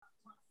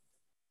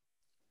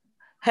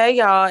Hey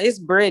y'all, it's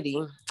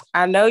Brittany.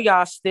 I know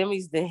y'all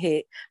stimmies done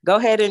hit. Go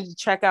ahead and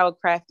check out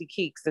Crafty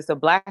Keeks. It's a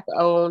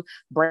black-owned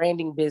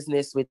branding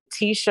business with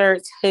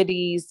t-shirts,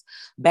 hoodies,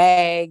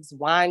 bags,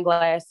 wine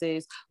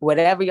glasses,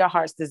 whatever your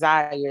heart's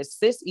desires.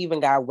 Sis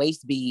even got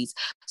waist beads.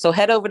 So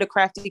head over to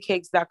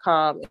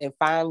craftycakes.com and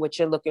find what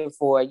you're looking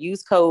for.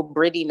 Use code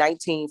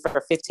Brittany19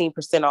 for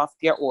 15% off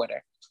your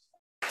order.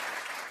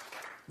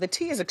 The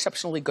tea is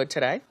exceptionally good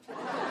today.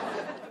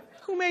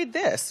 Who made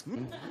this?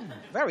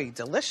 Very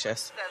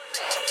delicious.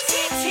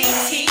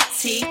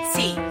 T.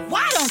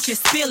 Why don't you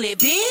spill it,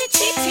 bitch?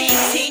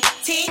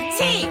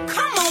 T.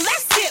 Come on,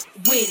 let's sip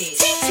with it.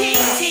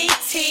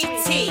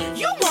 T.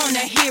 You wanna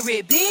hear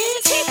it,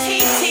 bitch?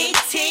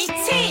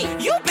 T.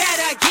 You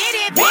better get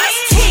it, bitch.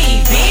 What's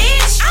tea,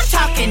 bitch? I'm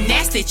talking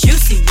nasty,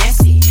 juicy,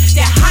 messy.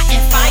 That hot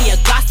and fire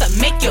gossip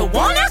make you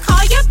wanna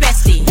call your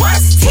bestie.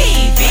 What's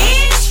tea,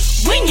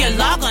 bitch? When you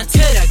log on to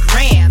the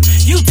gram,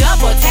 you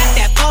double tap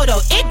that photo,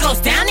 it goes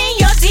down in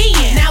your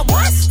DM. Now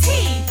what's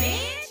tea, bitch?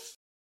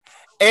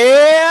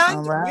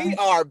 And we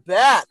are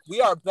back.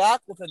 We are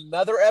back with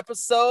another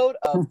episode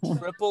of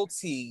Triple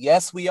T.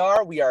 Yes, we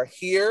are. We are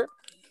here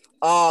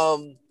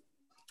on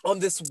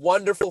this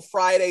wonderful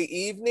Friday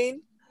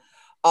evening.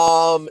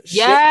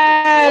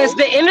 Yes,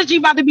 the energy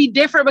about to be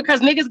different because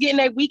niggas getting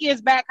their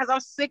weekends back because I'm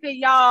sick of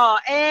y'all.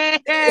 Hey.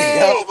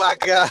 Oh my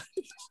God.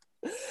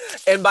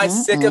 And by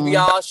sick of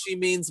y'all, she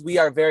means we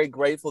are very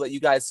grateful that you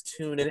guys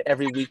tune in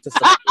every week to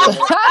support.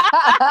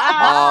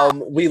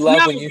 We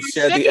love when you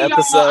share the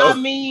episode. I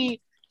mean,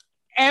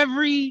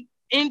 every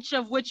inch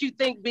of what you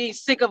think being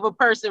sick of a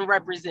person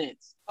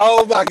represents.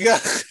 Oh my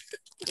God.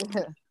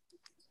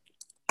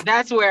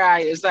 That's where I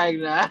is like,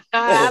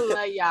 I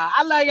love y'all.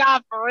 I love y'all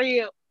for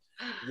real.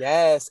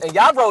 Yes. And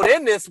y'all wrote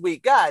in this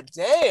week. God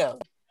damn.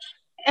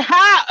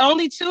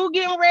 Only 2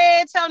 getting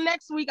read till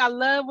next week. I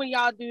love when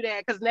y'all do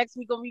that because next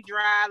week gonna be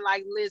dry.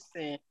 Like,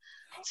 listen,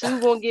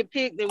 2 gonna get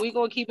picked and we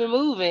gonna keep it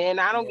moving. And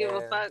I don't give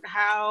a fuck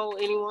how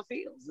anyone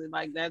feels.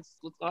 Like, that's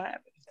what's gonna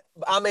happen.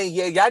 I mean,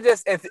 yeah, y'all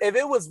just if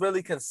it was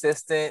really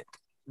consistent,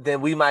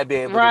 then we might be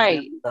able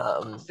to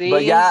do See,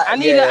 but yeah, I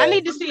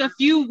need to see a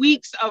few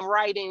weeks of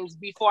writings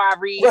before I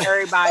read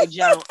everybody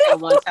jump at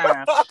one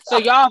time. So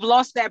y'all have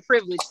lost that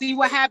privilege. See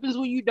what happens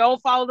when you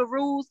don't follow the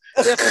rules?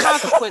 There's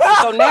consequences.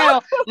 So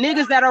now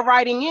niggas that are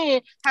writing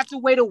in have to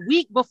wait a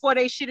week before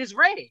their shit is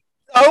ready.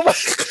 Oh my.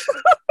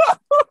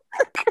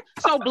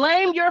 So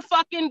blame your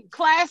fucking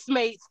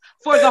classmates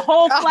for the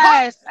whole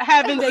class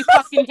having their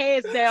fucking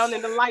heads down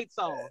and the lights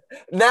on.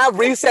 Now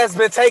recess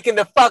been taken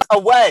the fuck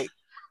away.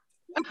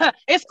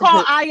 It's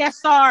called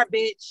ISR,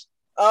 bitch.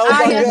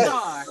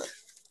 Oh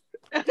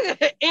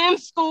ISR. In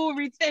school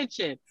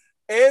retention.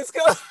 In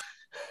school.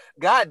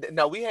 God,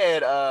 no, we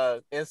had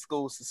in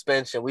school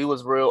suspension. We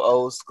was real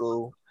old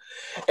school.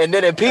 And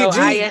then in PG,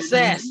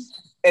 ISS.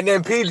 And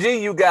then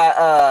PG, you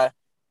got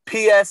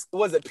PS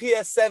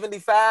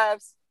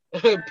 75s?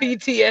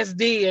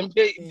 PTSD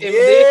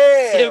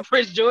in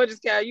Prince George's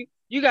County.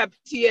 You got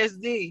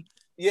PTSD.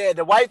 Yeah,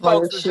 the white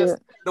folks was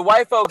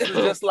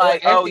just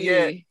like, oh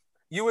yeah.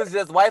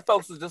 White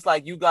folks was just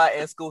like, you got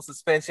in school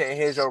suspension and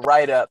here's your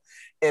write-up.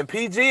 And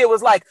PG, it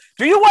was like,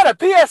 do you want a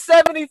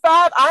PS75?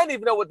 I didn't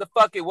even know what the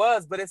fuck it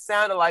was, but it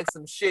sounded like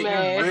some shit.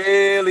 Man. You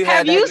really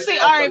have you seen,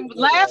 all right,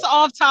 last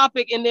off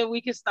topic and then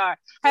we can start.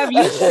 Have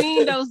you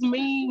seen those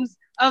memes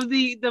of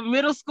the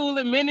middle school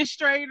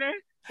administrator?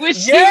 When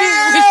she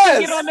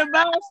get on the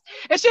bus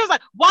and she was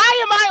like, why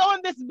am I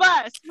on this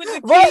bus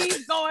with the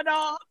keys going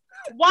off?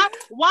 Why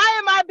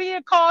am I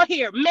being called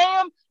here?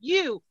 Ma'am,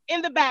 you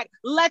in the back,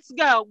 let's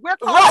go. We're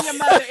calling your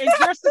mother and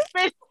you're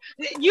suspended.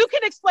 You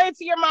can explain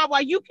to your mom why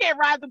you can't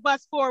ride the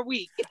bus for a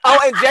week. Oh,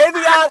 and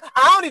Javion,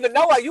 I don't even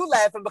know why you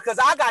laughing because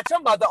I got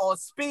your mother on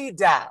speed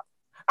dial.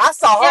 I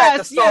saw her at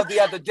the store the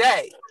other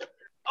day.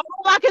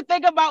 All I could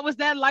think about was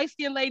that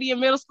light-skinned lady in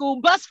middle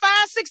school. Bus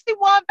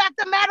 561 back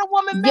to Matter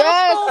Woman Middle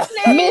School,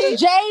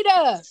 please.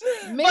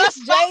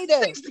 Miss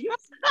Jada.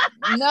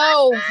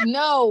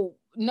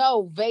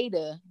 No,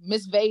 Veda.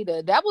 Miss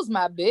Veda. That was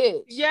my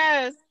bitch.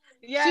 Yes.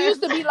 She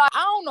used to be like,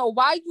 I don't know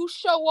why you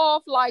show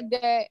off like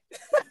that.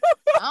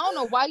 I don't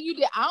know why you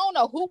did. I don't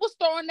know who was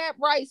throwing that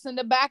rice in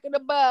the back of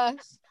the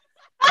bus.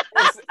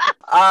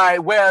 All right,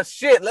 well,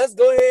 shit, let's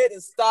go ahead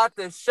and start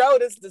the show.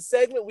 This is the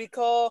segment we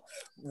call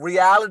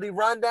Reality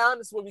Rundown.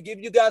 This is where we give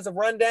you guys a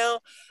rundown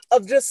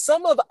of just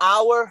some of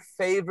our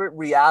favorite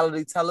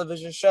reality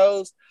television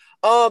shows.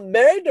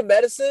 Married to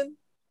Medicine,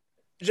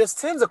 just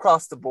 10s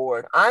across the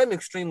board. I'm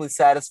extremely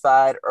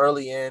satisfied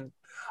early in.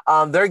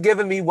 They're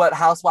giving me what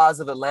Housewives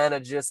of Atlanta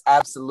just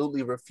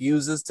absolutely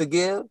refuses to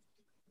give.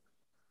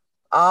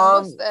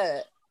 What's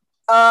that?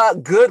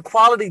 Good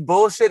quality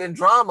bullshit and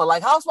drama.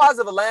 Like Housewives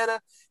of Atlanta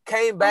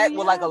came back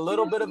with like a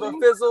little bit of a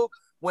fizzle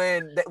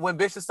when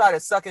bitches started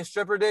sucking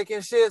stripper dick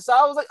and shit. So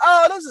I was like,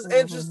 oh, this is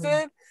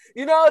interesting.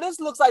 you know, this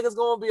looks like it's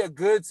going to be a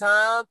good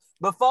time.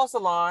 But false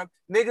alarm,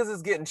 niggas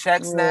is getting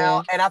checks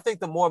now. And I think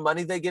the more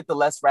money they get, the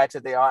less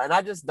ratchet they are. And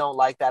I just don't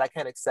like that. I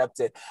can't accept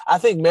it. I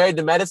think Married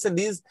to Medicine,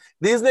 these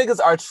niggas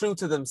are true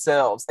to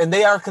themselves. And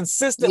they are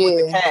consistent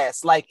with the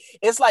cast. Like,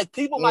 it's like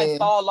people might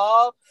fall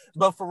off,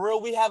 but for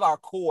real, we have our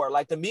core.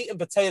 Like, the meat and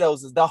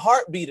potatoes, the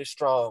heartbeat is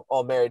strong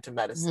on Married to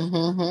Medicine.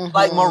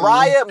 Like,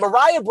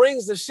 Mariah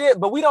brings the shit,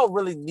 but we don't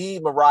really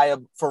need Mariah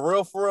for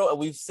real. And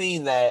we've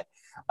seen that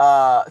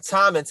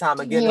time and time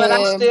again. But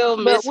I still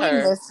miss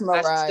her.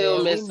 I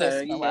still miss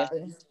her. Yeah.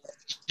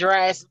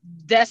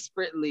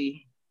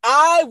 Desperately.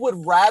 I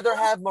would rather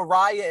have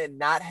Mariah and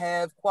not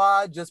have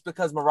Quad, just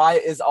because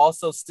Mariah is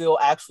also still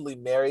actually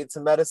married to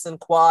Medicine.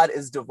 Quad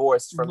is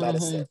divorced from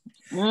Medicine.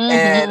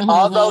 And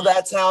although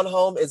that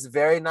townhome is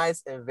very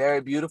nice and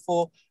very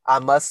beautiful, I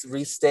must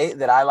restate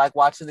that I like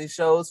watching these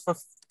shows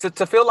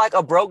to feel like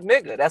a broke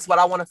nigga. That's what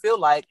I want to feel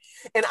like.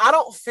 And I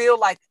don't feel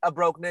like a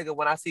broke nigga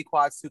when I see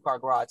Quad's 2-car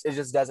garage. It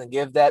just doesn't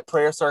give that.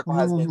 Prayer Circle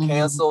has been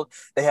canceled.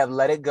 They have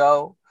let it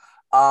go.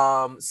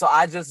 So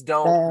I just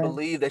don't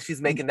believe that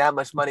she's making that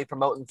much money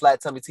promoting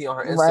Flat Tummy Tea on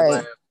her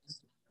Instagram.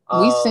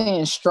 We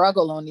seeing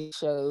struggle on these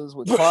shows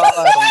with Quad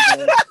on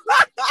there.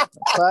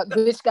 Fuck,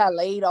 bitch got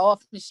laid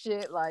off and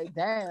shit. Like,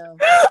 damn.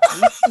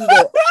 We see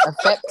the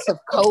effects of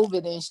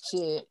COVID and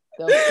shit.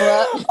 The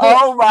fuck?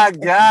 Oh my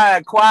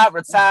God. Quad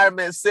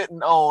retirement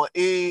sitting on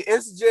E.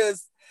 It's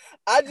just,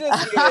 I don't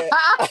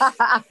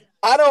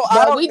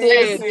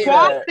did.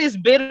 Quad is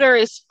bitter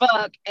as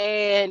fuck,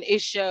 and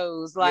it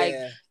shows. Like,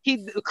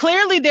 he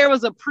clearly there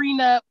was a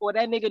prenup, or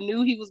that nigga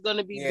knew he was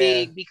gonna be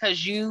big,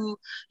 because you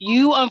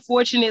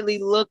unfortunately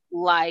look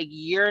like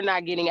you're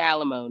not getting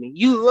alimony.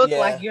 You look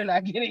like you're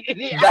not getting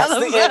any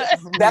alimony.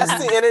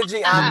 That's the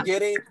energy I'm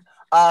getting.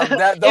 Those if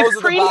are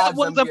the prenup vibes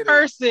was I'm a getting.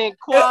 person,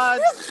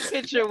 Quad's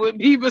picture would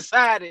be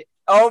beside it.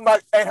 Oh my!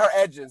 And her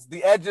edges,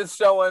 the edges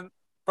showing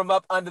from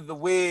up under the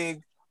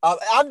wig.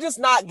 I'm just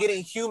not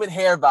getting human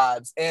hair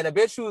vibes, and a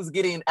bitch who's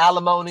getting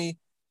alimony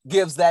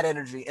gives that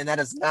energy, and that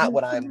is not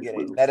what I'm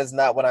getting. That is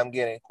not what I'm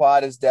getting.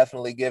 Quad is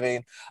definitely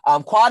giving.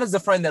 Quad is the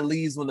friend that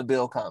leaves when the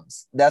bill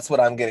comes. That's what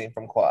I'm getting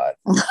from Quad.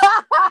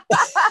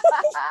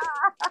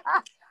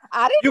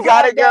 I didn't. You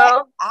got it,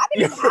 girl. I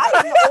didn't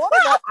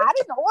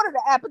order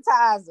the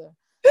appetizer.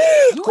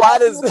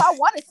 Quad is. If I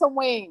wanted some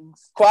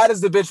wings. Quad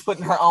is the bitch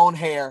putting her own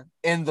hair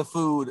in the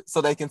food so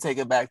they can take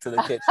it back to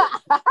the kitchen.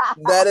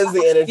 That is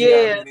the energy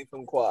I'm getting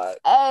from Quad.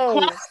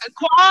 Hey.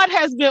 Quad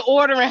has been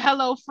ordering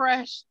Hello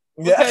Fresh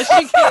because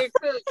she can't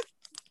cook.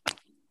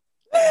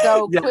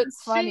 So quick,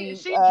 funny.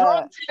 She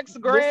drunk text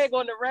Greg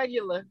on the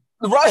regular.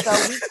 Right. So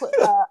we put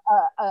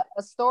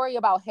a story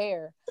about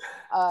hair.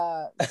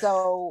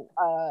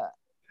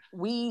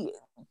 We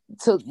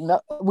took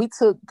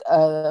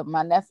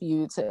my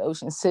nephew to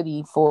Ocean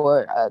City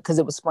for because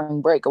it was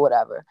spring break or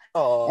whatever.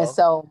 Aww. And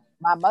so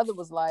my mother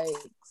was like,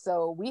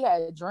 so we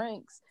had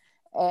drinks,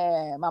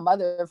 and my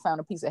mother found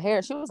a piece of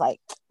hair. She was like,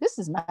 "This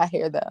is my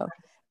hair, though."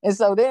 And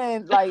so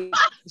then, like,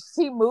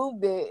 she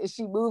moved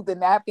the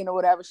napkin or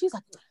whatever. She's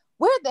like,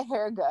 "Where'd the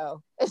hair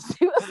go?" And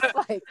she was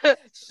like,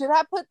 "Should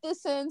I put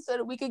this in so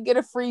that we could get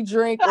a free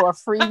drink or a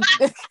free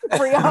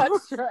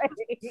entree?"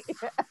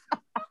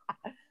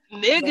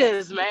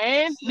 Niggas,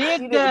 man,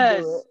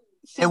 niggas.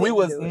 And we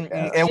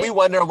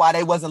wonder why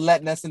they wasn't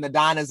letting us in the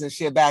diners and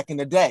shit back in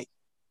the day.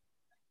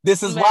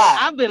 This is why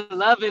I've been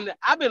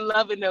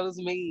loving those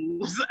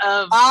memes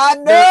of I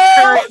know the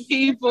current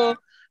people.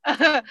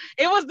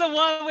 It was the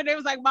one when they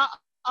was like, my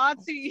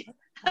auntie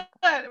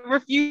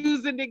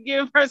refusing to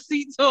give her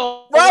seat to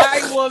a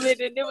white woman,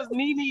 and it was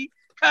Nene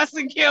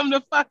cussing Kim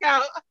the fuck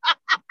out.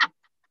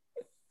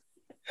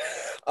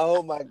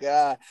 Oh my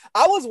God.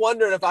 I was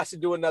wondering if I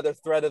should do another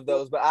thread of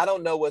those, but I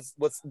don't know what's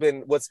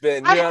been, you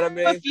know what I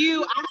mean? I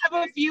have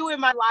a few in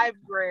my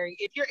library.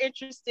 If you're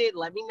interested,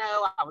 let me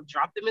know. I will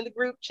drop them in the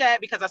group chat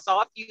because I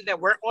saw a few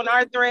that weren't on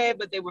our thread,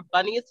 but they were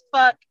funny as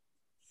fuck.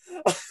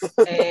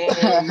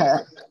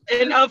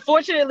 and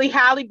unfortunately,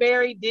 Halle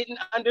Berry didn't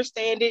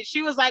understand it.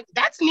 She was like,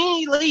 "That's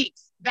Nene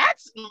Leakes.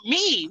 That's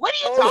me. What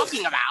are you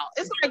talking about?"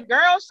 It's like,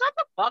 girl, shut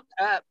the fuck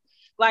up.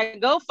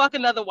 Like, go fuck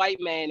another white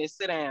man and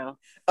sit down.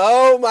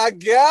 Oh my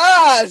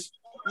gosh.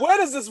 Where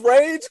does this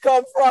rage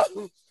come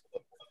from?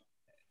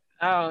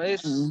 Oh,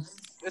 it's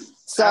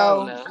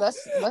so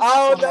let's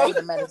go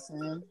to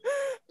medicine.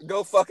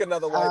 Go fuck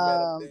another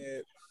white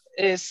man.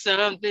 It's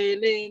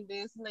something in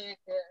this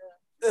liquor.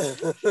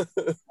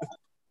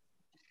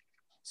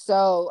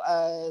 So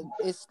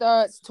it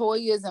starts,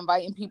 Toya's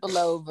inviting people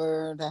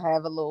over to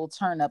have a little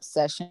turn-up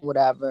session,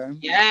 whatever.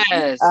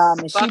 Yes.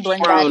 And she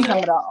brings back some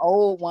of the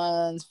old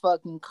ones,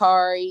 fucking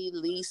Kari,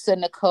 Lisa,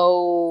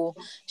 Nicole.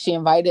 She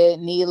invited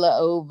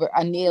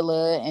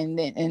Anila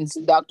and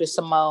Dr.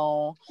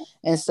 Simone.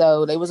 And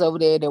so they was over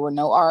there. There were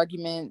no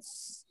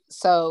arguments.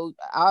 So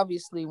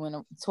obviously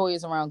when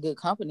Toya's around good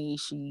company,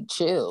 she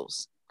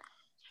chills.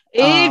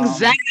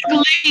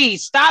 Exactly.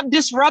 Stop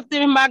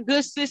disrupting my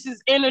good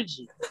sis's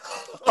energy.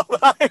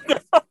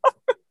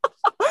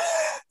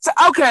 So,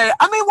 okay.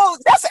 I mean, well,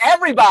 that's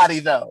everybody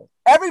though.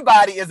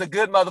 everybody is a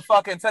good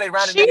motherfucker until they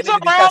round a nigga She's need to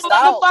be around cussed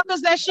out.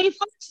 motherfuckers that she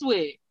fucks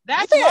with.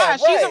 That's Yeah, why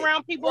she's right,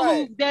 around people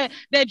right. who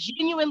that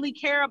genuinely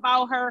care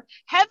about her.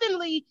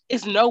 Heavenly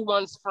is no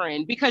one's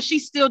friend because she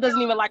still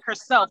doesn't even like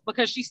herself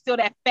because she's still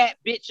that fat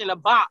bitch in a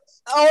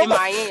box in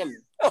Miami.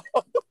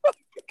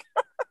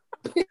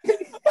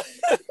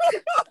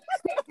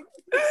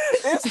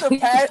 It's the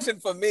passion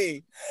for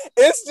me.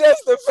 It's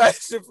just the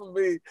passion for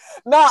me.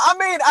 No, I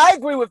mean, I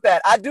agree with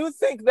that. I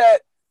think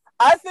that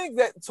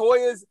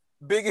Toya's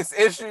biggest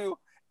issue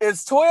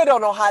is Toya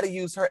don't know how to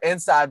use her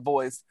inside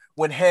voice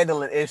when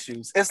handling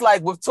issues. It's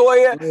like with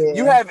Toya,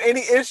 you have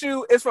any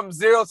issue, it's from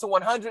 0 to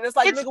 100. It's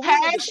like, it's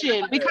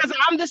passion because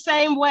I'm the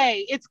same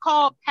way. It's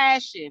called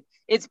passion.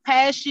 It's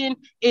passion.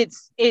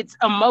 It's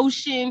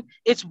emotion.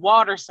 It's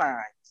water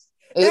signs.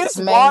 It's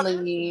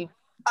mainly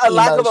a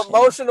lack of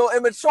emotional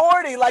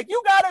immaturity. Like,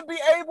 you gotta be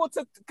able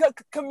to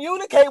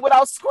communicate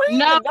without screaming.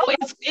 No,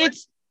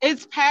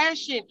 it's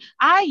passion.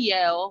 I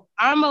yell.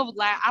 I'm a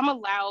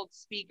loud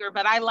speaker,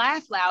 but I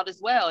laugh loud as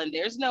well. And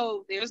there's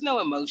no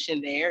emotion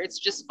there. It's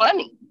just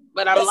funny,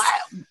 but I'm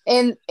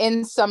loud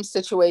in some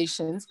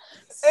situations.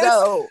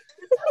 So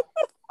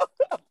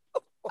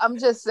I'm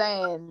just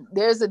saying,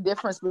 there's a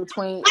difference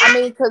between. I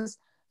mean, because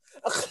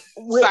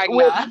with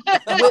passion.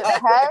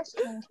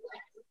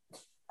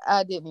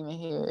 I didn't even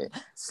hear it.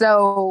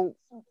 So,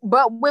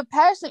 but with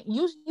passion,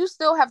 you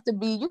still have to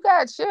be, you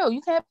gotta chill. You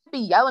can't be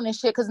yelling and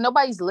shit because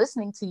nobody's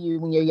listening to you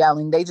when you're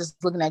yelling. They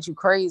just looking at you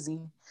crazy.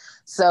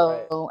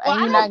 So, and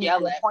you're not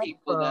yelling at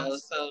people though.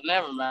 So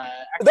never mind.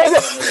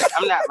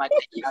 I'm not like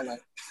that yelling.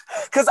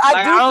 Because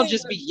I don't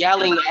just be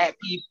yelling at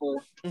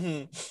people.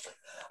 Mm-hmm.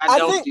 I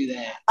don't do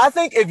that. I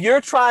think if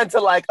you're trying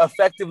to like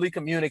effectively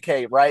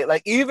communicate, right?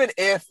 Like, even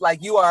if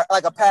like you are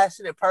like a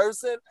passionate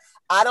person,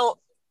 I don't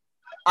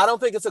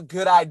think it's a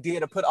good idea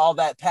to put all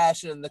that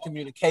passion in the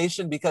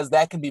communication because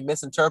that can be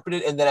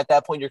misinterpreted, and then at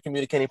that point you're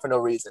communicating for no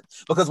reason.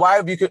 Because why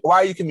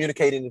are you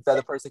communicating if the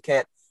other person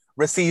can't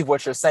receive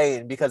what you're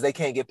saying because they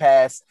can't get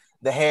past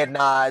the head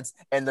nods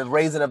and the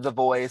raising of the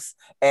voice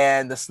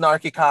and the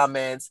snarky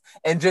comments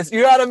and just,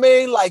 you know what I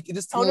mean? Like,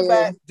 just tone it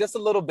back just a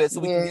little bit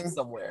so we can get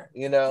somewhere,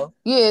 you know?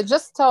 Yeah,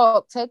 just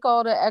talk. Take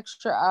all the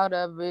extra out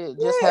of it.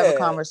 Just have a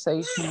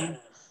conversation.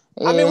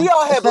 Yeah. I mean, we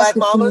all have black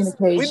mamas.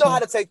 We know how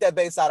to take that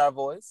bass out our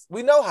voice.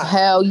 We know how.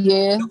 Hell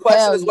yeah. The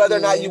question is whether or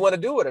not you want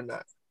to do it or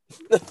not.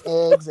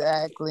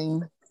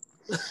 Exactly.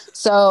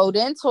 So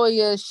then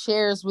Toya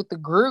shares with the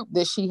group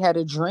that she had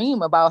a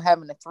dream about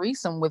having a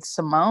threesome with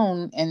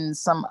Simone and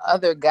some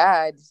other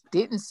guy.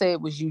 Didn't say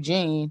it was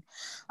Eugene.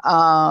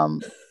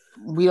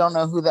 We don't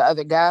know who the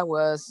other guy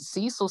was.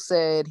 Cecil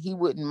said he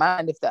wouldn't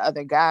mind if the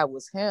other guy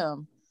was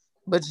him,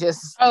 but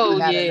just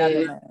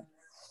another man.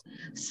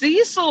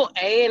 Cecil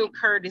and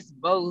Curtis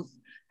both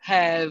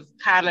have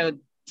kind of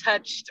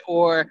touched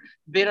or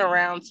been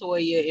around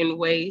Toya in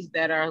ways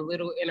that are a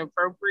little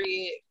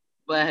inappropriate,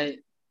 but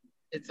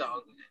it's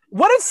all good.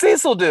 What did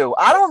Cecil do?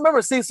 I don't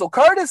remember Cecil.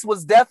 Curtis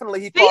was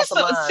definitely, he crossed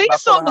the line.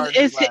 Cecil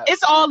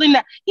it's all in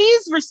the,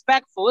 he's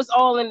respectful. It's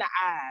all in the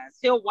eyes.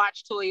 He'll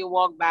watch Toya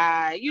walk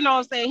by. You know what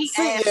I'm saying? He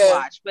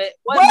watch, but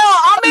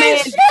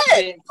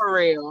shit, for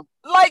real.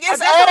 Like, it's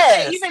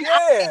ass. Even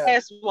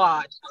ass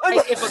watch.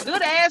 Like, if a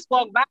good ass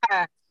walk by,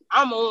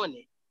 I'm on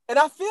it. And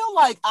I feel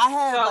like I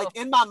have, like,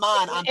 in my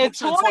mind, I'm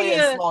picturing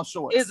Toya in small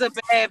shorts. Is a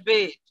bad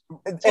bitch.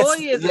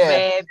 Toya is a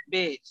bad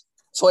bitch.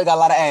 Toya got a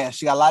lot of ass.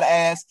 She got a lot of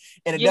ass,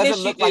 and it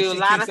doesn't look like she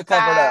keeps it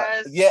covered up.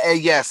 Yeah,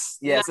 yes.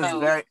 No. It's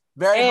very,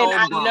 very. And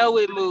I know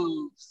it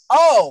moves.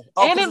 Oh,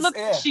 and it looks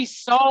like she's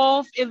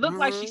soft. It looked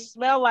like she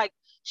smelled like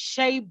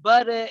shea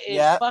butter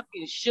and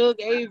fucking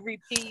Suge Avery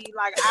P.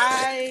 Like,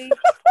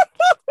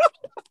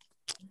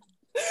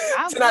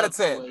 10 out of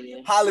 10.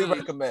 Toya. Highly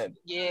recommend.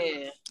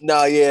 Yeah.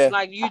 No, yeah.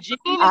 Like, Eugene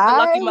is a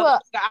lucky motherfucker.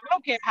 I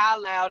don't care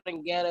how loud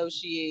and ghetto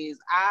she is.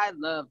 I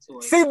love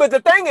Toya. See, but the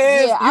thing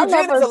is,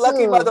 Eugene is a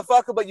lucky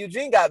motherfucker, but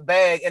Eugene got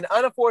bag. And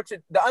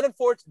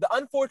the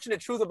unfortunate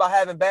truth about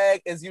having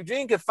bag is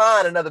Eugene can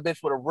find another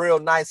bitch with a real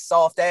nice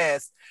soft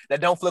ass that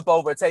don't flip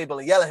over a table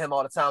and yell at him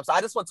all the time. So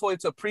I just want Toya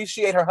to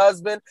appreciate her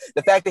husband,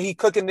 the fact that he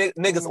cooking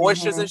niggas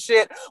oysters and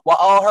shit while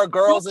all her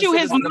girls and shit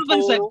his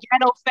mother's a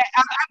ghetto fat.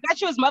 I bet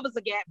you his mother's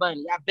a gat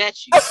bunny. I bet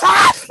you.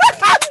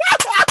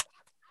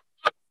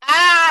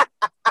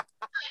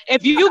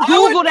 If you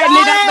Google that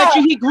nigga,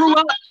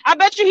 I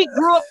bet you he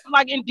grew up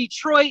like in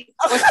Detroit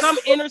or some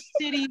inner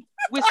city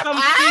with some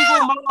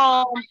single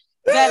mom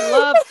that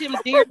loved him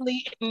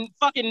dearly and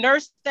fucking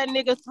nursed that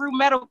nigga through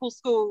medical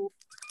school.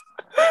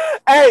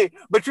 Hey,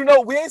 but you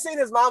know, we ain't seen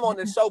his mom on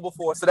this show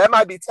before, so that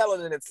might be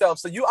telling in itself.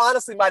 So you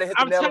honestly might have hit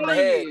the nail on the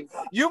head.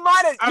 You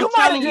might have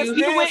just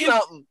did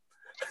something.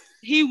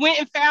 He went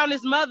and found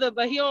his mother,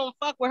 but he don't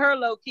fuck with her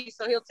low key,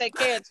 so he'll take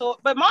care of her.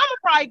 But mama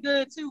probably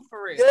good too,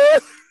 for real. Yeah.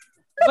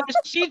 But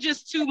she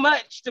just too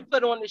much to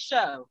put on the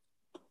show.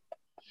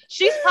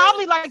 She's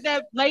probably like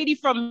that lady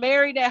from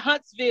Married at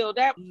Huntsville,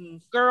 that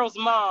girl's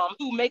mom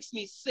who makes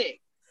me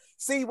sick.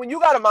 See, when you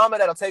got a mama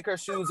that'll take her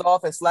shoes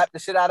off and slap the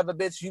shit out of a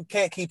bitch, you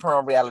can't keep her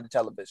on reality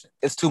television.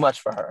 It's too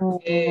much for her.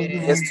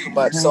 Yeah. It's too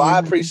much. So I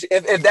appreciate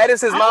if that is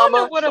his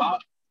mama.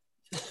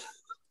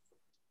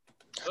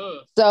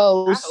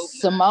 So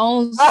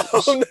Simone's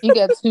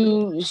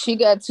she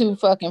got too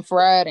fucking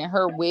fried and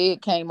her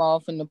wig came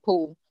off in the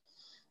pool.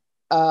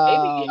 They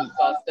be getting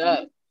fucked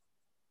up.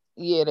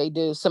 Yeah, they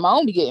do.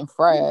 Simone be getting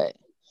fried.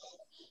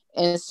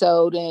 And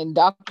so then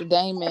Dr.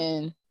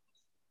 Damon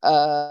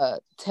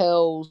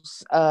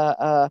tells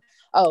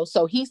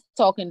so he's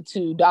talking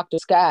to Dr.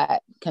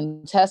 Scott,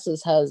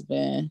 Contessa's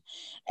husband,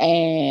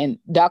 and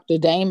Dr.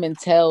 Damon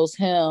tells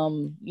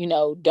him,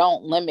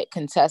 don't limit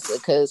Contessa,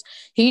 because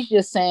he's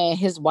just saying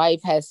his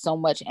wife has so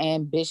much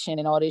ambition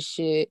and all this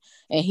shit,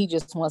 and he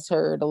just wants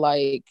her to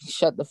like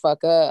shut the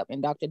fuck up.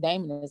 And Dr.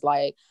 Damon is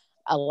like,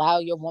 allow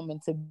your woman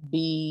to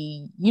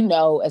be,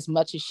 as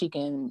much as she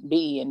can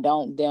be, and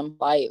don't dim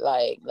light.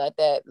 Like let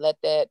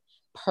that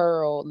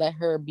pearl, let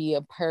her be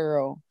a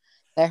pearl,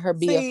 let her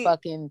be a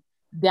fucking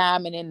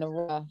diamond in the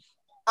rough.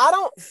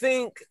 I'm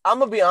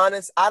gonna be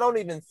honest, I don't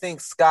even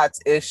think Scott's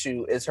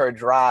issue is her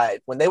drive.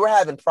 When they were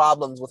having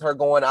problems with her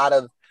going out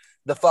of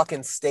the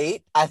fucking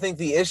state, I think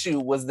the issue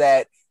was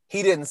that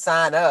he didn't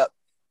sign up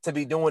to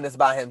be doing this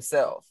by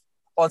himself.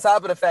 On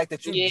top of the fact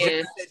that you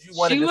said you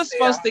wanted she was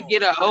supposed to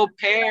get an au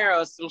pair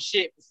or some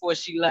shit before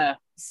she left.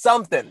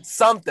 Something.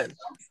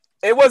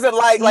 It wasn't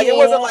like it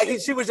wasn't like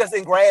she was just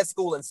in grad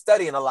school and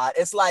studying a lot.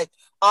 It's like,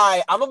 all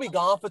right, I'm gonna be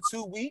gone for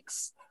 2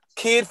 weeks,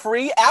 kid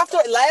free. After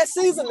last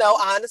season, though,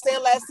 I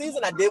understand last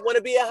season I did want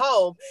to be at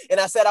home, and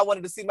I said I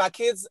wanted to see my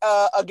kids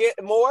again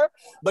more.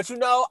 But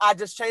I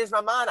just changed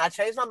my mind.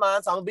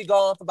 So I'm gonna be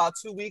gone for about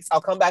 2 weeks.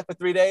 I'll come back for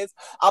 3 days.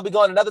 I'll be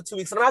gone another 2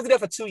 weeks, and I'm gonna have to be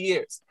there for 2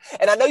 years.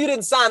 And I know you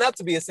didn't sign up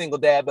to be a single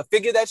dad, but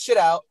figure that shit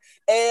out.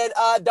 And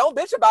don't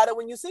bitch about it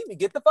when you see me.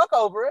 Get the fuck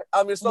over it.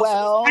 You're supposed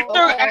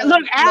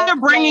to after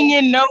bringing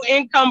in no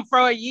income for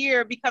a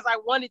year because I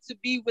wanted to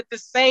be with the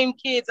same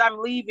kids I'm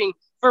leaving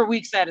for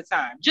weeks at a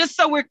time. Just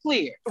so we're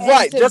clear.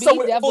 Right. Just so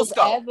we're devil's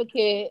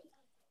advocate,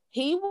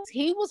 he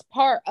was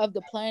part of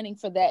the planning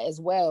for that as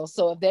well.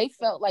 So if they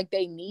felt like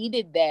they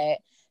needed that,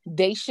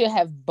 they should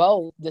have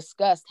both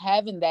discussed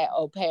having that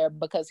au pair,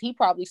 because he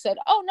probably said,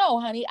 oh no,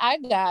 honey, I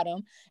got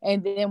him.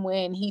 And then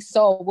when he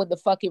saw what the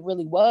fuck it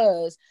really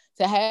was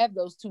to have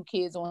those 2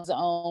 kids on his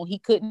own, he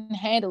couldn't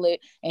handle it.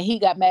 And he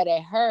got mad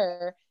at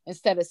her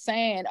instead of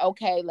saying,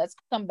 okay, let's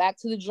come back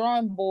to the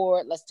drawing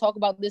board. Let's talk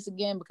about this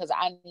again because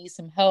I need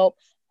some help.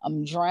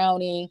 I'm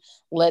drowning.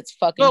 Let's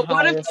fucking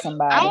hire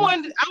somebody. I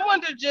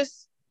wonder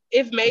just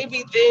if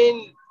maybe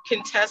then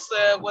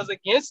Contessa was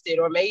against it,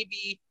 or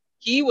maybe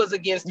he was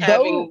against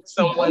having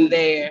someone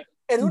there.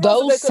 And who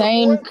knows if they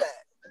could afford that?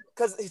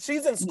 Because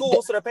she's in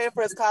school, so they're paying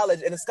for his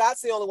college, and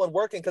Scott's the only one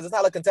working, because it's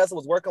not like Contessa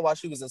was working while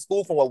she was in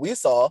school from what we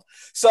saw.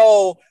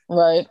 So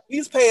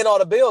he's paying all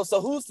the bills. So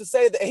who's to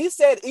say that? And he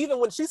said, even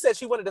when she said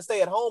she wanted to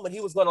stay at home and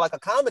he was going to like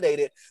accommodate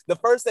it, the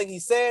first thing he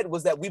said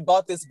was that we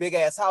bought this big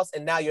ass house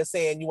and now you're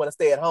saying you want to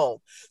stay at home.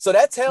 So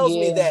that tells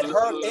me that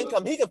her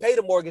income, he can pay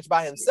the mortgage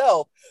by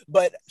himself,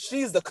 but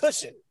she's the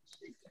cushion.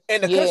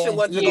 And the cushion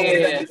wanted to go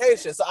get an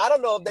education. So I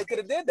don't know if they could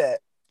have did that.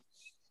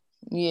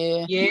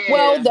 Yeah.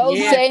 Well, those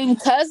same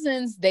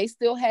cousins, they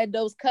still had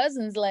those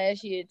cousins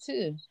last year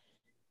too.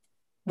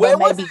 Well,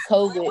 maybe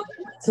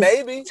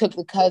COVID took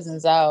the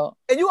cousins out.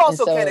 And you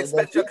also can't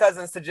expect your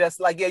cousins to just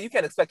you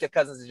can't expect your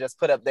cousins to just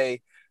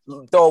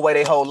throw away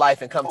their whole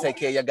life and come take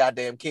care of your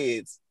goddamn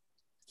kids.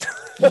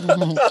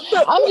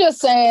 I'm just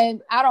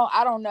saying,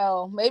 I don't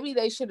know. Maybe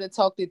they should have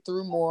talked it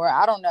through more.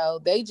 I don't know.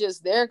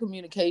 Their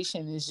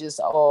communication is just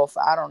off.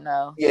 I don't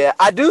know. Yeah,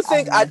 I do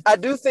think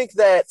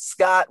that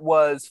Scott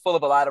was full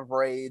of a lot of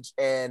rage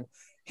and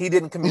he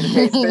didn't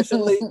communicate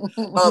efficiently.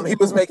 He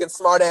was making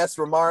smart ass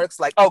remarks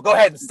like, "Oh, go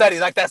ahead and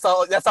study. Like that's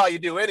all you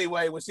do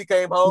anyway." When she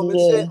came home and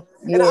shit.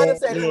 And I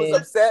understand he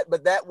was upset,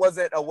 but that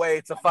wasn't a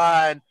way to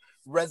find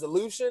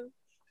resolution.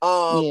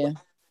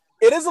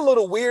 It is a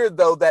little weird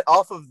though that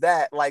off of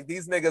that, like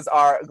these niggas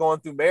are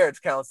going through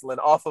marriage counseling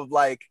off of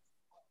like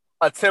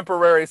a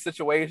temporary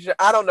situation.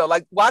 I don't know.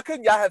 Like, why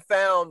couldn't y'all have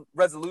found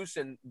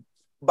resolution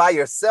by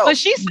yourself? But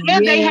she said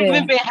they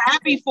haven't been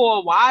happy for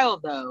a while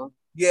though.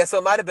 Yeah, so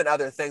it might have been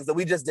other things that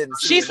we just didn't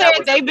see. She said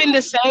they've been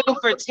the same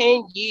for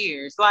 10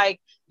 years.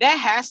 Like, that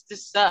has to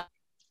suck.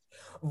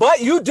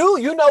 But you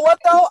know what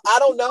though? I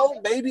don't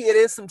know. Maybe it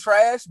is some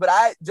trash, but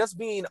just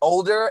being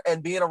older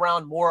and being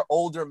around more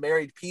older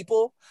married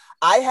people,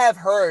 I have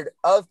heard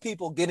of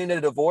people getting a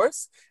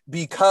divorce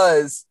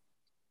because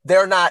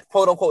they're not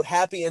quote unquote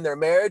happy in their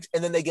marriage.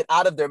 And then they get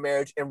out of their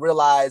marriage and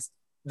realize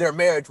their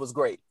marriage was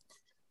great.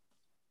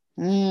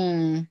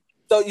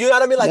 So you know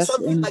what I mean? Like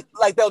something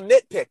like they'll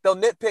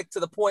nitpick to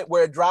the point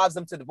where it drives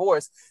them to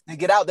divorce. They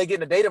get out, they get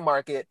in the dating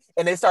market,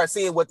 and they start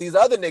seeing what these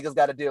other niggas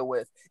got to deal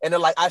with. And they're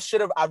like, I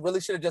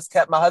really should have just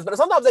kept my husband. And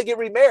sometimes they get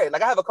remarried.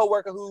 Like I have a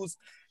coworker whose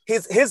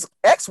his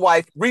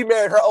ex-wife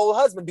remarried her old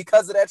husband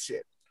because of that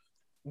shit.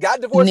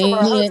 got divorced from her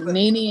husband.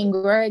 Nene and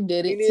Greg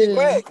did it too.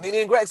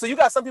 Nene and Greg. So you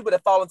got some people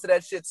that fall into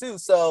that shit too.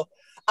 So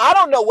I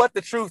don't know what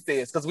the truth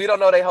is because we don't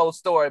know their whole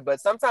story.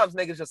 But sometimes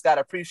niggas just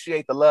gotta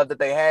appreciate the love that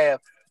they have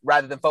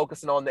rather than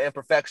focusing on the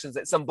imperfections.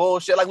 Some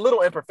bullshit, like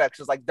little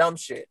imperfections, like dumb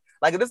shit.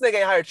 Like if this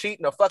nigga ain't here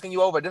cheating or fucking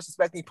you over,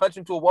 disrespecting you,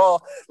 punching to a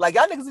wall, like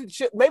y'all niggas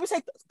should maybe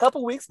take a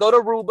couple weeks, go to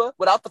Aruba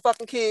without the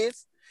fucking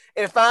kids,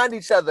 and find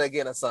each other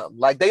again or something.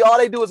 Like all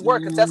they do is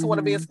work. Contessa want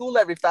to be in school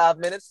every 5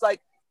 minutes. Like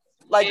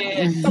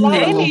they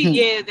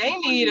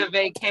need a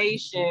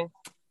vacation.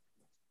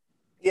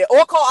 Yeah,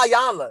 or call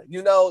Ayanna.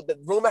 You know, the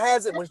rumor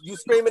has it when you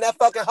scream in that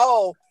fucking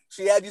hole,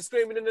 she had you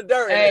screaming in the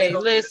dirt. Hey,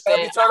 listen,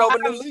 you turn over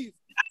new leaf.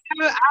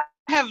 I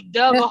have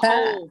dug a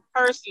hole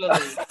personally,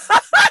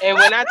 and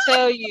when I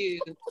tell you,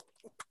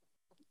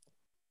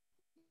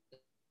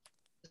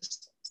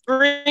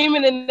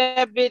 screaming in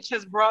that bitch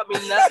has brought me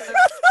nothing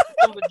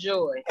but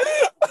joy.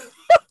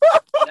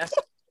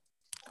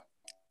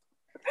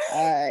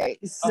 All right,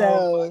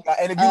 so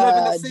and if you live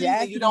in the city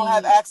and you don't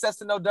have access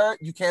to no dirt,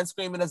 you can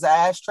scream it as an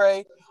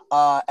ashtray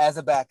as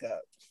a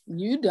backup.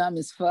 You dumb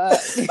as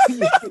fuck.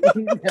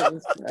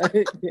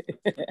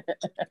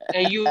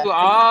 And you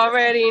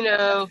already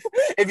know.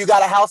 If you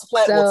got a house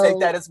plant, we'll take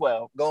that as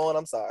well. Go on,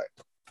 I'm sorry.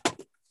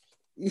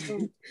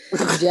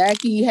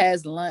 Jackie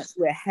has lunch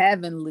with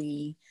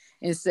Heavenly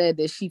and said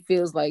that she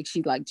feels like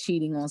she like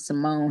cheating on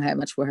Simone had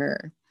much with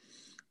her.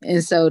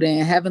 And so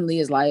then Heavenly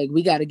is like,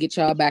 we got to get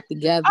y'all back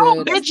together.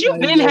 Oh, bitch, you've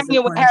been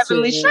hanging with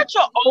Heavenly. Shut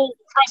your old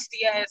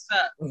crusty ass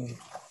up.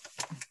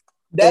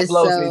 That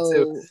blows me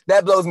too.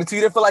 That blows me too.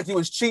 You didn't feel like you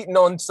was cheating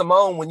on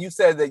Simone when you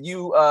said that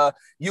you and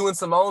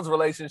Simone's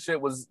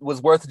relationship was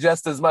worth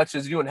just as much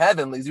as you and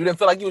Heavenly's. You didn't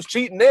feel like you was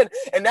cheating then,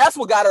 and that's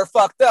what got her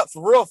fucked up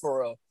for real,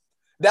 for real.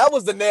 That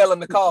was the nail in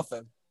the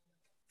coffin.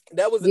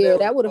 That was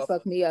that would have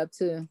fucked me up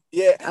too.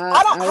 Yeah,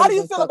 how do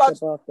you feel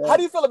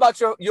about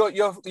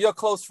your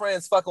close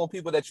friends fucking with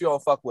people that you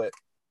don't fuck with?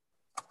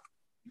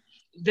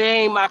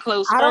 They ain't my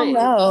close friends. I don't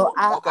know.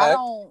 I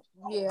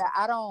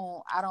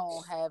don't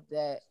have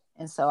that.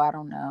 And so I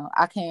don't know.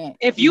 I can't.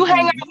 If you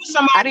hang out with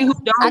somebody who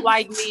don't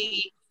like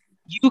me,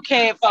 you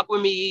can't fuck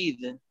with me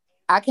either.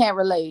 I can't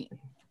relate.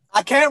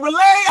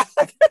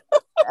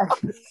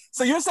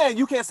 So you're saying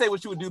you can't say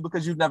what you would do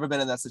because you've never been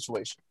in that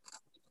situation?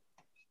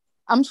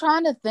 I'm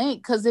trying to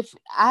think, because if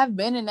I've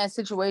been in that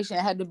situation,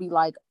 it had to be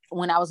like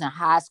when I was in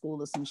high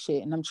school or some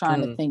shit. And I'm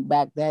trying to think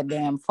back that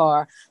damn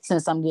far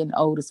since I'm getting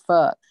old as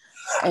fuck.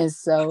 And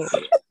so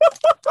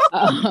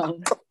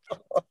I've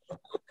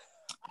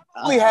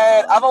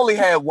only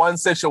had one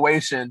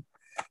situation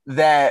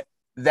that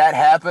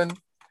happened,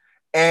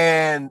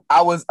 and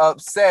I was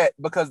upset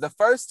because the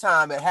first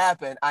time it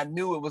happened, I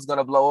knew it was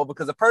gonna blow over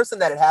because the person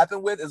that it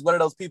happened with is one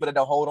of those people that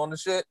don't hold on to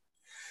shit.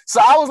 So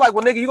I was like,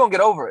 well, nigga, you're gonna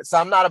get over it. So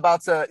I'm not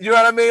about to, you know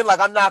what I mean? Like,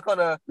 I'm not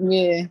gonna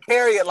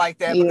carry it like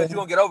that because you're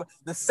gonna get over it.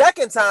 The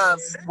second time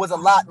was a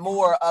lot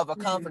more of a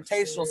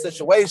confrontational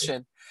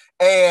situation.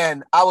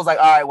 And I was like,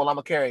 all right, well, I'm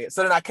gonna carry it.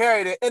 So then I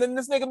carried it, and then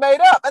this nigga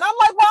made up. And I'm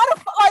like, why the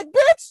fuck, like,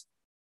 bitch?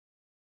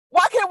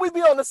 Why can't we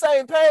be on the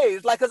same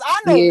page? Like, cause I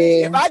know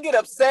me, if I get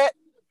upset,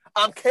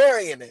 I'm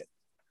carrying it.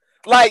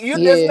 Like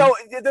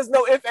there's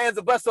no ifs, ands,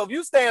 or buts. So if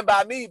you stand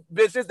by me,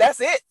 bitches,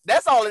 that's it.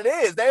 That's all it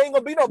is. There ain't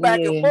gonna be no back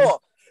and forth.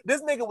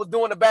 This nigga was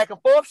doing the back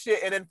and forth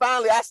shit, and then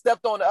finally I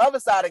stepped on the other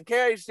side and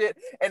carried shit,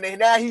 and then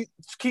now he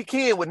keep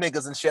keying with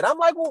niggas and shit. I'm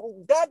like, well,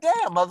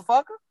 goddamn,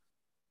 motherfucker.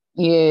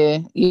 Yeah.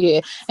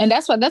 And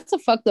that's a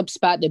fucked up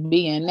spot to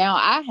be in. Now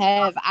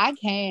I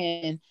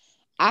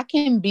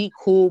can be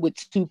cool with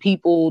two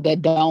people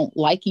that don't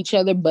like each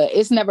other, but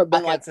it's never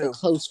been like a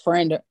close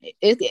friend.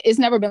 It's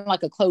never been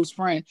like a close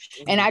friend.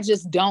 Mm-hmm. And I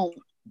just don't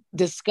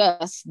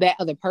discuss that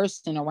other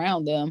person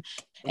around them,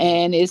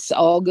 and it's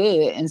all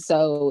good. And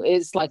so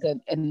it's like a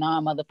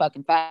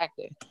non-motherfucking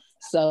factor.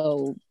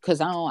 So,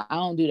 cause I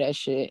don't do that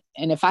shit.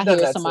 And if I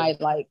hear somebody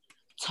like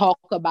talk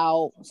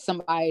about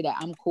somebody that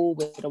I'm cool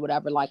with or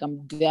whatever, like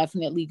I'm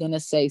definitely gonna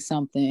say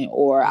something,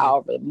 or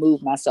I'll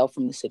remove myself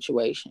from the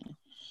situation.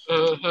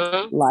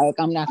 Mm-hmm. Like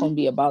I'm not gonna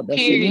be about that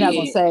shit. You're not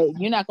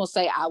gonna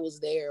say I was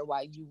there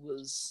while you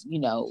was,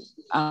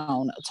 I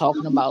don't know,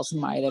 talking about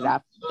somebody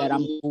that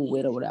I'm cool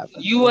with or whatever.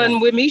 You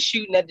wasn't with me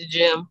shooting at the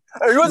gym.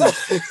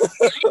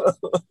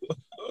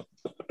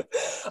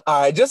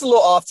 All right, just a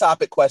little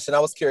off-topic question. I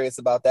was curious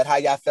about that. How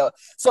y'all felt?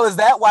 So is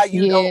that why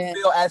you don't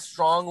feel as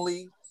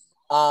strongly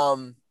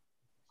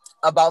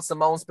about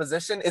Simone's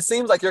position? It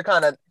seems like you're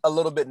kind of a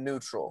little bit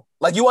neutral.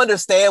 Like you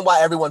understand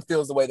why everyone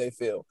feels the way they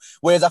feel.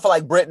 Whereas I feel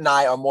like Britt and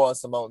I are more on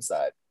Simone's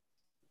side.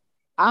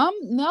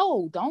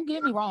 No, don't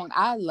get me wrong.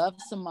 I love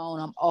Simone.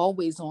 I'm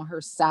always on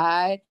her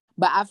side.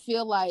 But I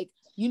feel like,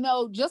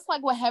 just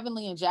like what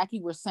Heavenly and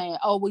Jackie were saying,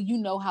 oh, well, you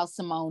know how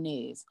Simone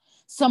is.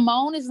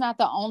 Simone is not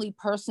the only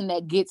person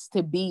that gets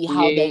to be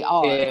how they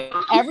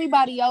are.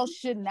 Everybody else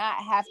should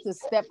not have to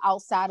step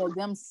outside of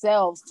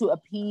themselves to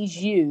appease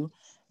you.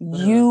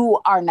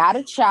 You are not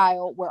a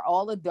child. We're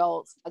all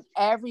adults. Like,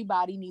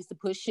 everybody needs to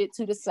push shit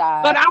to the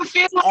side. But I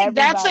feel like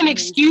that's an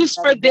excuse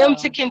for them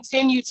to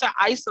continue to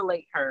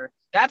isolate her.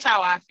 That's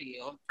how I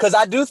feel. Because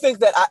I do think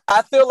that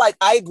I feel like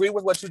I agree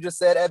with what you just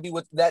said, Ebby,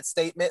 with that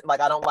statement.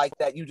 Like, I don't like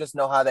that you just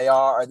know how they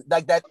are, or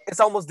like that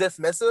it's almost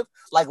dismissive.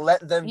 Like,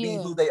 let them be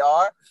who they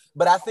are.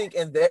 But I think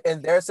in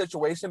their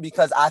situation,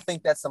 because I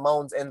think that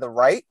Simone's in the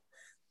right.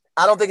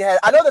 I don't think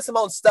I know that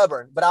Simone's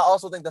stubborn, but I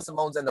also think that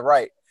Simone's in the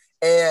right.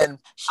 And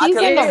she's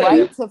in the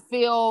right to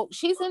feel.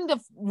 She's in the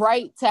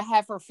right to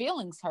have her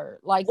feelings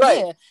hurt. Like,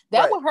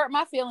 that would hurt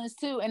my feelings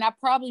too, and I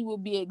probably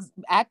would be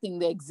acting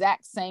the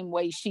exact same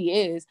way she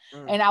is.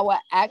 And I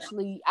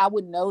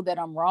would know that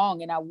I'm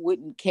wrong, and I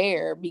wouldn't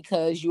care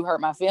because you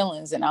hurt my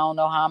feelings, and I don't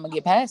know how I'm gonna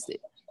get past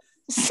it.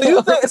 So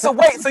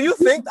you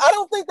think I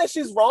don't think that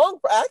she's wrong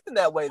for acting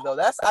that way though.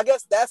 I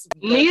guess that's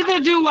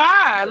neither do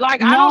I.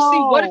 Like, I don't see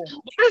what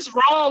is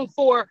wrong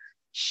for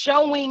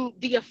showing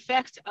the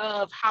effect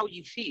of how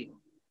you feel.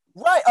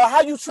 Right, or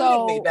how you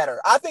treated me better.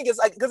 I think it's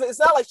like, because it's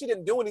not like she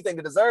didn't do anything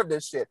to deserve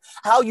this shit.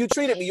 How you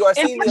treated me, you are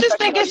seeing. I just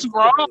think it's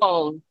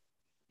wrong.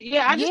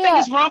 Yeah, I just think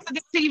it's wrong for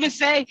them to even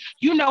say,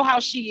 you know how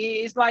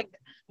she is. Like,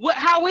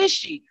 how is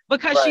she?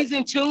 Because she's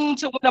in tune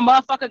to when the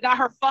motherfucker got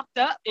her fucked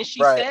up and she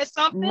said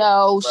something?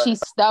 No, she's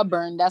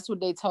stubborn. That's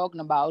what they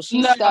talking about.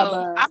 She's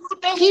stubborn. I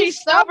don't think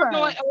she's stubborn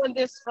on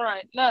this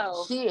front.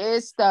 No. She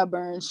is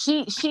stubborn.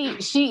 She's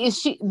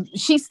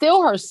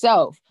still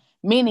herself.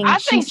 Meaning I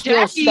think she's still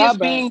Jackie stubborn, is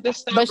being the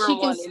stubborn, but she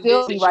can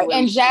still be right.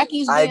 And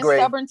Jackie's being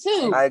stubborn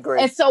too. I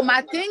agree. And so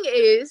my thing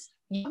is,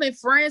 you've been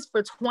friends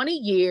for 20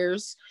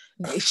 years.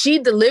 She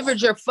delivered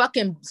your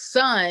fucking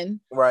son.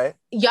 Right.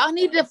 Y'all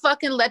need to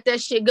fucking let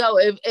that shit go.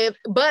 If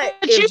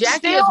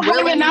Jackie is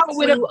willing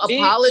to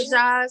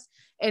apologize,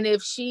 and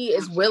if she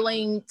is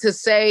willing to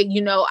say,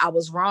 you know, I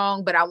was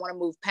wrong, but I want to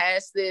move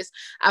past this,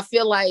 I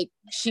feel like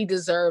she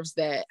deserves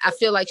that. I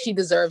feel like she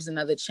deserves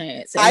another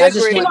chance. And I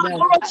agree.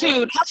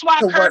 That's why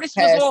Curtis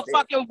was on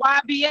fucking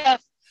YBF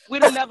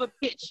with another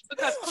pitch,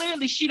 because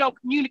clearly she don't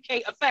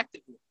communicate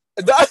effectively.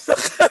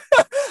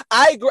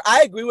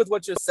 I agree with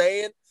what you're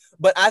saying,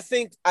 but I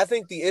think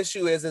the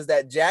issue is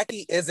that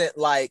Jackie isn't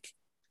like.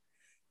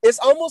 It's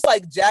almost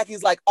like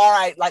Jackie's like, all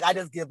right, like I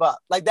just give up.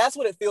 Like that's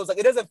what it feels like.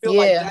 It doesn't feel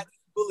like Jackie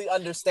fully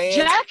understands.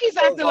 Jackie's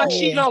acting like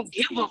she don't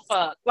give a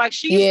fuck. Like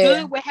she's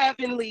good with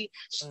Heavenly.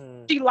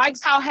 She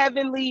likes how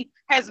Heavenly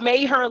has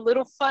made her a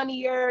little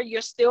funnier.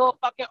 You're still a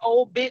fucking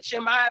old bitch,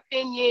 in my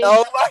opinion.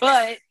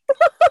 But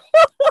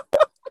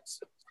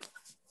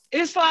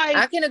it's like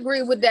I can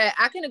agree with that.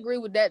 I can agree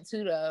with that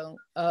too, though.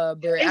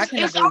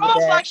 It's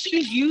almost like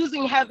she's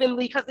using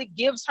Heavenly because it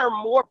gives her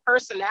more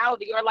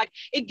personality, or like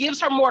it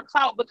gives her more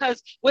clout.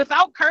 Because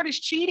without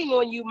Curtis cheating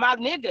on you, my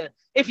nigga,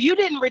 if you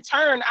didn't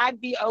return, I'd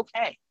be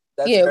okay.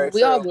 That's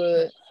we all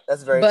would.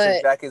 That's very true.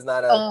 Jackie's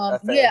not a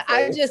fan.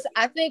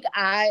 I think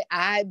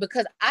I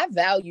because I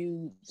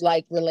value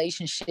like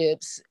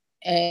relationships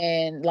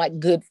and like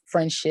good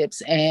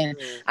friendships, and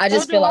I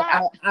just feel like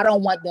I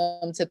don't want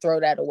them to throw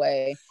that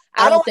away.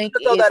 I don't think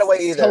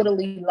it's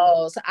totally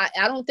lost.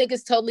 I don't think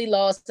it's totally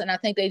lost, and I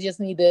think they just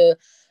need to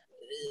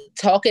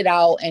talk it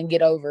out and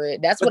get over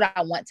it. That's what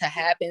I want to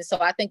happen. So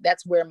I think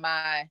that's where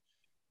my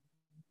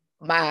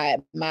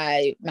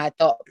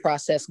thought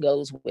process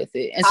goes with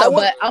it. And so,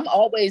 but I'm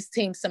always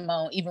Team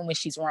Simone, even when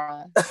she's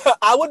wrong.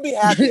 I would be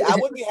happy. I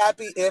would be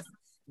happy if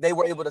they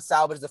were able to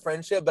salvage the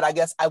friendship, but I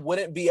guess I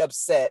wouldn't be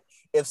upset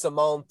if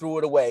Simone threw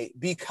it away,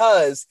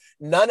 because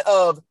none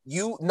of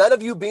you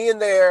being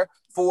there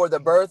for the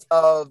birth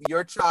of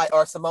your child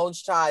or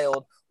Simone's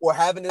child, or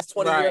having this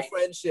 20-year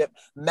friendship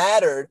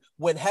mattered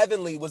when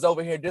Heavenly was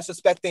over here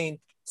disrespecting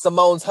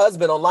Simone's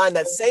husband online.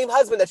 That same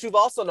husband that you've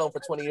also known for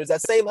 20 years,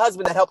 that same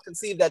husband that helped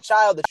conceive that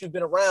child that you've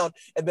been around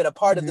and been a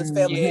part of this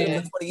family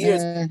for 20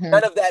 years.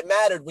 None of that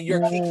mattered when you're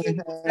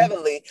kicking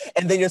Heavenly,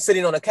 and then you're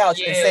sitting on a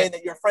couch and saying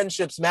that your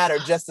friendships matter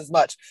just as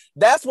much.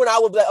 That's when I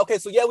would be like, okay,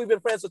 so yeah, we've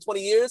been friends for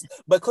 20 years,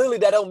 but clearly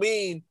that don't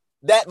mean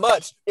that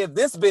much if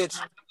this bitch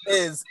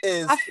is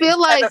I feel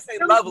like at the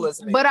same level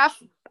as me. But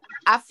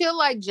I feel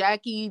like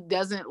Jackie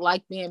doesn't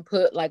like being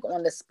put like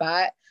on the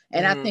spot.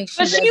 And I think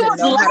she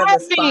was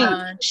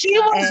laughing. She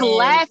was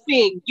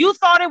laughing. You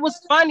thought it was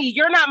funny.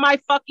 You're not my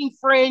fucking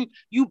friend,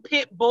 you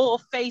pit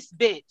bull face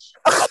bitch.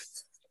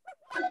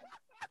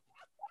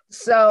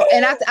 So,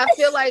 and I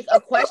feel like a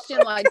question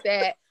like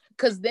that,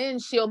 because then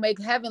she'll make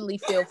Heavenly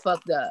feel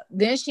fucked up.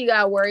 Then she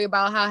got to worry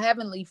about how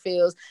Heavenly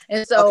feels.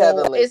 And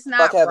so it's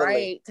not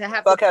right to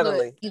have to put either.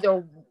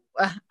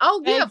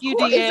 Thank you,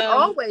 DM. It's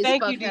always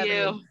fuck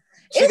Heavenly.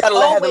 She gotta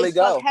let Heavenly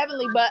go.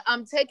 Heavenly, but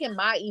I'm taking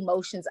my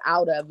emotions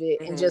out of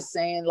it and just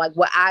saying like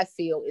what I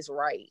feel is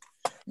right.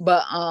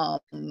 But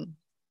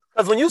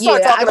because when you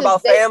start talking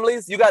about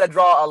families, you got to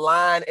draw a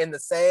line in the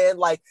sand.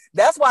 Like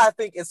that's why I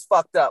think it's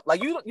fucked up.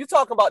 Like you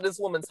talking about this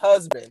woman's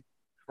husband,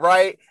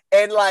 right?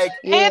 And like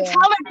and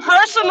telling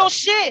personal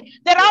shit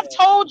that I've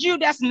told you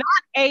that's not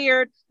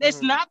aired,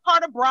 that's not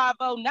part of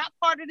Bravo, not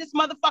part of this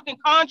motherfucking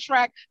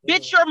contract.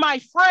 Bitch, you're my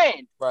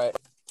friend. Right.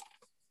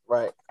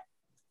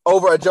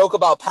 over a joke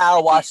about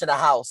power washing a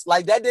house.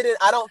 Like that didn't.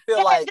 I don't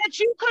feel like that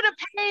you could have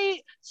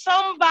paid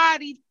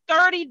somebody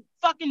 $30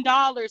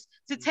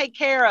 to take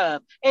care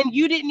of, and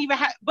you didn't even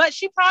have. But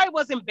she probably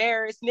was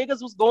embarrassed.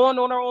 Niggas was going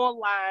on her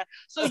online,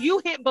 so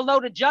you hit below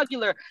the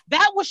jugular.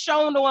 That was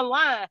shown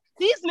online.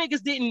 These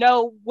niggas didn't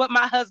know what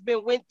my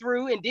husband went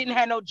through and didn't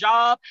have no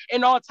job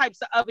and all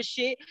types of other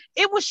shit.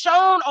 It was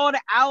shown all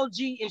the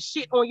algae and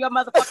shit on your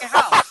motherfucking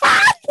house.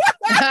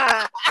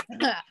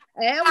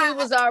 And we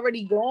was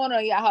already going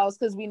on your house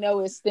because we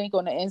know it stink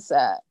on the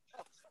inside.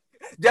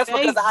 Just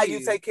because of how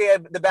you take care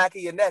of the back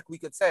of your neck, we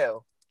could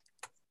tell.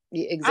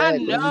 Yeah,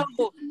 exactly. I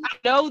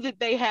know that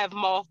they have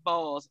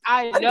mothballs.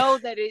 I know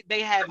that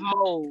they have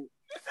mold.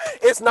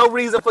 It's no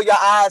reason for your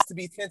eyes to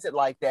be tinted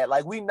like that.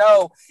 Like we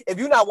know if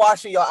you're not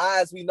washing your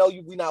eyes, we know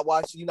you're not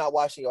washing your house.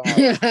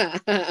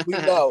 We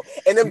know.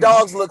 And them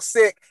dogs look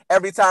sick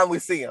every time we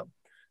see them.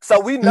 So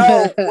we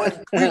know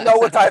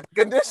what type of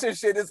condition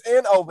shit is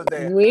in over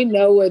there. We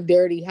know what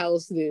dirty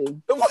house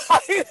do.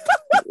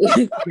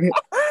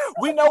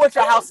 We know what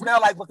your house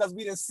smell like because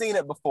we done seen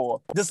it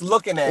before. Just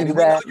looking at it. We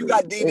know you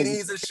got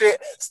DVDs and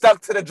shit stuck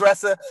to the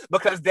dresser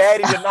because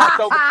daddy done knocked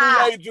over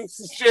Kool-Aid juice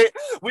and shit.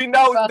 We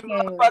know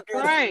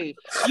right.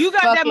 You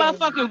got that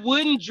motherfucking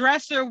wooden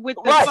dresser with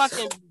the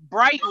fucking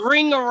bright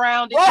ring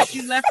around it that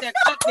you left that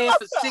cook there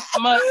for 6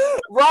 months.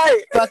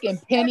 Right. Fucking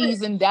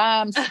pennies and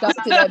dimes stuck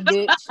to that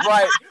bitch.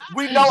 Right.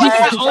 We know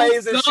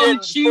ashtrays and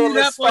shit. Chewed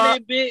up on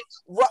that bitch.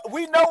 Right.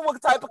 We know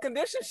what type of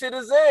condition shit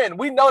is in.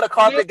 We know the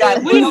carpet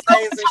got wood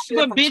stains and shit.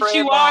 What bitch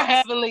you are,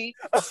 Heavenly.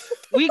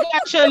 We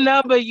got your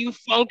number, you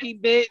funky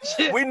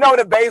bitch. We know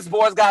the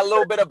baseboard's got a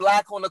little bit of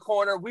black on the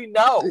corner. We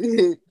know.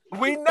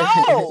 We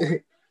know.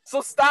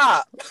 So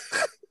stop.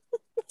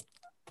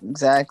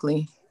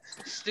 Exactly.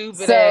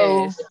 Stupid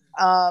ass.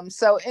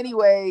 So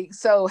anyway,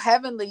 so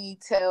Heavenly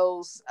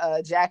tells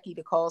Jackie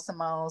to call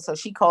Simone. So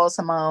she calls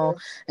Simone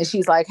and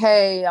she's like,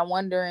 hey, I'm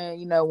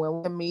wondering,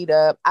 when we meet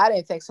up. I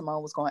didn't think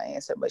Simone was going to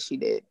answer, but she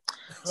did.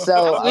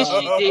 So I wish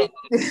she did.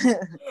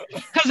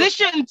 Because it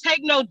shouldn't take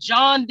no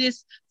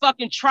jaundice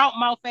fucking trout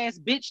mouth ass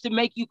bitch to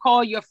make you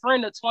call your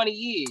friend of 20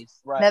 years.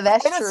 Right. Now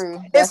that's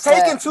true. It's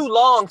taking too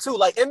long too.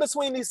 Like in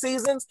between these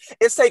seasons,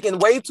 it's taking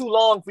way too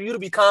long for you to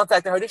be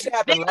contacting her. This shit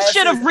happened They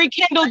should have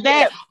rekindled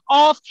that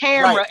off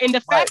camera. Right. And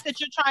the fact that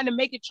you're trying to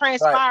make it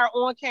transpire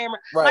on camera.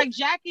 Right. Like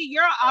Jackie,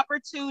 you're an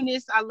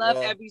opportunist. I love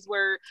Abby's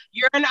word.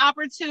 You're an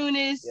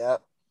opportunist.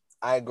 Yep.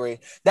 I agree.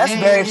 That's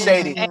very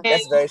shady.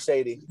 That's very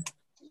shady.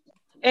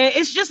 And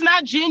it's just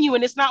not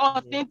genuine. It's not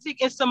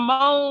authentic. And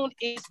Simone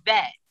is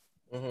that.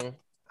 Mm-hmm.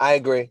 I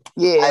agree.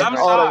 Yeah, I'm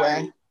all the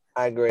way.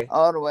 I agree.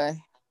 All the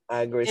way.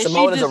 I agree. And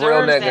Simone is a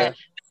real nigga.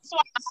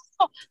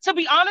 To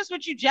be honest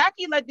with you,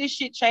 Jackie let this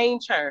shit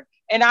change her.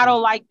 And I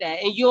don't like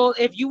that. And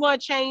if you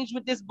want to change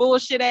with this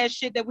bullshit ass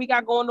shit that we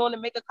got going on to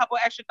make a couple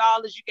extra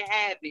dollars, you can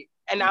have it.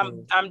 And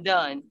I'm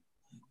done.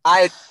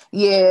 There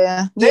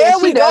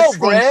we go,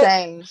 Brett.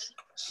 Change.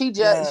 She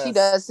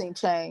does seem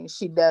changed.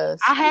 She does.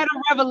 I had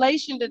a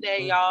revelation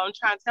today, y'all. I'm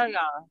trying to tell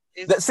y'all.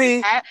 It's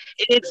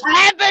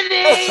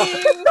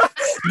happening.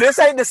 This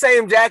ain't the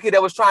same Jackie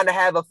that was trying to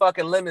have a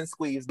fucking lemon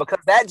squeeze, because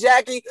that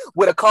Jackie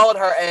would have called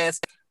her ass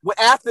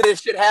after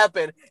this shit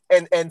happened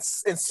and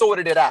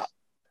sorted it out.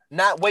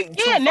 Not waiting.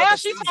 Yeah, now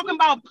she's talking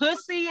about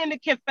pussy in the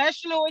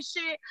confessional and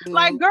shit.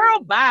 Like,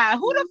 girl, bye.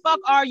 Who the fuck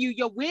are you?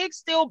 Your wig's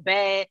still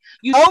bad.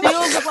 You still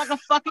look like a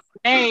fucking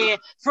man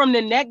from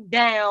the neck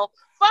down.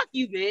 Fuck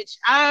you, bitch.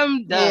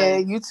 I'm done. Yeah,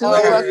 you too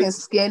fucking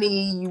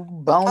skinny, you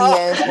bony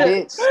ass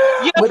bitch.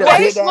 Your with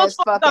face a big ass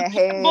like fucking a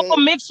head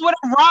mixed with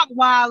a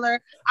Rottweiler.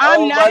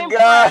 I'm not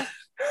impressed.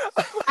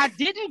 I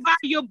didn't buy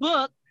your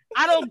book.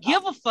 I don't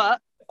give a fuck.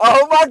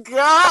 Oh my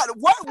God.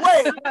 What?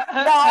 Wait.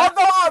 Now,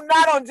 although I'm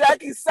not on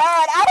Jackie's side,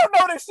 I don't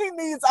know that she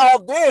needs all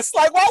this.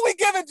 Like, why are we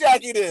giving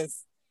Jackie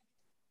this?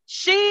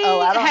 She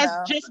has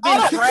just been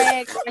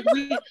dragged.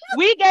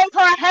 We gave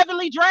her a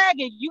heavenly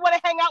dragon. You want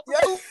to hang out with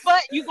Poof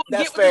Butt? You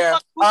gonna get fair.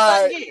 What the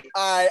fuck Poof Butt is.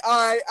 All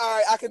right.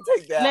 I can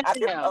take that.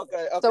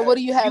 Okay. So what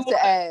do you have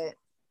to add?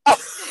 I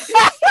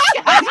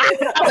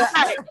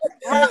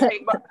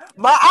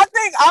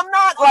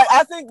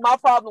think my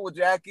problem with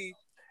Jackie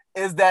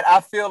is that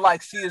I feel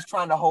like she is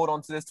trying to hold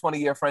on to this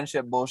 20-year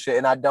friendship bullshit,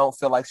 and I don't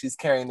feel like she's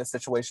carrying the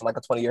situation like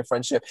a 20-year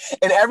friendship.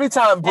 And every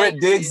time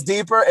Britt digs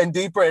deeper and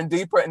deeper and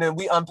deeper, and then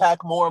we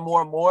unpack more and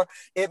more and more,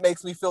 it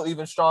makes me feel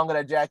even stronger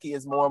that Jackie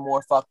is more and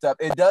more fucked up.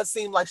 It does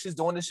seem like she's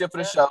doing this shit for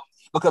the show,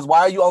 because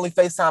why are you only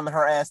FaceTiming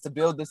her ass to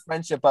build this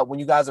friendship up when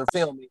you guys are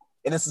filming?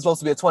 And this is supposed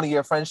to be a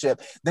 20-year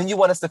friendship. Then you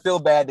want us to feel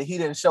bad that he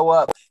didn't show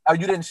up, or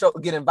you didn't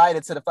get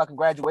invited to the fucking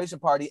graduation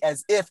party,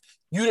 as if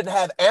you didn't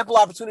have ample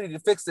opportunity to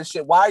fix this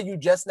shit. Why are you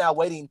just now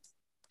waiting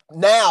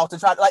now to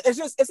try? Like,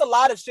 it's a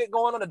lot of shit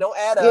going on that don't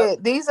add up. Yeah,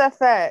 these are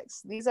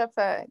facts.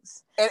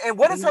 And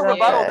what is her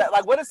rebuttal? That,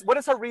 like, what is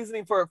her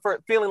reasoning for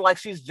feeling like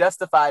she's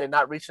justified in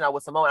not reaching out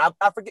with Simone?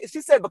 I forget.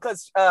 She said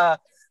because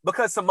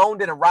Simone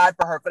didn't ride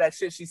for her for that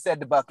shit she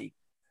said to Bucky.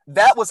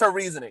 That was her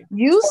reasoning.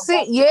 You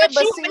see, yeah,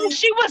 but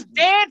she was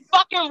dead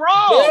fucking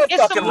wrong. Dead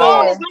And fucking Simone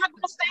wrong. is not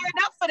gonna stand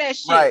up for that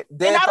shit. Right.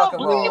 Dead and I don't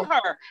fucking blame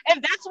wrong. her.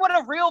 And that's what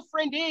a real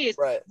friend is.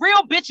 Right.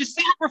 Real bitches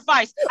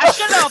sacrifice. I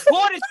should have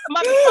aborted your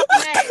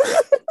motherfucking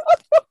ass.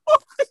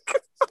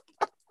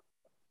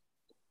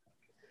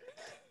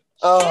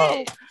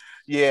 Oh.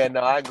 Yeah, no,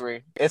 I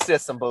agree. It's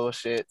just some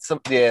bullshit.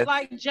 Yeah.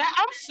 Like,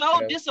 I'm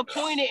so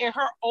disappointed in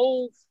her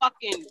old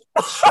fucking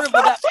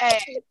shriveled up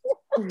ass.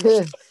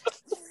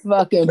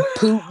 Fucking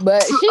poop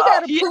butt. She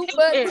got a poop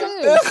butt too.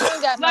 She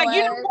ain't got like, no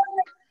you ass. know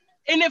what?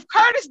 And if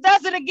Curtis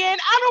does it again,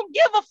 I don't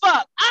give a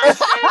fuck. I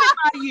stand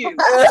by you.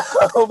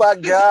 Oh my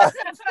God.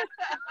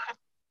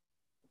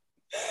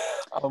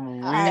 All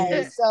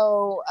right,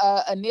 so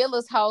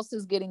Anila's house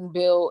is getting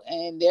built,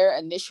 and their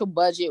initial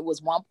budget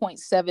was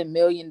 $1.7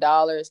 million,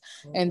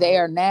 and they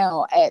are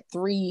now at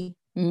 $3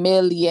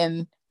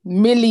 million.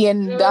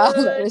 God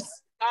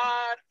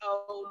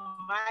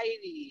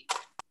almighty.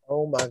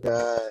 Oh my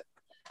God.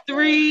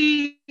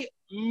 3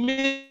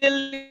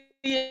 million.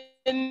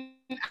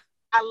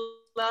 I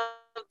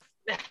love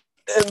that.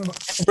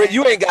 But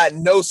you ain't got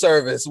no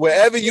service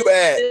wherever you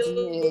at.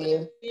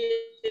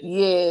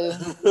 Yeah.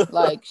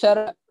 Like, shut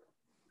up.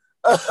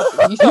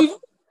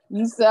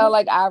 You sound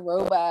like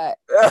iRobot.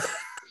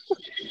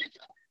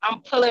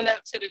 I'm pulling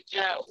up to the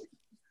jump.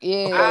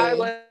 Yeah. I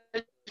was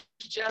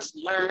just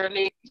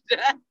learning.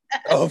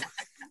 Oh.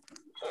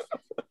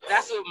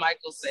 That's what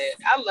Michael said.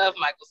 I love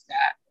Michael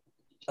Scott.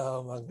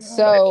 Oh my God.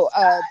 So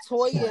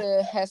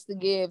Toya has to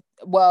give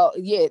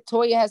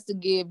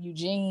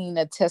Eugene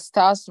a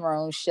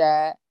testosterone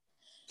shot.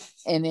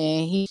 And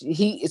then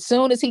he as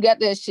soon as he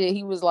got that shit,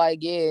 he was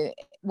like, yeah.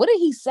 What did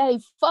he say?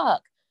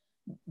 Fuck.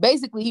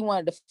 Basically, he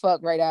wanted to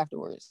fuck right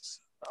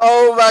afterwards.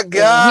 Oh my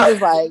God. And he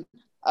was like,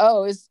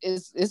 oh,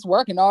 it's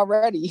working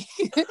already.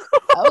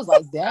 I was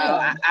like,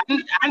 damn.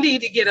 I need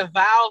to get a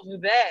valve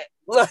of that.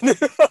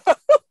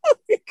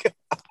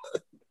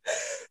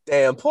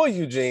 Damn, poor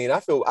Eugene.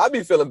 I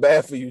be feeling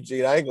bad for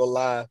Eugene. I ain't gonna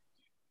lie.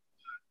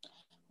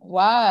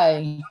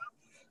 Why?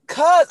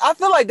 Cause I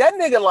feel like that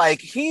nigga,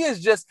 like, he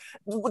is just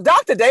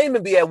Dr.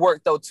 Damon be at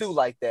work though too,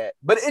 like that.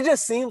 But it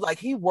just seems like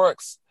he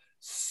works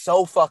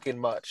so fucking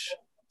much.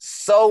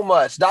 So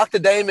much. Dr.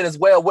 Damon as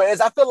well.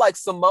 Whereas I feel like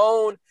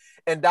Simone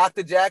and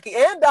Dr. Jackie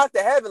and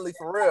Dr. Heavenly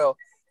for real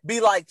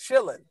be like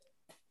chilling.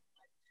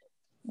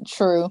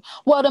 True.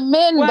 Well, the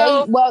men,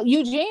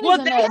 Eugene is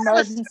in the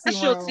emergency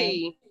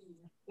specialty. room.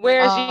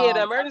 Whereas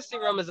the emergency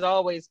room is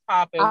always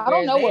popping. I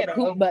don't know what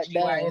poop butt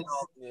does.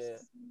 Yeah.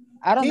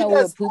 I don't know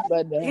what poop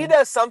butt does. He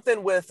does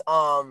something with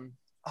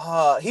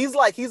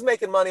he's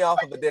making money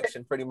off of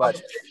addiction pretty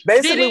much.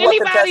 Basically, did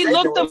anybody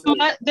look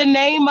the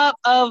name up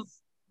of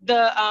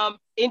the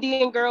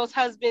Indian girl's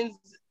husband's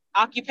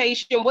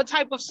occupation? What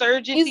type of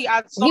surgeon? He's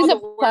a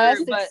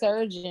plastic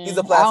surgeon. He's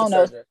a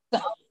plastic surgeon.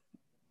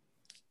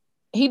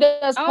 He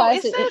does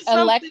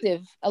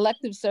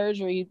elective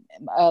surgery,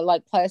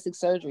 like plastic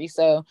surgery.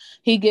 So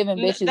he giving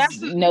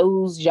bitches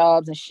nose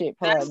jobs and shit.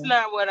 That's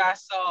not what I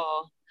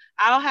saw.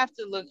 I'll have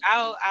to look.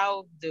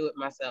 I'll do it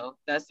myself.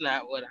 That's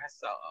not what I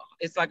saw.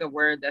 It's like a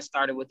word that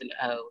started with an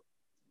O,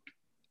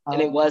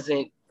 and it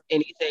wasn't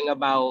anything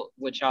about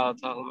what y'all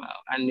talking about.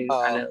 I know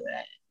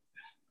that.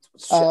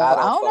 I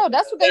don't know.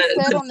 That's what they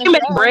said on the show. They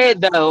make show. bread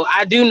though.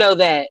 I do know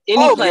that.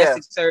 Any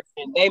plastic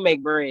surgeon, they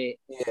make bread.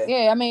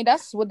 Yeah, I mean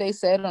that's what they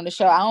said on the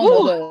show. I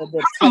don't know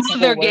the her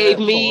mother gave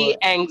me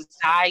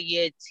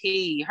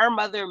anxiety. Her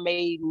mother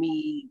made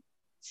me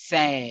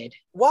sad.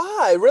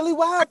 Why? Really?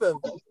 What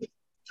happened?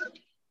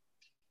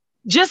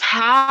 Just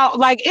how,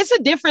 like, it's a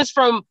difference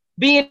from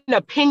being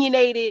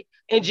opinionated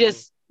and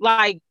just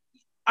like,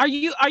 are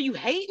you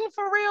hating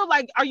for real?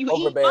 Like, are you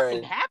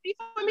fucking happy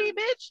for me,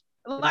 bitch?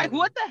 Like,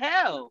 what the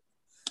hell?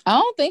 I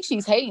don't think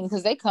she's hating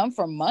because they come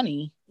from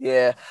money.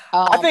 Yeah,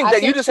 I think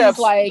that you just have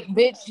like,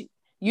 bitch,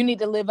 you need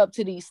to live up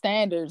to these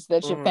standards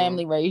that your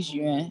family raised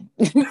you in.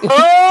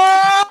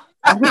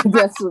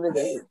 That's what it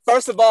is.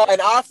 First of all,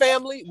 in our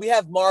family, we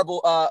have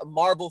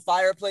marble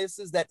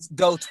fireplaces that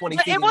go 20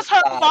 feet. It was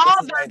her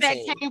father that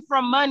came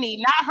from money,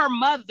 not her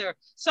mother.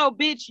 So,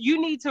 bitch, you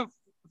need to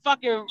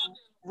fucking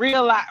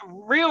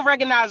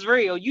recognize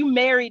real. You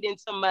married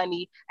into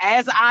money,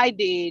 as I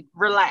did.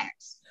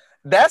 Relax.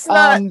 That's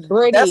not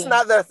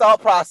their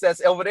thought process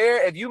over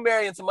there. If you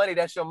marry into money,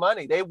 that's your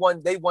money. They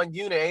one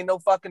unit. Ain't no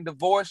fucking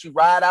divorce. You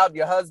ride out.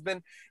 Your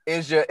husband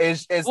is well,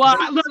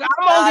 look,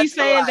 I'm only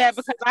saying that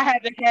because I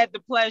haven't had the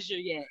pleasure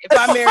yet. If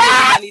I marry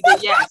into money, then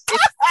yes,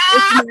 it's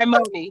my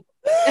money.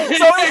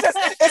 So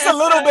it's a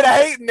little bit of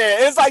hate in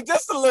there. It's like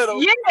just a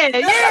little. Yeah.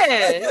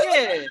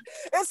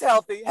 It's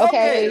healthy.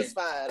 Okay, it's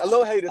fine. A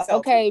little hate is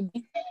healthy. Okay.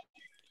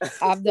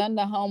 I've done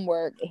the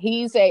homework.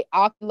 He's a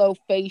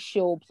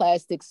oculofacial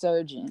plastic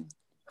surgeon.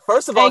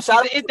 First of all,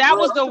 that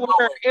was the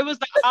word. It was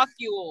the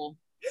ocul.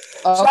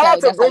 Shout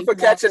out to Brooke for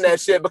catching that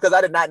shit because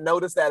I did not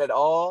notice that at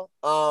all.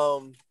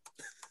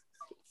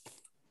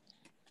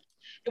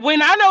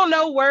 When I don't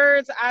know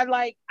words,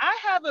 I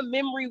have a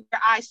memory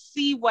where I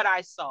see what I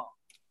saw.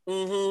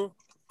 Mm-hmm.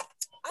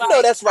 I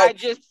know that's right.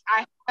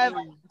 I have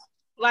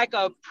like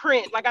a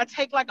print, like I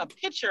take like a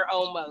picture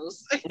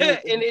almost. And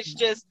it's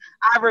just,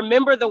 I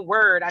remember the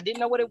word. I didn't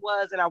know what it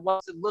was and I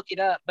wanted to look it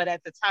up, but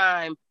at the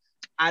time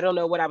I don't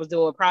know what I was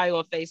doing, probably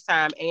on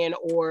FaceTime and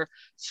or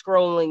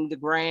scrolling the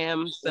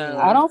gram. So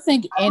I don't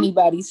think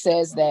anybody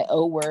says that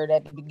O word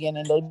at the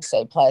beginning. They just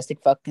say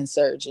plastic fucking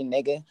surgeon,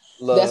 nigga.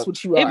 Look, that's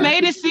what you are. It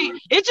made it seem,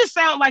 it just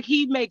sounded like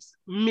he makes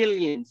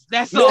millions.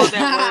 That's all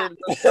that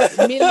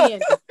word.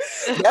 Millions.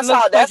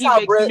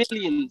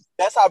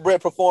 That's how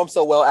Brett performs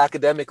so well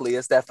academically.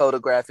 It's that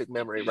photographic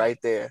memory right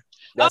there.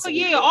 That's all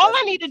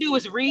I need to do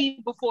is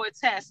read before a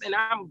test and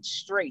I'm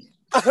straight.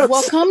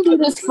 Well, come do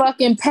this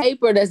fucking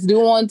paper that's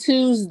due on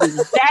Tuesday.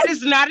 That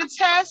is not a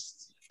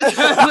test.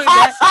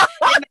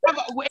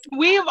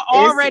 We've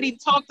already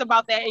talked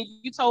about that, and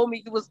you told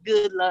me it was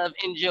good, love,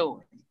 and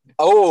joy.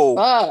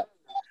 Oh,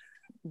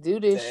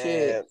 do this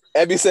shit.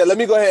 Abby said, "Let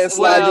me go ahead and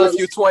slide you a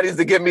few 20s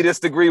to get me this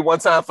degree one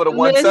time for the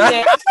one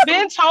time." I've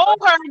been told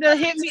her to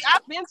hit me.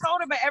 I've been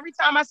told her, but every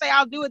time I say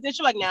I'll do it, then she's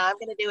like, "Nah, I'm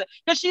gonna do it,"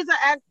 because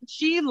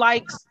she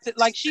likes to,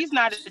 like, she's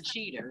not a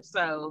cheater,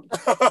 so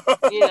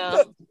you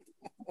know.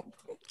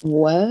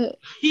 What?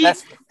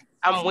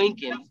 I'm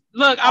winking.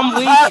 Look, I'm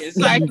winking. It's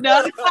like,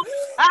 no.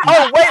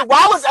 Oh, wait.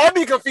 Why was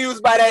Abby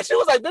confused by that? She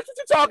was like, bitch, what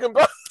you talking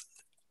about?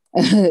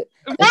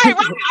 Right.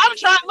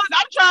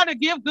 I'm trying to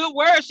give good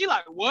words. She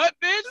like, what,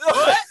 bitch?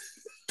 What?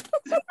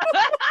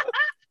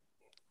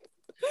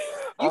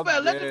 You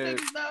better let the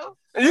niggas know.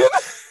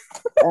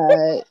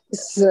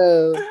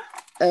 So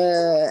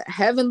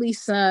Heavenly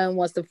Son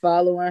wants to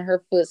follow in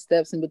her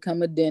footsteps and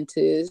become a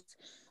dentist.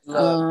 Look,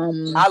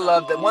 I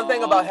love that. One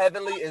thing about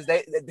Heavenly is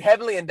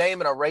Heavenly and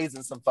Damon are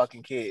raising some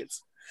fucking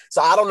kids. So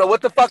I don't know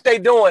what the fuck they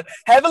doing.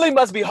 Heavenly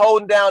must be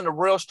holding down the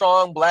real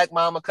strong black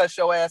mama, cuss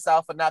your ass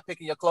out for not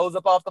picking your clothes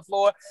up off the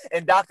floor.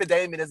 And Dr.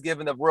 Damon is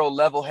giving a real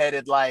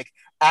level-headed, like,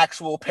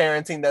 actual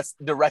parenting that's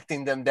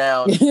directing them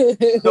down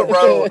the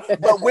road.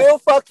 But we'll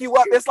fuck you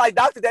up. It's like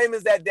Dr.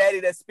 Damon's that daddy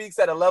that speaks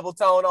at a level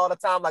tone all the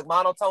time, like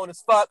monotone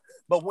as fuck.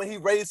 But when he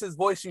raised his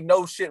voice, you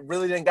know shit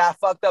really didn't got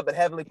fucked up. But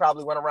Heavenly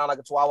probably went around like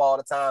a chihuahua all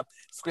the time,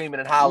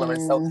 screaming and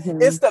hollering. So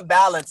it's the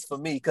balance for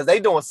me, because they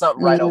doing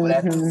something right over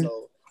that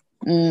episode.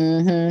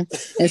 And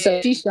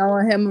so she's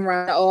showing him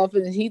around the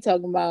office and he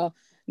talking about,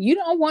 you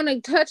don't want to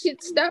touch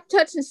it, stop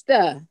touching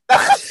stuff.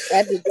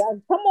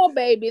 Come on,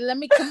 baby,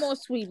 come on,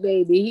 sweet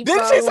baby.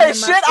 Didn't she say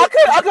shit? I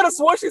could have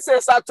sworn she said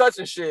stop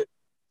touching shit.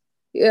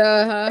 She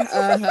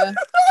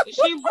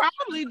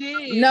probably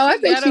did. No, I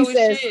think she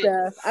said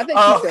stuff.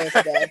 She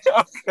said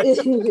stuff.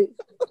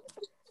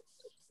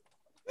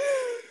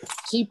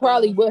 She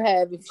probably would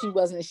have if she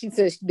wasn't. She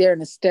said they're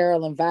in a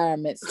sterile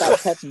environment.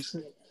 Stop touching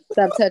shit.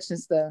 Stop touching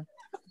stuff.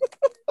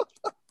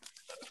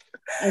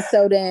 And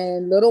so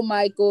then little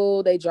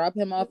Michael, they drop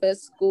him off at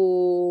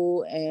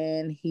school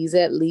and he's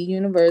at Lee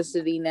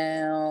University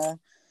now.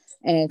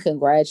 And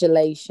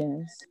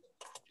congratulations.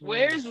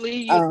 Where's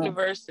Lee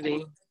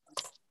University?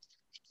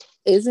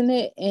 Isn't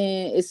it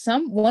it's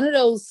one of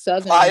those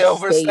southern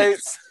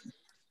states?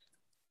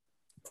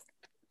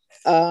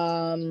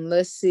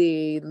 Let's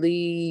see,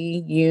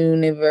 Lee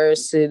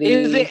University.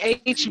 Is it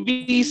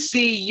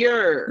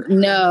HBCU?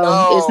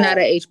 No, it's not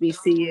a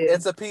HBCU.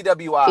 It's a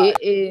PWI. It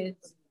is.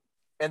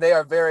 And they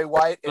are very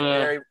white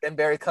and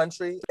very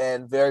country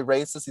and very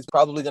racist. He's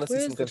probably going to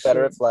see some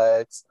Confederate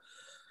flags.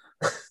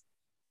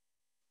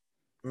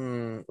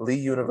 Lee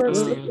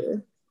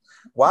University.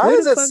 Why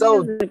is it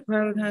so?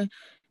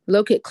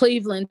 Look at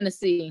Cleveland,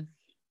 Tennessee.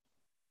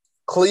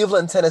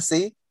 Cleveland,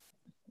 Tennessee?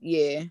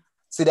 Yeah.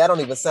 See, that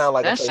don't even sound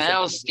like that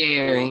sounds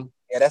scary.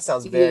 Yeah, that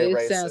sounds very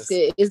racist. Sounds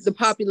scary. It's the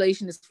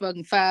population is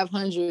fucking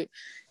 500.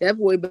 That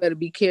boy better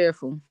be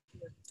careful.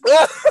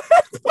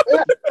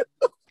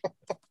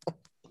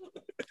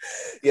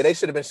 Yeah, they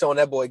should have been showing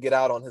that boy get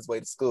out on his way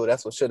to school.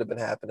 That's what should have been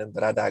happening,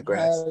 but I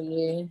digress. Oh,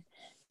 yeah.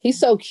 He's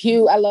so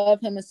cute. I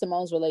love him and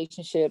Simone's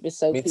relationship. It's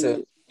so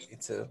cute. Me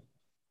too.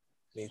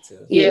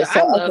 Yeah, so,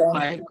 I love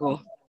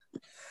Michael.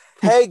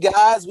 Hey,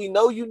 guys, we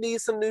know you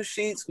need some new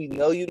sheets. We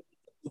know you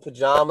need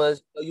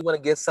pajamas. We know you want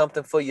to get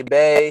something for your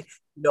bae.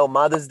 You know,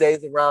 Mother's Day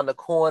is around the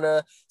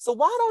corner. So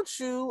why don't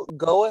you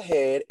go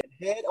ahead and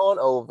head on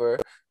over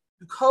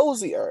to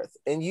Cozy Earth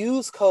and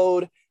use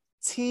code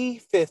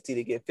T50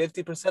 to get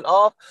 50%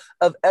 off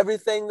of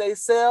everything they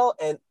sell,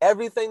 and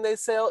everything they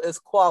sell is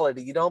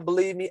quality. You don't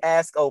believe me?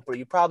 Ask Oprah.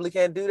 You probably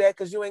can't do that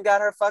because you ain't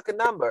got her fucking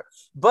number.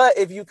 But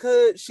if you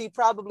could, she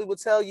probably would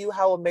tell you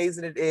how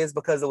amazing it is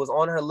because it was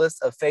on her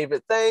list of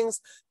favorite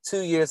things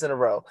 2 years in a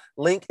row.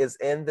 Link is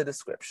in the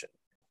description.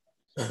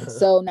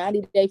 So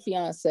 90 Day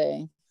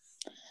Fiance.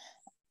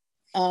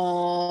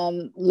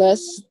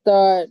 Let's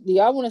start. Do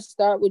y'all want to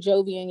start with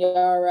Jovi and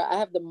Yara? I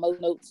have the most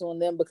notes on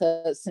them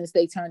because since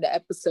they turned the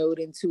episode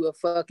into a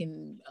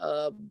fucking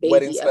baby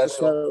wedding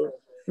episode,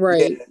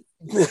 right?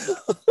 Yeah.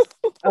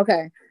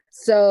 Okay,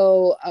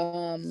 so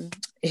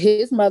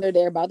his mother,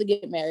 they're about to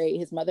get married.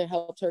 His mother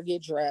helped her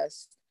get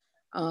dressed.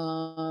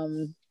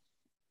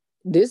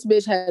 This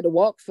bitch had to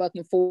walk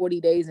fucking 40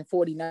 days and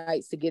 40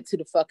 nights to get to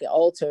the fucking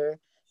altar.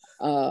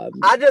 I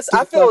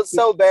feel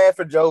so bad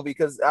for Jovi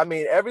because I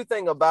mean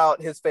everything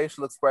about his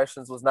facial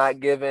expressions was not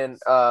given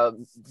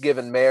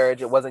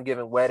marriage. It wasn't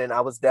given wedding.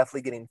 I was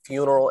definitely getting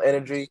funeral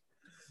energy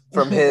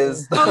from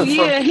his. Oh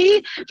yeah,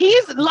 he's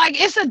like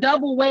it's a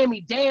double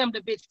whammy. Damn,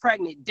 the bitch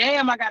pregnant.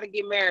 Damn, I gotta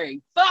get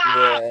married. Fuck.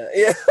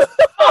 Yeah.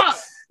 Fuck.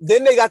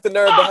 Then they got the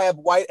nerve to have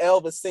White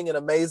Elvis singing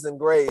Amazing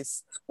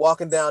Grace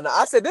walking down.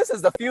 I said, this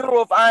is the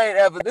funeral if I ain't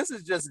ever. This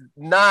is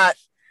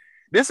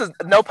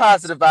no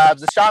positive vibes.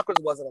 The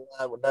chakras wasn't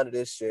aligned with none of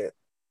this shit.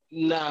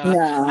 No.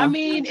 I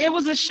mean, it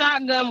was a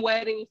shotgun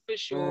wedding for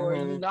sure.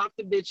 You knocked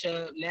the bitch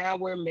up. Now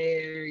we're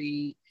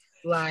married.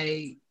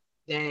 Like,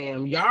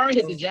 damn, Yara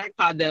hit the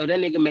jackpot though. That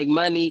nigga make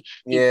money.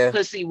 He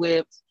pussy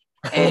whipped,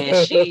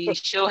 and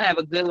she'll have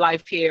a good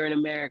life here in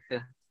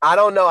America. I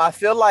don't know. I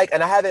feel like,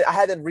 and I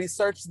hadn't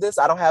researched this.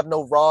 I don't have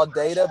no raw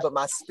data, but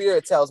my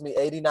spirit tells me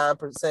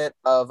 89%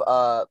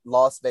 of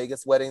Las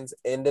Vegas weddings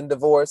end in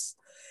divorce.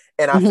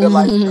 And I feel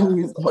like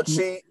he's gonna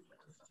cheat.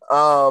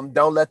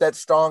 Don't let that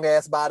strong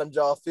ass bottom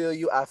jaw feel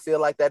you. I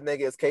feel like that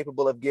nigga is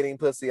capable of getting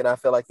pussy, and I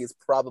feel like he's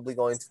probably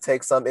going to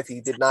take some if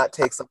he did not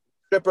take some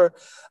stripper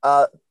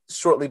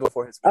shortly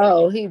before his wedding.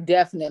 Oh, he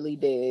definitely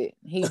did.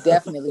 He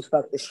definitely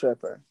fucked the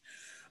stripper.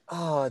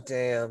 Oh,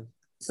 damn.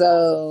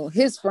 So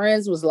his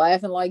friends was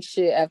laughing like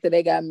shit after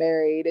they got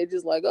married. They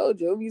just like, oh,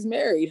 Jovi's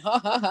married. Ha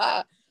ha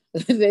ha.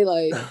 They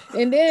like,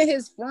 and then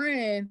his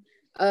friend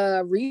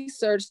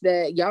researched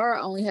that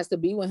Yara only has to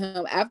be with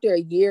him after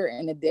a year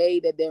and a day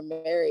that they're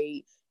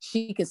married.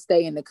 She can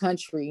stay in the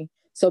country.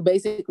 So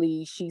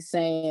basically she's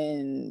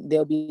saying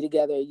they'll be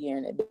together a year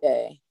and a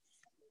day.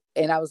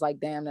 And I was like,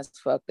 damn, that's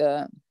fucked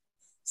up.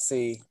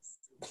 See,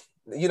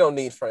 you don't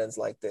need friends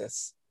like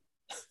this.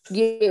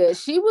 Yeah,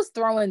 she was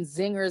throwing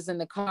zingers in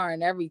the car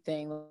and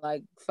everything.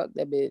 Like, fuck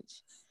that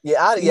bitch.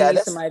 Yeah,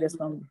 that's somebody that's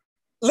gonna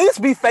at least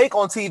be fake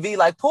on TV.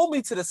 Like, pull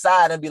me to the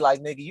side and be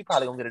like, nigga, you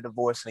probably gonna get a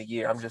divorce in a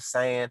year. I'm just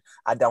saying,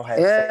 I don't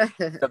have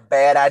faith. It's a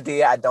bad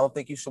idea. I don't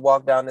think you should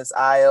walk down this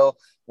aisle.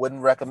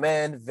 Wouldn't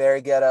recommend.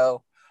 Very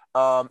ghetto.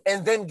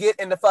 And then get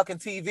in the fucking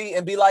TV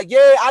and be like,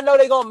 yeah, I know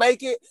they gonna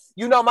make it.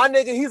 You know, my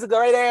nigga, he's a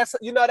great ass.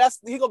 You know,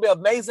 he gonna be an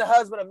amazing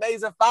husband,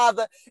 amazing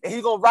father, and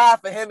he gonna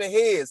ride for him and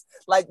his.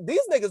 Like,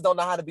 these niggas don't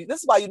know how to be. This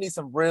is why you need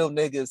some real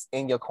niggas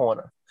in your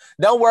corner.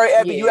 Don't worry,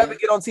 Abby, you ever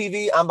get on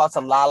TV, I'm about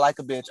to lie like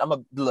a bitch. I'm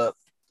a look.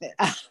 In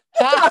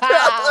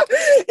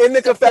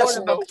the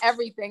confessional.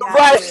 Everything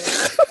right.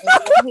 He's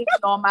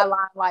on my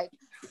line like,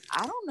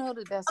 I don't know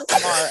that that's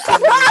smart. I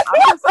mean,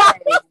 I'm just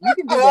saying, you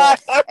can do that.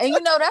 And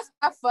you know, that's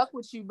I fuck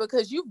with you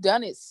because you've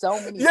done it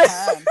so many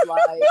times.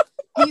 Like,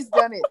 he's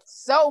done it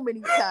so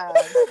many times.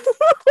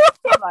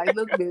 I'm like,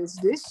 look,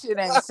 bitch, this shit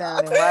ain't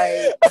sounding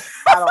right.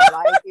 I don't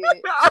like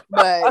it.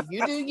 But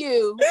you do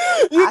you.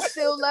 I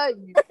still love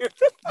you.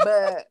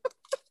 But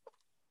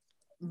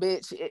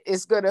bitch,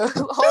 it's gonna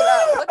hold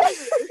on. What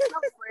is it?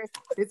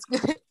 It's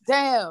good.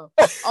 Damn.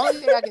 Only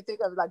thing I can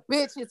think of is like,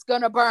 bitch, it's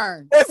gonna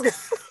burn.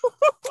 It's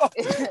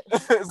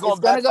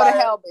gonna go to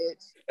hell,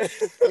 bitch.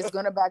 It's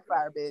gonna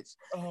backfire, bitch.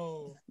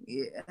 Oh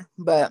yeah,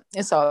 but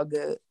it's all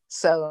good.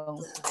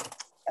 So,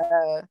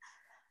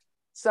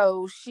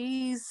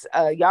 she's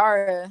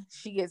Yara.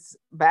 She gets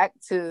back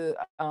to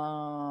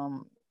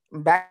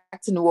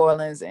New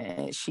Orleans,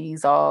 and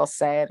she's all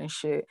sad and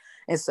shit.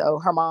 And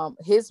so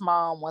his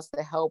mom wants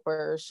to help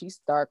her. She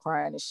start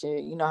crying and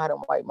shit. You know how them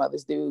white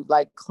mothers do,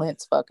 like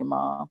Clint's fucking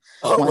mom.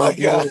 Oh my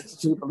God.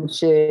 And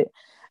shit.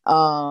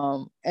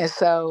 And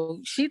so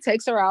she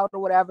takes her out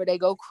or whatever. They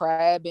go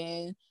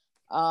crabbing.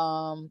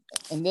 And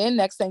then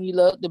next thing you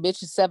look, the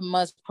bitch is 7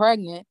 months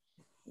pregnant.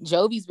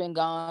 Jovi's been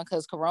gone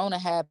because Corona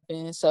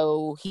happened.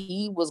 So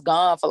he was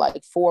gone for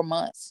like 4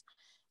 months.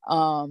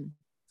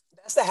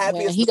 That's the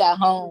happiest he got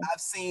home.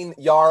 I've seen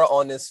Yara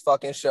on this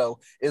fucking show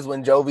is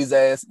when Jovi's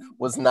ass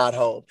was not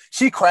home.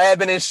 She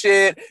crabbing and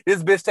shit.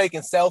 This bitch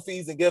taking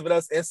selfies and giving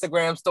us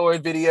Instagram story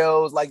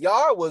videos. Like,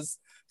 Yara was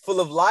full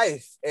of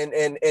life and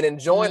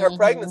enjoying her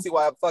pregnancy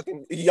while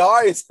fucking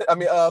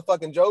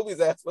fucking Jovi's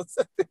ass was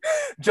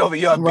Jovi,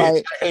 you're a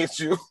bitch. I hate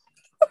you.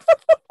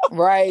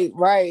 Right.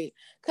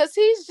 Cause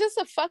he's just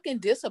a fucking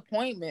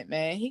disappointment,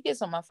 man. He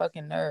gets on my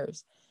fucking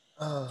nerves.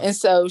 And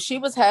so she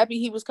was happy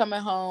he was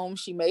coming home.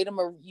 She made him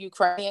a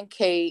Ukrainian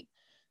cake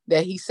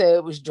that he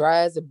said was dry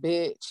as a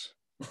bitch.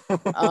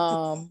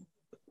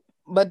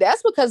 But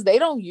that's because they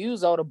don't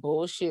use all the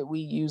bullshit we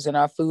use in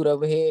our food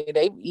over here.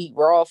 They eat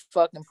raw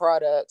fucking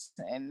products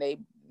and they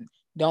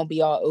don't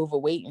be all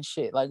overweight and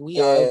shit like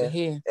we are over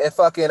here. And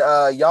fucking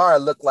Yara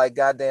looked like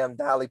goddamn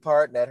Dolly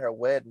Parton at her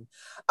wedding.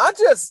 I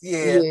just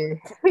that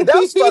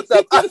was fucked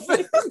up.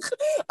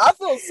 I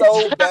feel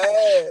so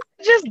bad.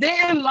 Just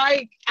didn't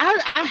like.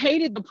 I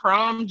hated the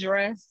prom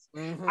dress.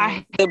 Mm-hmm.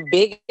 I the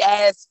big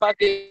ass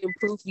fucking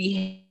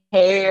poofy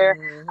hair.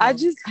 Mm-hmm. I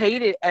just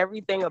hated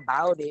everything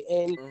about it.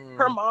 And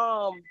her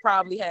mom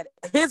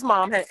his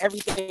mom had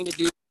everything to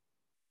do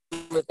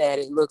with that.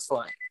 It looks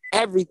like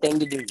everything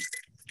to do.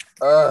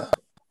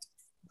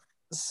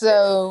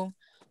 So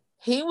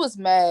He was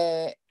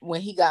mad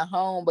when he got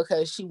home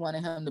because she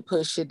wanted him to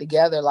put shit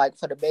together, like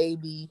for the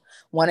baby,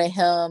 wanted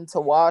him to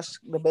wash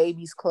the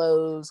baby's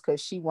clothes because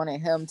she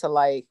wanted him to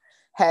like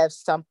have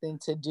something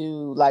to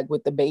do like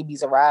with the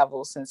baby's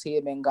arrival since he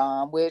had been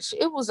gone. Which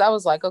I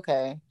was like,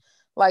 okay,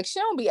 like she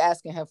don't be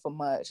asking him for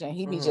much, and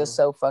he be just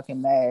so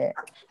fucking mad.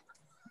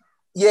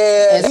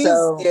 Yeah,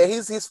 and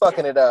he's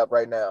fucking it up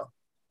right now.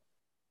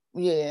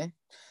 Yeah.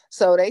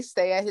 So they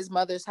stay at his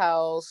mother's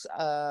house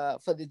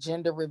for the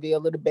gender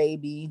reveal of the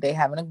baby. They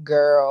having a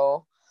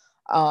girl.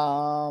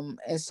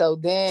 And so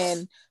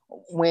then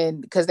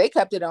because they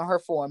kept it on her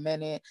for a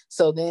minute.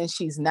 So then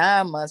she's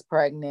 9 months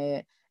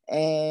pregnant,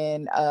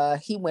 and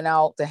he went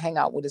out to hang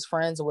out with his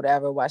friends or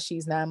whatever while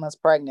she's 9 months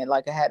pregnant,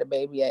 like I had a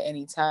baby at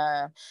any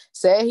time.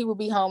 Said he would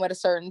be home at a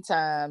certain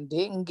time,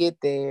 didn't get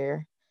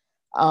there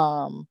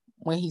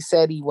when he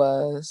said he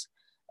was.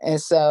 And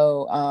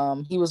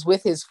so he was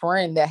with his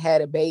friend that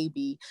had a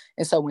baby.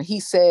 And so when he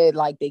said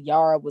like that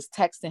Yara was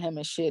texting him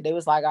and shit, they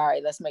was like, all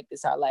right, let's make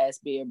this our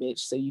last beer, bitch,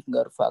 so you can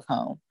go to fuck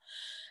home.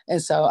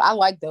 And so I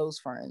like those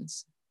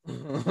friends.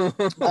 Yeah,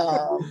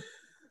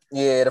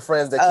 the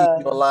friends that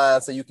keep you in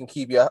line so you can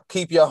keep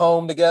your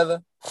home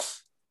together.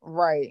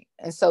 Right.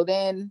 And so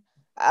then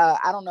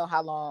I don't know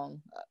how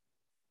long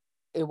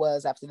it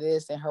was after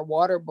this, and her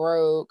water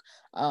broke.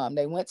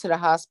 They went to the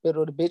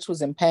hospital. The bitch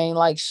was in pain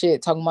like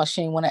shit, talking about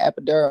she didn't want an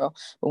epidural,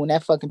 but when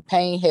that fucking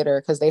pain hit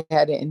her because they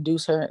had to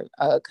induce her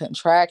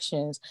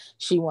contractions,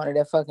 she wanted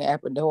that fucking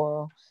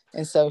epidural.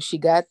 And so she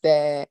got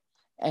that,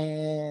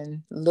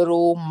 and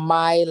little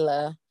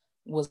Mila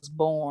was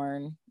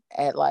born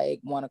at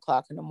like 1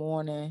 o'clock in the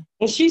morning,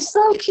 and she's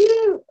so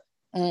cute.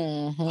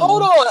 Mm-hmm.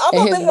 Hold on, I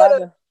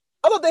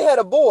thought they had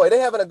a boy. They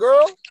having a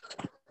girl?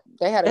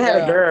 They had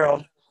a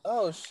girl.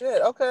 Oh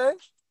shit! Okay.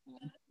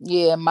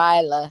 Yeah,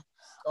 Mila.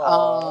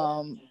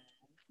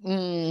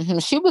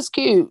 She was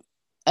cute,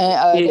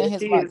 and then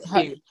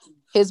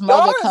his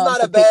mother Yara's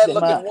not a bad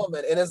looking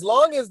woman, and as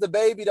long as the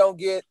baby don't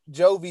get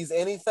Jovi's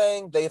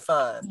anything, they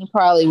fine. He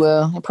probably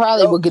will. He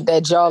probably will get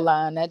that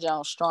jawline. That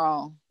jaw's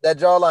strong. That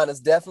jawline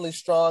is definitely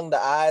strong. The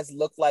eyes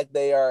look like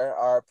they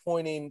are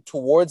pointing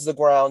towards the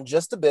ground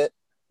just a bit.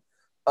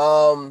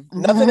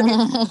 Nothing to be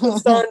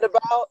concerned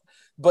about.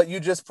 But you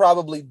just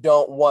probably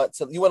don't want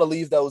to. You want to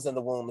leave those in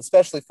the womb,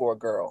 especially for a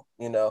girl.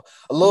 You know,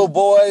 a little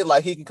boy,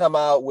 like he can come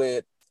out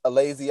with a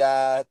lazy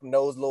eye,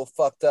 nose a little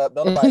fucked up.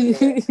 Nobody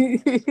care.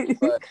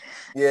 But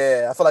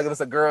yeah, I feel like if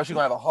it's a girl, she's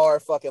gonna have a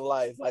hard fucking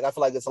life. Like I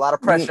feel like it's a lot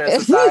of pressure in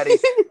society.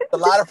 A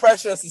lot of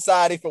pressure in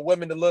society for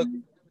women to look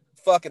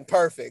fucking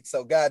perfect.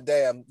 So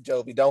goddamn,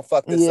 Jovi, don't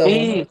fuck this up.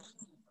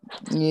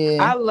 Yeah,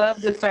 I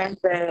love the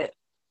fact that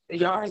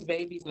Yara's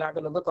baby's not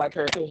gonna look like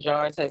her because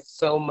Yara's has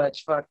so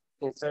much fucking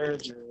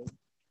surgery.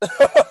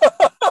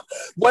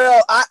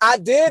 Well, I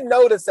did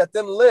notice that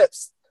them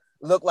lips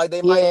look like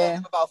they might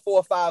have about 4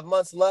 or 5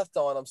 months left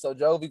on them. So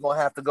Jovi gonna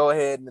have to go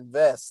ahead and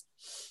invest.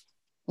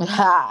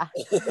 All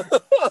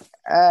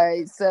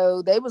right,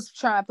 so they was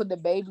trying to put the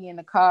baby in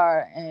the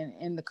car and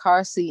in the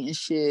car seat and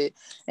shit,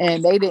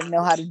 and they didn't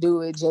know how to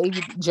do it.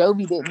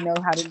 Jovi didn't know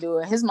how to do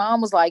it. His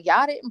mom was like,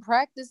 y'all didn't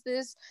practice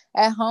this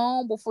at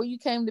home before you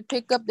came to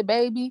pick up the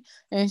baby?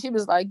 And she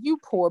was like, you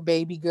poor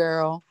baby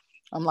girl.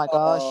 I'm like,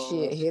 oh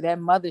shit, here that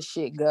mother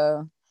shit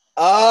go.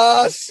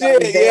 Oh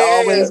shit, they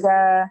always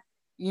got,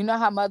 you know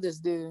how mothers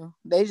do.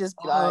 They just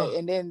be like,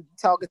 and then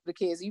talking to the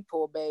kids, you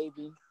poor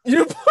baby.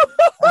 You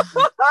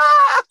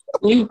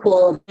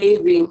poor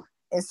baby.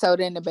 And so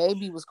then the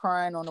baby was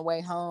crying on the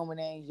way home, and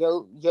then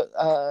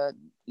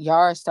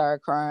Yara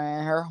started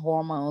crying. Her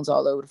hormones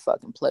all over the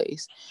fucking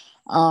place.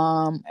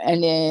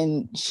 And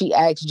then she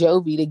asked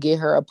Jovi to get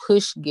her a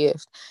push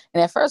gift.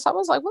 And at first I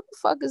was like, what the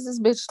fuck is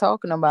this bitch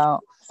talking about?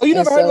 Oh, you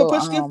never heard of a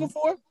push gift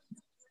before?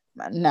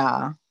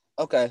 Nah.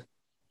 Okay.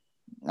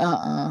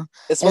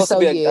 It's supposed to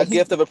be a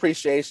gift of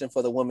appreciation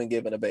for the woman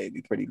giving a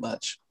baby, pretty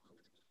much.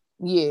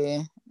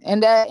 Yeah.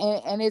 And that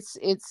and it's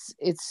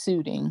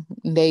suiting.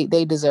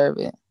 They deserve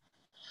it.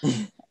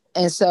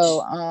 And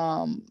so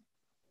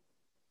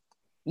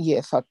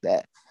yeah, fuck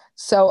that.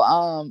 So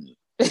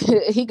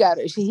he got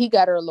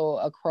her a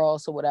little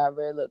cross or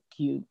whatever. It looked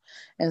cute.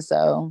 And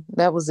so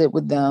that was it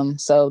with them.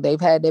 So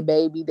they've had their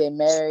baby, they're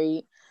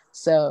married.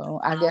 So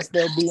I guess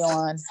they'll be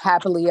on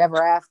happily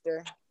ever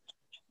after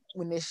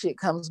when this shit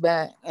comes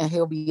back, and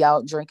he'll be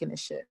out drinking and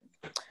shit.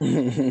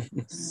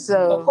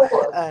 So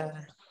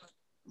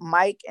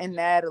Mike and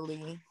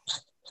Natalie,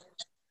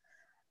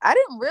 I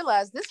didn't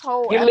realize this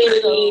whole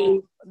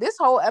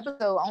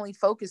episode only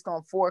focused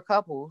on 4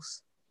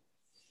 couples.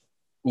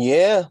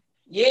 Yeah,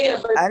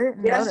 but I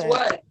didn't guess know that.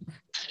 What?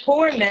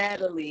 Poor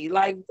Natalie.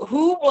 Like,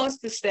 who wants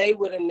to stay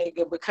with a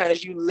nigga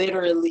because you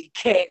literally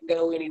can't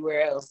go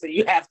anywhere else? So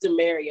you have to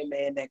marry a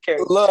man that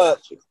cares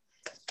about you.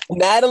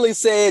 Natalie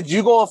said,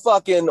 you gonna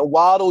fucking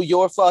waddle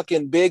your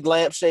fucking big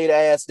lampshade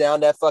ass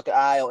down that fucking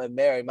aisle and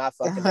marry my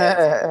fucking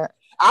ass.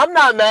 I'm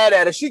not mad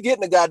at her. She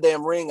getting the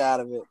goddamn ring out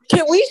of it.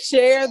 Can we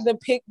share the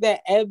pic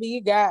that Abby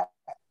got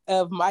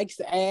of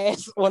Mike's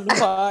ass on the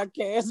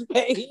podcast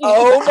page?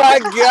 Oh my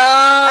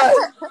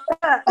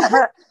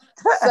God.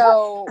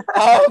 So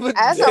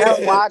as I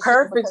was watching,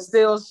 perfect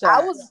still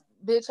shot.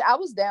 I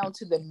was down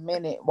to the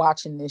minute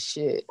watching this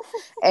shit,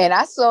 and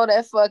I saw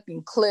that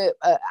fucking clip.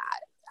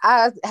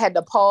 I had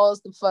to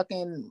pause the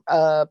fucking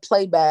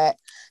playback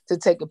to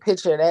take a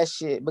picture of that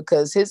shit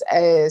because his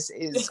ass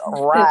is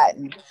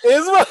rotten.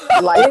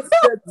 Like it's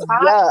the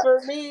top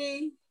for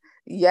me.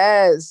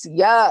 Yes,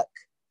 yuck.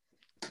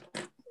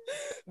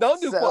 Don't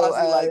do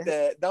Quasi like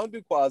that. Don't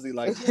do Quasi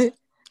like that.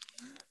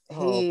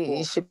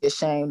 He should be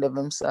ashamed of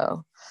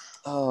himself.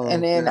 Oh,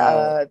 and then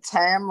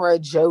Tamra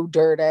Joe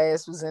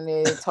Dirtass was in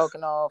there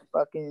talking all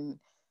fucking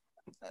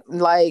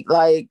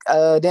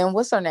then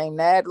what's her name?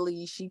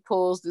 Natalie. She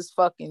pulls this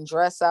fucking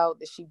dress out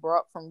that she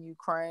brought from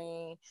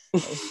Ukraine,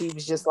 and she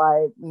was just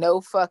like,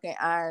 "No fucking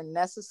iron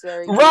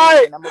necessary."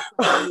 Right. And I'm gonna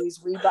put on these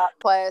Reebok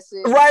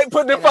classics. Right.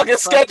 Put the fucking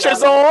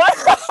Skechers on.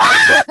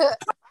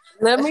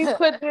 Let me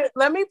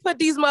put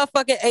these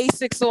motherfucking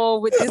Asics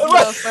on with this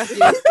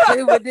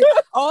motherfucking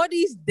all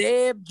these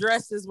damn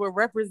dresses were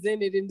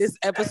represented in this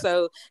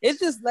episode. It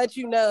just let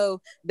you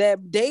know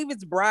that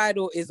David's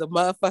bridal is a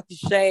motherfucking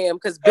sham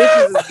because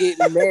bitches is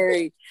getting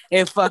married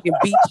in fucking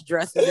beach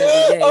dresses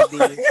every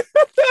day, dude.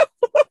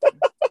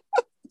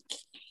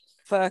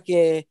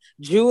 Fucking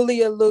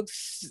Julia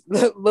looks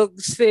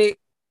sick.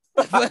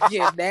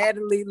 Fucking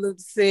Natalie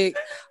looks sick.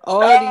 All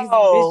these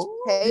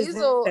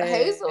bitches.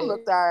 Hazel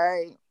looked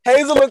alright.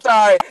 Hazel looked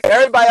alright.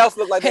 Everybody else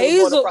looked like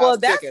Hazel. Well,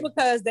 that's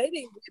because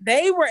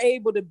they were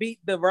able to beat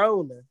the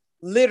Rona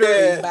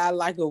literally by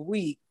like a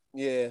week.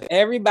 Yeah.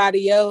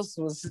 Everybody else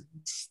was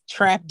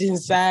trapped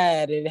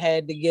inside and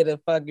had to get a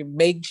fucking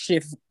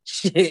makeshift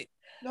shit.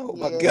 Oh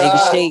my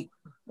god.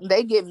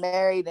 They get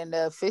married and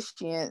the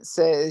officiant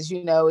says,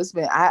 it's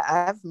been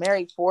I've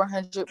married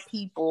 400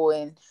 people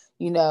and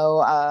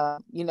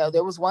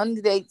there was one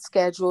date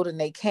scheduled and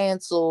they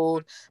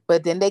canceled,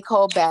 but then they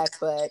called back,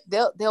 but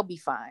they'll be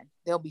fine.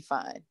 They'll be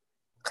fine.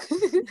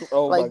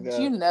 Oh my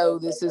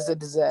God. This is a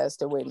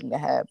disaster waiting to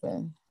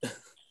happen.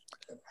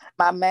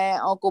 My man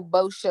Uncle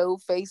Bo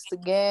showed face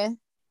again,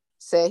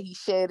 said he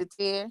shed a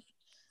tear,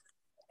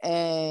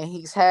 and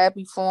he's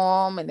happy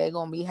for him, and they're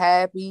gonna be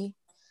happy.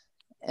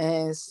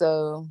 And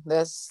so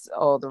that's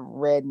all the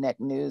redneck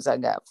news I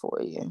got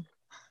for you.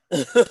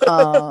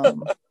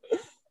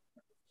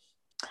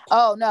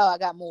 Oh no, I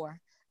got more.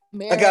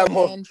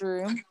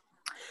 Andrew.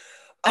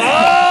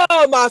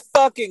 Oh my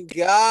fucking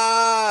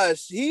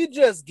gosh. He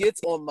just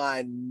gets on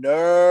my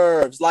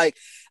nerves. Like,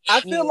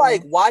 I feel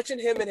like watching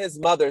him and his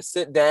mother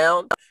sit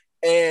down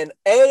and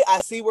A,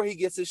 I see where he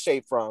gets his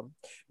shape from.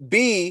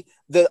 B,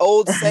 the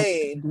old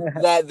saying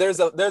that there's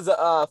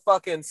a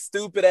fucking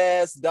stupid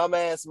ass,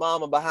 dumbass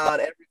mama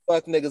behind every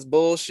fuck nigga's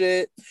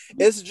bullshit.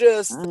 It's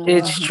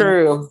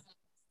true.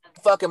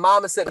 Fucking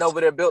mama sitting over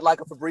there built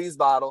like a Febreze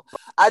bottle.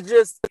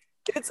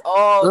 It's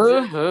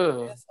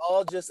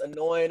all just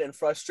annoying and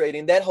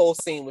frustrating. That whole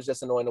scene was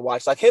just annoying to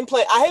watch. Like him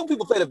playing, I hate when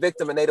people play the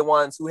victim and they the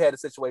ones who had the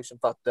situation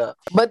fucked up.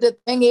 But the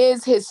thing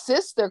is, his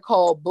sister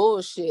called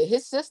bullshit.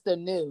 His sister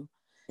knew.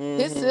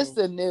 His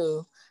sister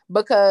knew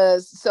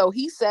because so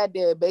he sat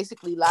there,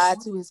 basically lied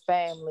to his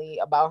family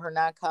about her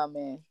not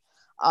coming.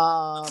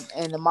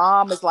 And the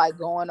mom is like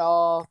going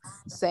off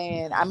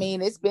saying, I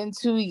mean, it's been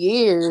 2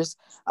 years,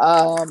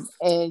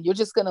 and you're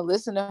just gonna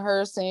listen to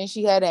her saying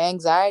she had an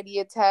anxiety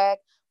attack.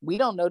 We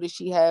don't know that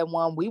she had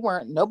one.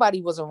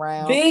 Nobody was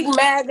around. Big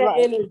MAGA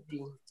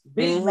energy.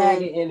 Big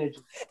MAGA energy.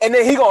 And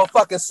then he gonna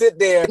fucking sit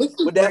there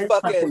with that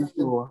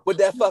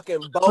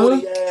fucking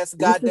bony ass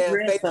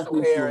goddamn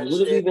facial hair and shit.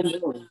 What have you been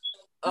doing?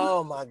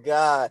 Oh my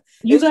god.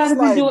 You gotta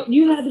be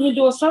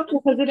doing something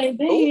because it ain't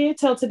been here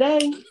till today.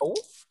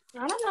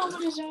 I don't know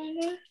what is on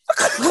there.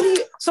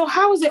 So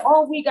how is it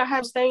all week I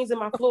have stains in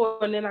my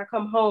floor and then I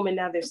come home and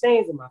now there's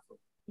stains in my floor?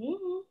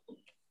 Mm-hmm.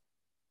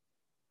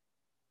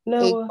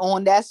 No,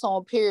 that's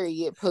on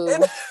period, Pooh.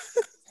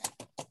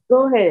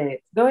 Go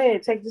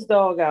ahead, take this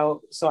dog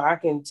out so I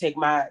can take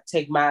my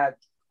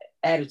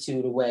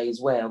attitude away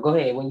as well. Go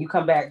ahead. When you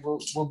come back,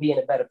 we'll be in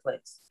a better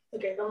place.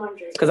 Okay, come on,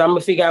 Drake. Because I'm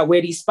gonna figure out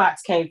where these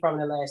spots came from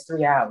in the last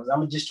 3 hours. I'm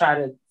gonna just try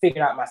to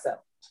figure it out myself.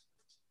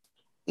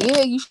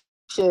 Yeah, you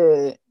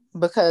should.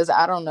 Because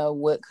I don't know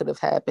what could have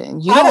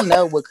happened. You don't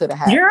know what could have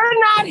happened. You're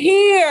not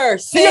here,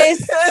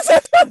 sis.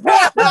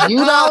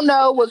 You don't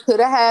know what could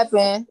have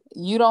happened.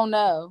 You don't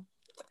know.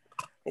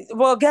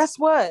 Well, guess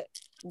what?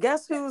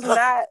 Guess who's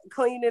not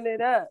cleaning it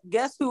up?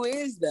 Guess who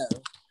is though?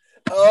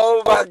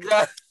 Oh my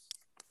god.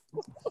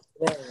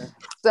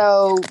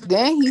 So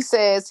then he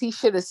says he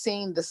should have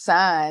seen the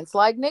signs.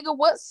 Like, nigga,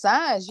 what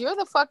signs? You're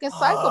the fucking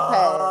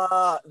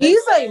psychopath. He's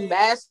a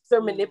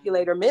master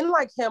manipulator. Men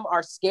like him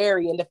are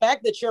scary. And the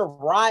fact that you're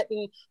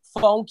rotten,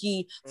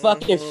 funky,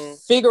 fucking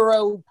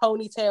Figaro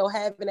ponytail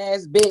having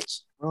ass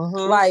bitch.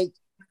 Like,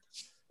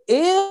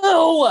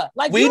 ew.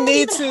 Like, you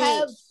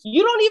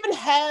don't even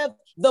have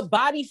the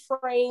body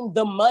frame,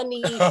 the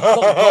money, the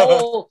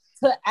goal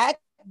to act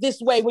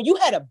this way. When you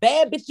had a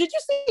bad bitch, did you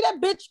see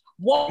that bitch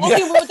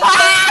walking with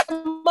that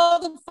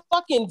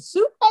motherfucking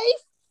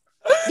suitcase?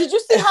 Did you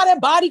see how that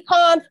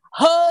bodycon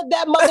hugged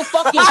that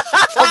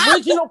motherfucking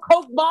original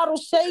Coke bottle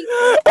shape?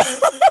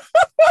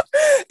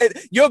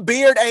 Your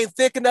beard ain't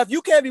thick enough.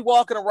 You can't be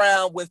walking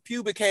around with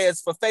pubic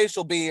hairs for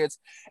facial beards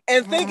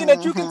and thinking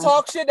that you can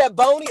talk shit, that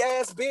bony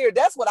ass beard.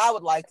 That's what I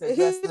would like to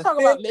address. He's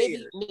talking about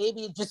maybe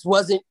it just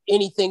wasn't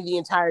anything the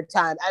entire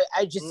time.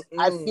 I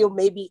feel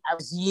maybe I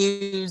was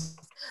used.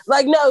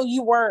 Like, no,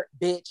 you weren't,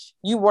 bitch.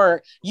 You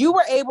weren't. You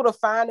were able to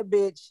find a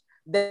bitch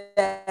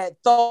that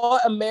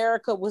thought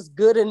America was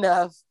good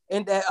enough,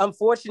 and that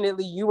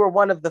unfortunately you were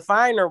one of the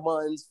finer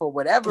ones for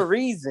whatever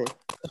reason.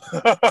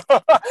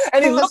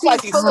 And he looked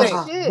like he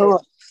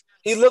stink.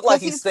 He looked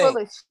like he's full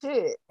of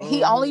shit.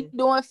 He only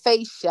doing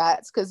face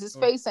shots because his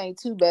face ain't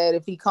too bad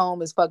if he comb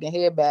his fucking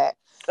hair back,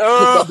 put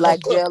that black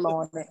gel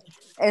on it.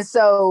 And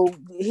so,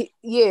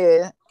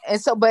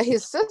 but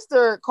his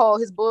sister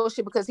called his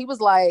bullshit because he was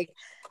like,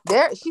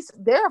 there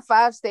are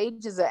 5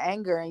 stages of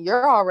anger and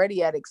you're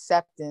already at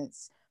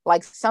acceptance.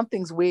 Like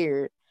something's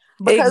weird.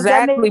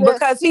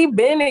 Because he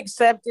been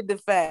accepted the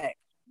fact.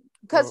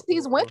 Because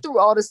he's went through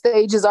all the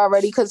stages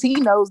already because he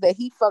knows that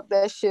he fucked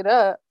that shit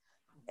up.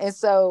 And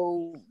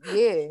so,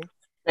 yeah.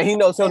 And he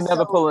knows he'll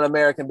never pull an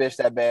American bitch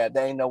that bad.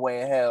 There ain't no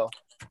way in hell.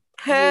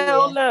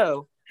 Hell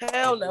no.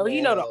 Hell no. He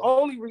know the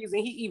only reason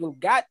he even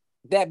got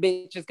that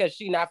bitch is because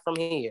she not from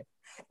here.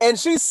 And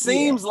she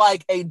seems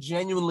like a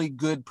genuinely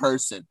good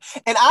person.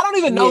 And I don't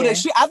even know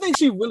that I think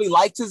she really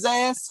liked his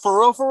ass,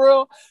 for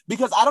real,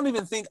 because I don't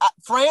even think,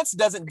 France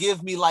doesn't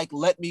give me like,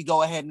 let me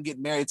go ahead and get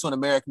married to an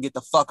American, get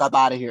the fuck up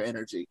out of here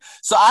energy.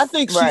 So I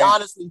think she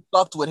honestly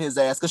fucked with his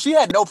ass because she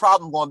had no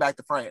problem going back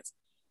to France.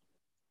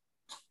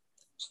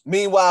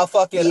 Meanwhile,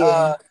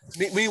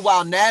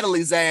 meanwhile,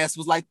 Natalie's ass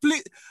was like,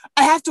 please,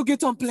 I have to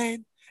get on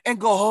plane and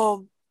go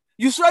home.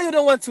 You sure you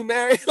don't want to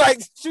marry?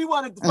 Like, she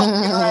wanted to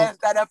fucking get her ass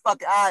out that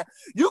fucking eye.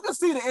 You can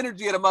see the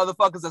energy of the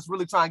motherfuckers that's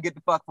really trying to get the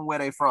fuck from where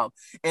they from.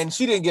 And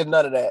she didn't get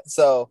none of that.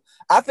 So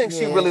I think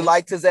she really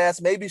liked his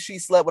ass. Maybe she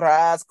slept with her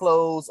eyes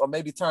closed or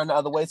maybe turned the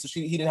other way so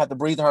he didn't have to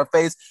breathe in her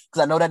face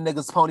because I know that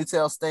nigga's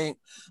ponytail stink.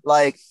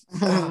 Like,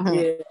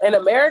 and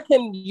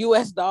American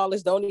US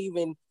dollars don't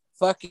even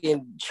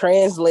fucking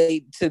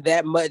translate to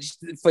that much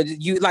for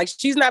you. Like,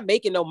 she's not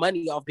making no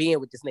money off being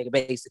with this nigga,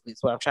 basically, is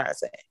what I'm trying to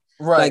say.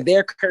 Right. Like,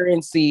 their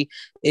currency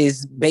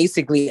is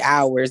basically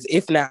ours,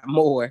 if not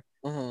more.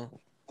 Mm-hmm.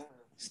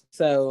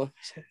 So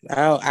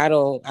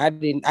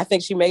I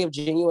think she may have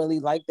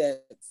genuinely liked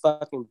that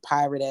fucking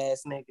pirate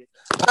ass nigga.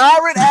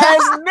 Pirate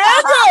ass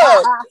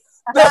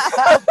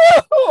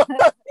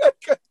nigga!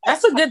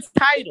 That's a good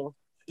title.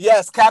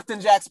 Yes, Captain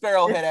Jack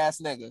Sparrow head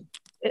ass nigga.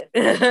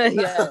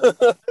 Yeah.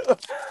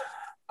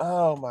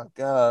 Oh my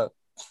God.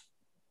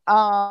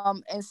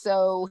 And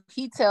so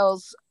he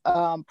tells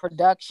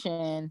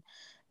production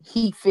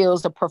he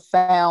feels a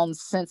profound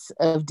sense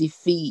of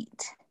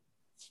defeat.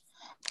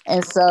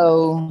 And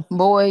so,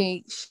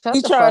 boy,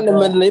 he's trying to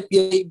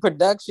manipulate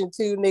production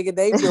too, nigga.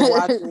 They've been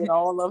watching it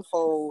all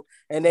unfold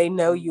and they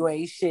know you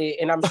ain't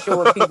shit. And I'm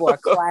sure people are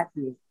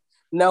clapping,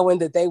 knowing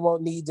that they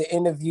won't need to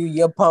interview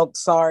your punk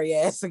sorry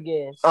ass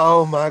again.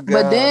 Oh my God.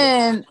 But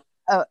then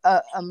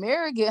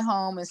Amira get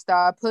home and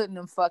start putting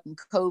them fucking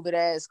COVID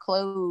ass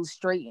clothes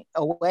straight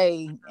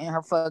away in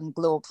her fucking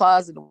little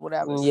closet or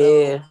whatever.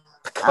 Yeah.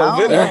 So,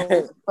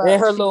 COVID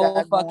and her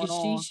little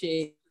fucking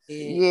shit.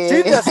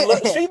 Yeah.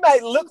 She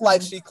might look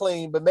like she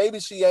clean, but maybe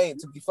she ain't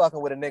to be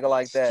fucking with a nigga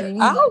like that.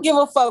 I don't give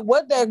a fuck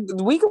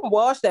we can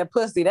wash that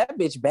pussy. That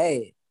bitch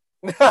bad.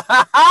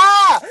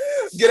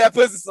 Get that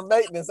pussy some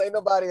maintenance. Ain't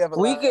nobody ever.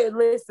 We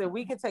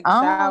can take a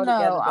shower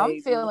together.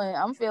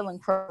 I'm feeling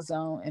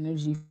Crozone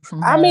energy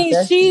from her. I mean,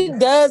 she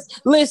does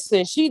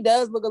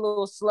look a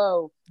little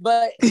slow,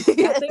 but I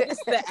think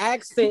it's the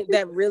accent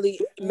that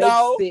really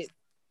makes it.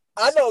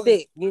 I know,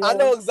 stick, you know? I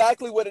know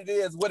exactly what it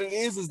is. What it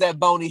is that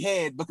bony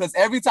head. Because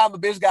every time a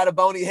bitch got a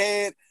bony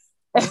head,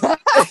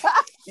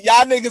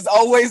 y'all niggas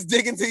always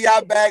dig into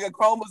y'all bag of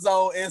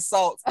chromosome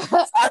insults.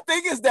 I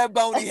think it's that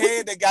bony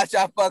head that got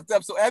y'all fucked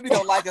up. So Abby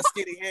don't like a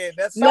skinny head.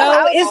 That's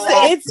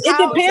it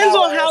depends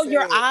on how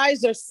your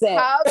eyes are set.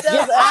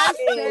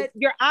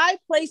 Your eye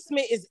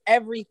placement is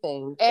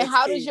everything. And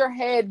how does your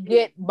head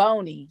get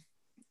bony?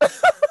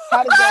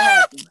 How does that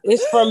happen?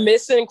 It's from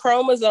missing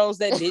chromosomes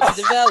that didn't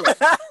develop.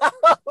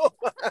 Oh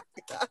my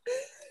God.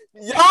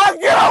 Y'all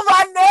get on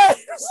my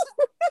nerves.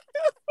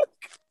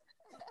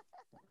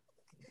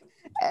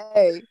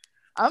 Hey,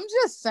 I'm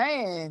just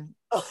saying.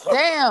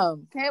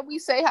 Damn, can't we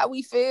say how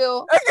we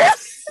feel?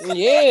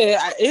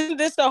 Yeah, isn't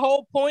this the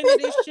whole point of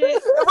this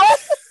shit?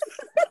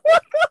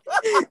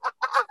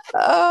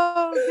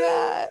 Oh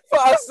God. For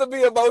us to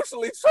be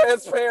emotionally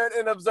transparent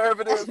and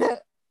observative.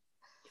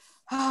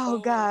 Oh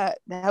God,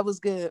 that was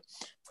good.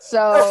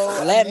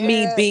 So let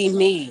me be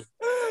me.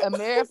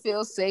 Amira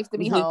feels safe to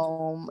be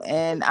home,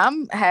 and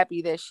I'm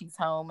happy that she's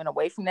home and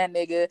away from that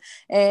nigga.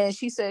 And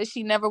she says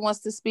she never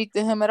wants to speak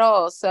to him at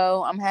all.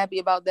 So I'm happy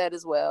about that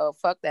as well.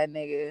 Fuck that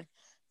nigga.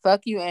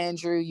 Fuck you,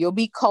 Andrew. You'll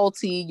be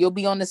culty. You'll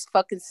be on this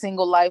fucking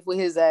single life with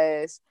his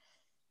ass.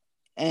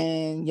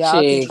 And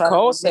y'all Shit,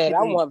 Cole said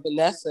I want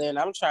Vanessa, and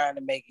I'm trying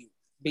to make it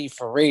Be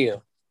for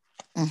real.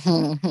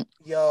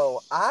 Yo,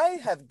 I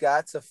have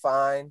got to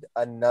find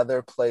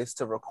another place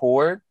to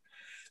record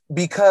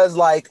because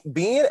like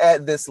being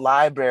at this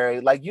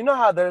library, like you know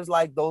how there's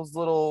like those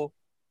little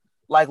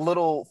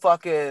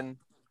fucking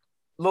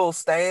little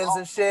stands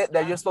and shit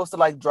that you're supposed to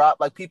like drop,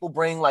 like people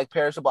bring like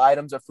perishable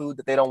items or food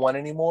that they don't want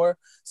anymore.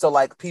 So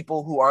like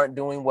people who aren't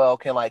doing well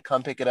can like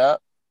come pick it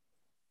up.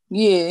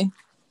 Yeah.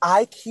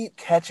 I keep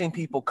catching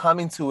people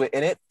coming to it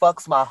and it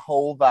fucks my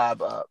whole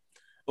vibe up.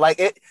 Like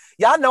it,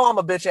 y'all know I'm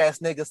a bitch ass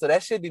nigga, so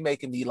that should be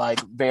making me like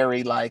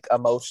very like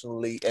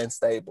emotionally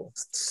unstable.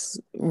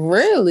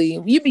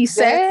 Really? You be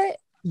sad?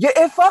 Yeah,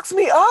 it fucks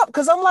me up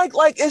because I'm like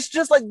it's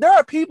just like there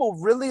are people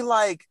really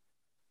like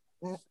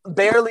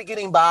barely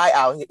getting by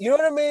out here. You know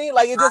what I mean?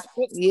 Like it just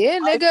puts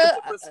nigga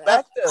into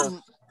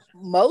perspective.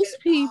 Most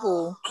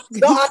people.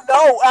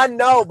 No, I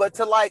know, but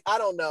to like I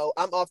don't know.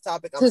 I'm off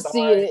topic. I'm to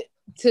sorry.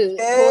 See it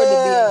for it to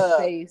be in the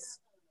face.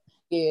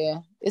 Yeah,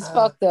 it's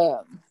fucked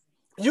up.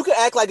 You can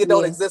act like it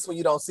don't exist when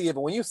you don't see it,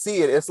 but when you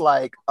see it, it's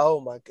like, oh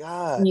my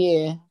God.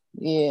 Yeah.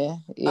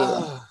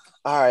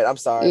 All right, I'm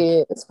sorry.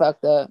 Yeah, it's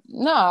fucked up.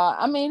 No,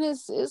 I mean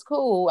it's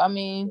cool. I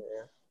mean,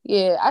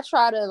 yeah, I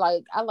try to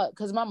like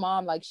because my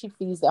mom like she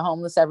feeds the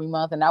homeless every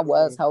month, and I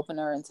was helping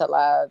her until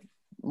I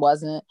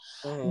wasn't.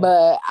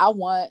 But I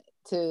want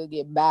to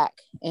get back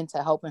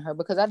into helping her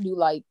because I do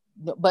like.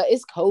 But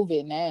it's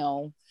COVID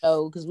now,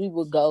 so because we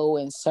would go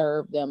and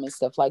serve them and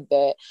stuff like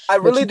that. I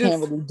really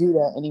can't really do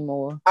that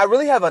anymore. I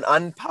really have an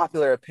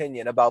unpopular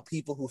opinion about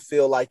people who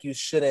feel like you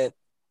shouldn't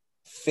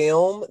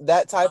film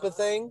that type of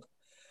thing.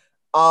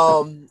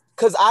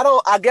 Because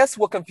I guess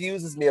what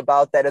confuses me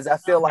about that is I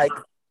feel like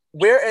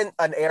we're in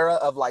an era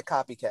of like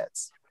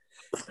copycats.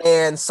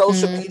 And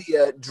social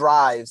media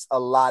drives a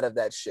lot of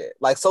that shit.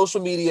 Like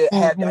social media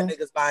have y'all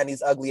niggas buying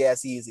these ugly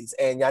ass Yeezys,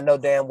 and y'all know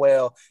damn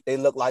well they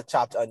look like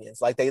chopped onions.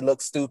 Like they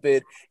look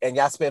stupid, and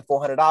y'all spent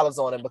 $400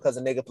 on them because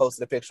a nigga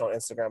posted a picture on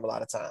Instagram a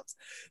lot of times.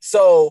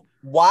 So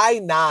why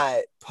not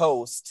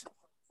post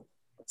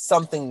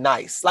something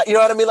nice? Like, you know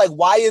what I mean? Like,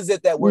 why is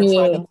it that we're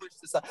trying to push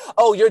this up?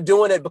 Oh, you're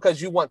doing it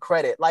because you want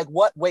credit. Like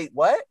what? Wait,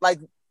 what? Like,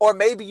 or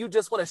maybe you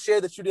just want to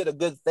share that you did a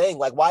good thing.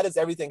 Like, why does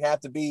everything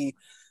have to be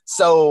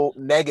so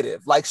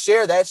negative? Like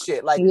share that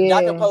shit. Like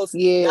y'all can post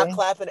y'all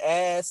clapping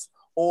ass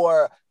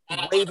or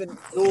waving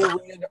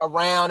jewelry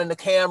around in the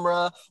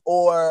camera,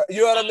 or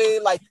you know what I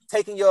mean, like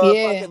taking your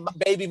fucking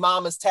baby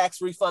mama's tax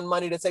refund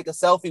money to take a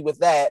selfie with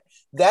that.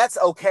 That's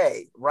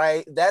okay,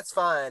 right? That's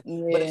fine.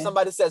 But if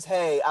somebody says,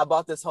 hey, I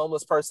bought this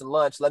homeless person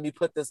lunch, let me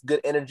put this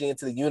good energy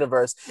into the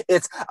universe,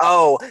 it's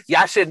y'all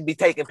shouldn't be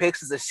taking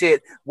pictures of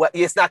shit. What,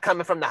 it's not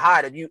coming from the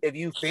heart if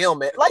you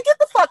film it. Like, get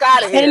the fuck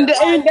out of here. And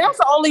that's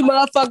the only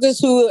motherfuckers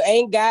who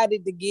ain't got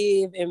it to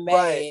give and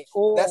mad,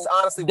 or that's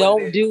honestly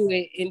don't do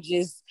it and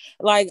just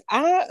like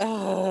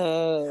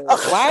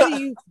why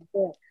do you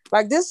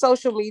like this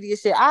social media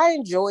shit? I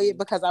enjoy it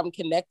because I'm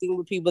connecting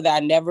with people that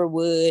I never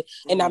would,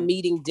 and I'm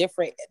meeting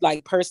different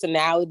like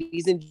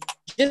personalities and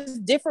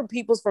just different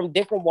people from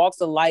different walks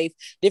of life,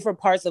 different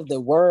parts of the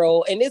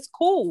world, and it's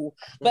cool.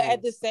 But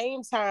at the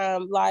same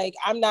time, like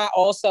I'm not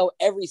also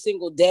every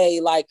single day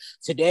like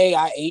today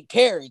I ate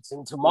carrots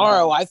and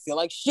tomorrow I feel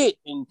like shit,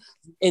 and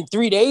in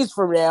 3 days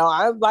from now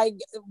I'm like,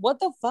 what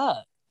the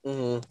fuck?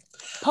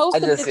 Post a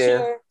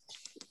picture.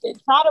 And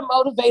try to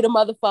motivate a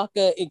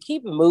motherfucker and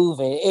keep it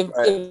moving.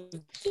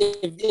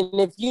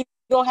 If you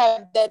don't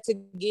have that to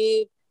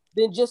give,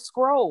 then just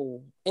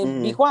scroll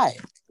and be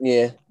quiet.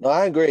 Yeah, no,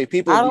 I agree.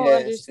 People, I don't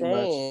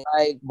understand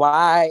like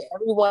why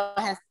everyone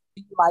has to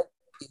be like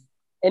you.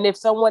 And if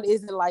someone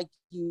isn't like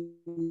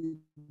you,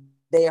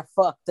 they're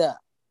fucked up.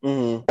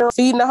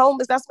 Feeding the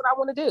homeless, that's what I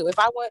want to do. If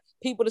I want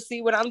people to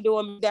see what I'm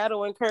doing,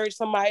 that'll encourage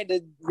somebody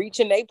to reach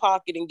in their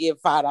pocket and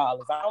give $5.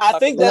 I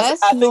think that's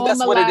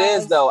what it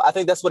is, though. I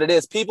think that's what it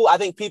is. I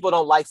think people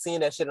don't like seeing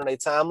that shit on their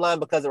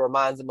timeline because it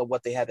reminds them of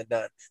what they haven't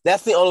done.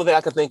 That's the only thing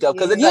I can think of.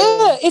 Because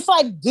it's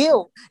like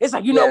guilt. It's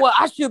like, you know what?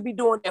 I should be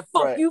doing that.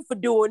 Fuck you for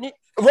doing it.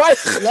 Right.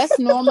 Let's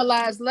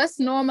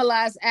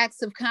normalize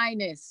acts of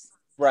kindness.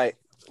 Right.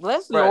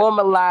 Let's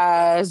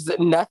normalize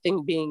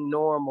nothing being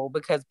normal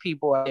because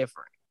people are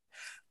different.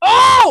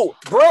 Oh,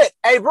 Britt.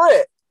 Hey,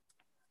 Britt.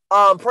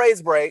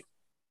 Praise break.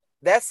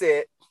 That's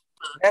it.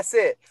 Let's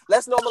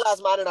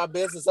normalize minding our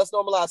business. Let's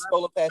normalize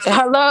scrolling past.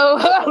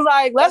 Hello.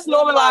 Like, let's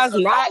normalize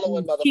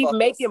not keep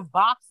making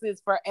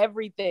boxes for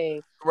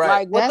everything.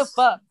 Right. Like, what the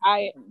fuck?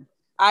 I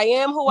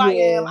am who I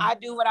am. I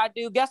do what I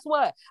do. Guess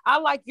what? I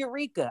like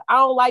Eureka. I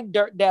don't like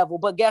Dirt Devil.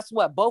 But guess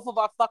what? Both of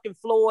our fucking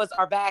floors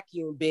are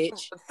vacuum,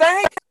 bitch.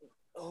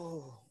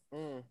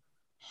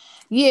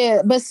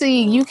 Yeah, but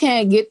see, you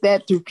can't get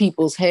that through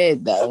people's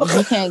head, though.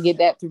 You can't get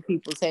that through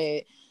people's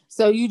head.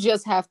 So you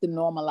just have to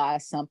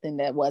normalize something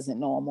that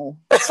wasn't normal.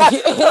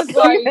 Because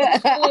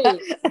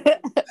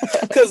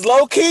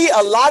low key,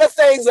 a lot of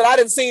things that I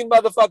didn't see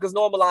motherfuckers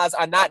normalize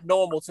are not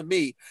normal to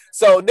me.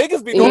 So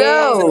niggas be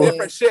normalizing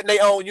different shit in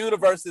their own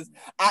universes.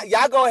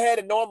 Y'all go ahead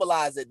and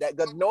normalize it.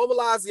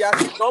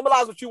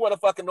 Normalize what you want to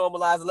fucking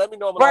normalize, and let me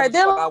normalize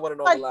what I want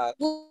to normalize.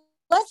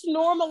 Let's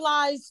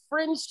normalize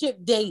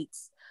friendship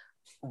dates.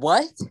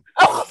 what?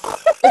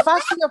 If I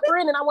see a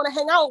friend and I want to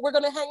hang out, we're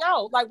gonna hang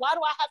out. Like, why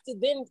do I have to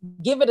then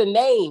give it a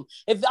name?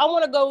 If I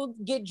want to go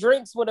get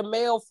drinks with a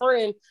male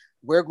friend,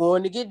 we're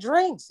going to get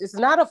drinks. It's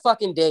not a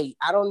fucking date.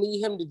 I don't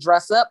need him to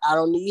dress up. I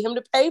don't need him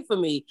to pay for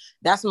me.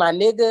 That's my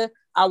nigga.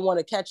 I want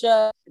to catch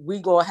up. We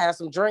gonna have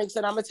some drinks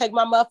and I'm gonna take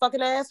my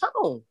motherfucking ass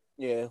home.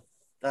 Yeah.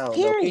 I don't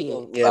Period.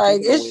 know. People,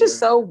 like, it's just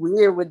so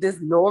weird with this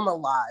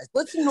normalized.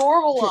 Let's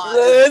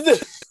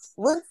normalize.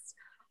 Let's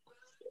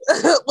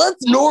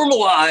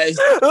normalize.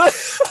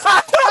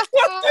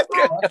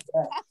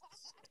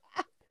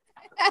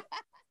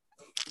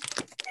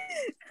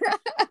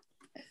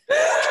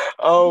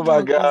 Oh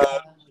my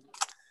God.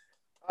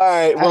 All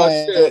right. Well,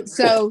 shit.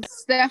 So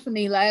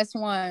Stephanie, last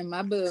one,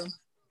 my boo.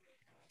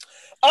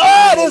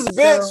 Oh, this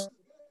bitch.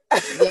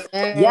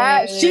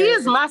 Yeah, she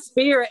is my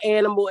spirit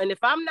animal. And if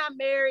I'm not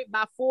married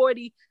by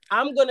 40,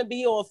 I'm gonna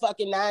be on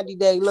fucking 90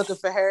 Day looking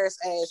for Harris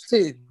ass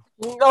too.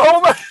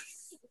 Oh my.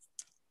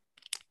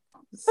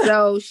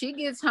 So she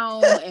gets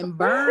home and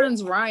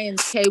burns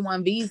Ryan's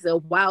K1 visa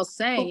while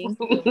saying,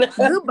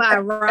 "Goodbye,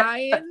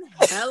 Ryan.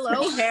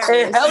 Hello,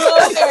 Harris."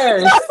 Hello,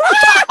 Harris.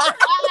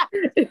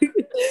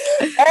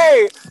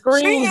 Hey,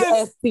 screams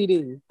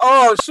STD.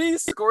 Oh, she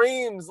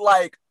screams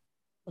like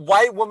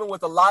white woman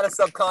with a lot of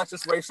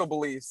subconscious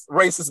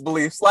racist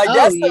beliefs. Like,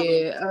 that's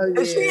yeah. Who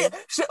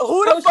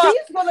the fuck?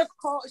 She's gonna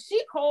call.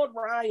 She called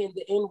Ryan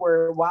the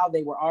N-word while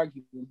they were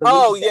arguing.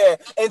 Yeah,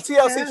 and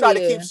TLC tried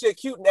to keep shit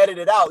cute and edit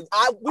it out.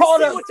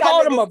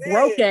 Called him a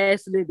broke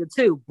ass nigga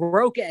too.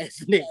 Broke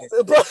ass nigga.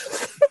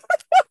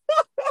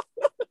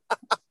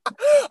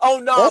 Oh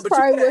no, that's but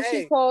probably what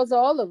she calls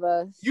all of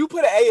us. You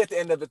put an A at the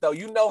end of it though.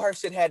 You know her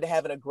shit had to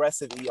have an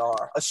aggressive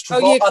ER. Because she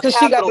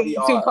got the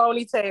two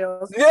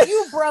ponytails. Yeah.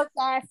 You broke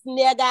ass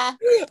nigga.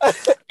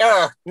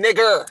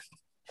 Nigger.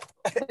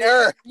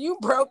 You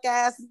broke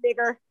ass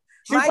nigger.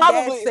 My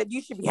dad said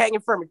you should be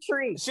hanging from a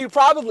tree. She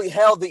probably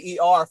held the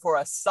ER for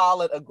a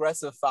solid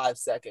aggressive 5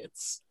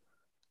 seconds.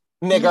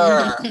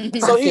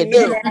 Nigger. So he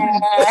knew.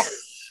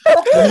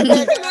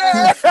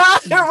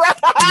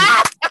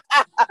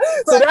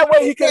 So that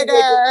way he could.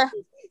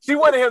 She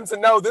wanted him to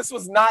know this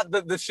was not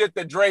the shit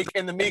that Drake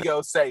and the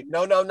Migos say.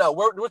 No.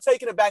 We're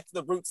taking it back to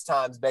the roots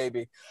times,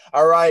 baby.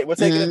 All right, we're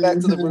taking it back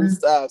to the roots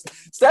times.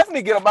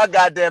 Stephanie get on my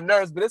goddamn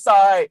nerves, but it's all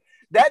right.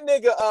 That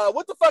nigga,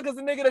 what the fuck is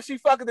the nigga that she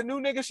fucking, the new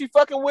nigga she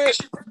fucking with?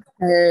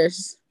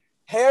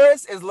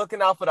 Harris is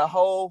looking out for the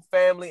whole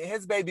family.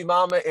 His baby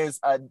mama is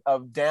a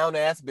down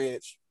ass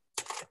bitch.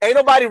 Ain't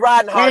nobody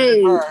riding harder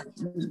than her.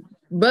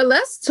 But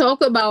let's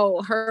talk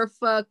about her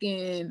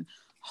fucking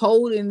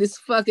holding this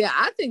fucking.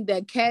 I think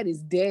that cat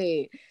is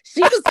dead.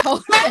 She was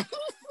holding.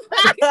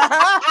 I'm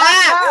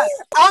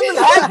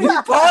happy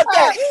you caught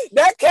that.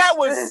 That cat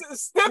was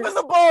stiff as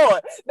a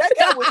board. That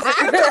cat was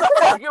stiff as a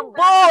fucking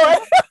board.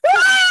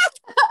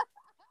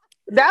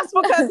 That's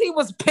because he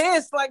was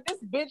pissed. Like,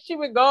 this bitch, she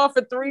been gone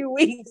for 3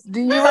 weeks.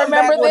 Do you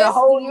remember this?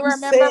 Do you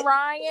remember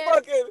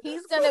Ryan?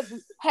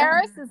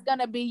 Harris is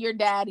gonna be your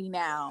daddy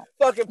now.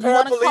 Fucking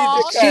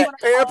paraplegic cat.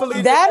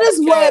 That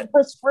is what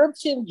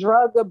prescription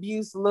drug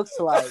abuse looks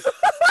like.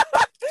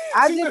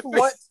 I just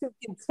want to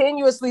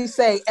continuously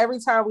say every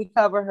time we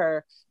cover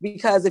her,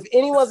 because if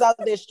anyone's out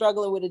there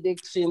struggling with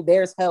addiction,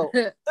 there's help.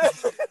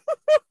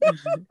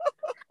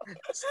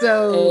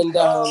 So,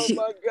 oh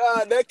my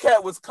God, that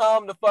cat was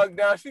calm the fuck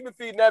down. She been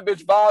feeding that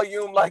bitch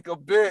volume like a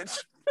bitch.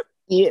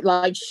 Yeah,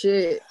 like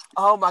shit.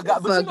 Oh my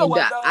God, but you know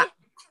what though?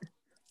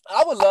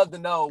 I would love to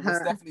know what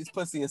Stephanie's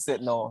pussy is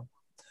sitting on.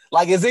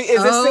 Like, is it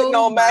sitting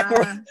on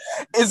macaroni?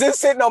 Is it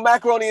sitting on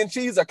macaroni and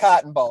cheese or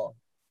cotton ball?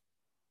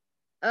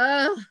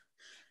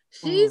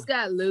 She's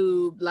got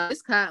lube. Like,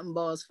 it's cotton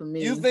balls for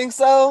me. You think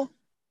so?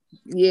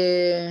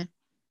 Yeah.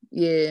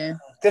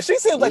 Because she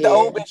seems like the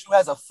old bitch who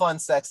has a fun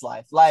sex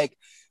life. Like,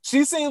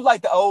 she seems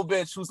like the old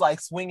bitch who's like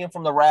swinging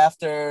from the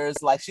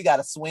rafters. Like, she got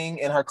a swing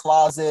in her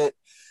closet.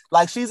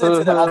 Like, she's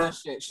into the other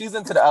shit. She's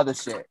into the other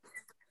shit.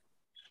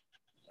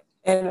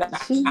 And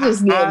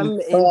I'm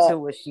into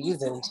what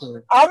she's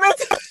into. I'm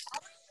into.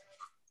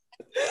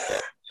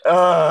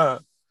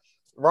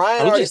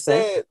 Ryan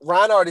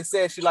already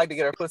said she liked to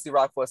get her pussy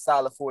rocked for a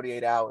solid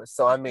 48 hours.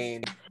 So I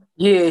mean,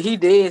 yeah, he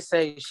did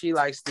say she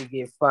likes to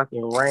get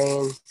fucking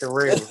ran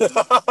through.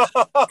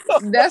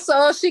 That's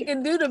all she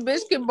can do. The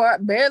bitch can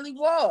barely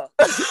walk.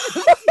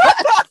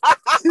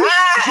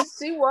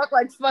 She walked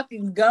like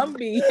fucking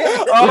Gumby.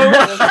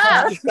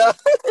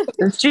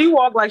 She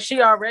walked like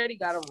she already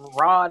got a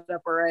rod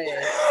up her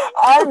ass.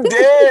 I'm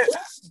dead.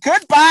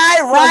 Goodbye,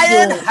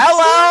 Ryan.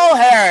 Hello,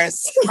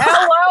 Harris.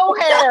 Hello,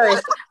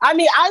 Harris. I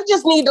mean, I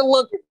just need to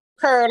look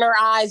her in her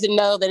eyes and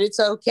know that it's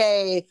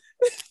okay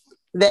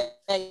that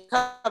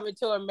coming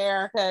to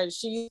America and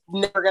she's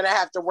never gonna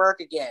have to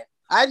work again.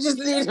 I just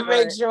need to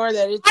make sure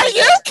that it's. Are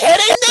you kidding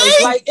me?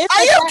 Like,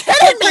 are you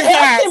kidding me?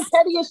 It's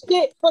petty as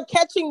shit for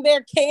catching their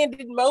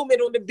candid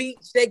moment on the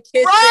beach. They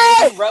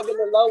kissing, rubbing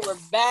the lower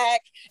back,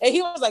 and he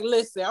was like,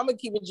 "Listen, I'm gonna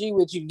keep it G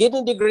with you.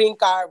 Getting the green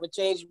card would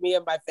change me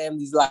and my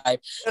family's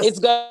life. It's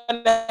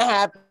gonna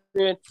happen.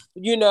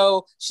 You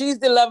know, she's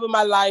the love of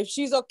my life.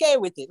 She's okay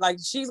with it. Like,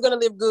 she's gonna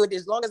live good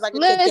as long as I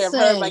can take care of her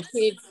and my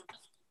kids.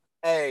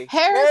 Hey,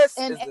 Harris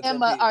and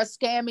Emma are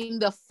scamming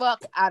the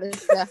fuck out of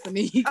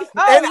Stephanie.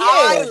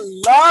 I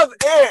love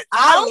it.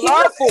 I'm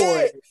here for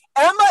it.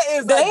 Emma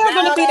is. They are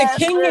going to be the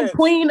king and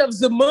queen of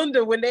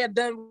Zamunda when they're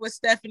done with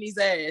Stephanie's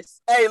ass.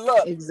 Hey,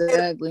 look.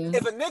 Exactly.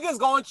 If a nigga is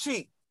going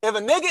to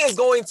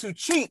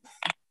cheat,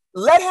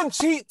 let him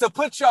cheat to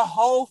put your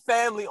whole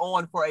family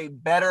on for a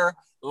better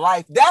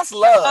life. That's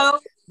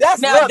love.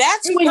 That's love.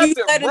 That's when you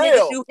let a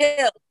nigga do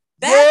him.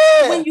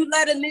 That's when you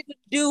let a nigga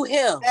do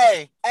him.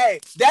 I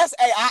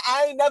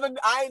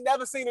ain't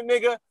never seen a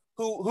nigga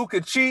who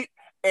could cheat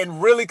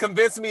and really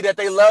convince me that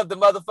they love the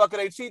motherfucker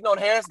they cheating on.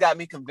 Harris got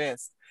me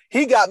convinced.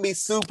 He got me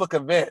super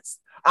convinced.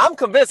 I'm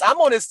convinced.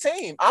 I'm on his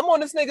team. I'm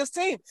on this nigga's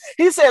team.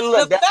 He said,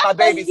 look, that's my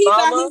baby's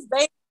mama. Got his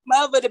baby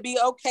mother to be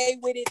okay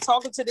with it,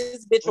 talking to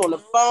this bitch on the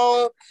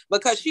phone,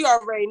 because she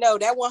already know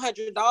that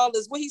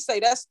 $100, what he say,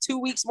 that's 2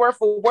 weeks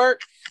worth of work.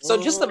 So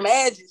just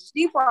imagine,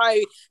 she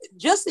probably,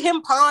 just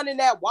him pawning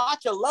that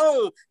watch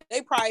alone,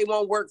 they probably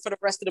won't work for the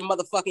rest of the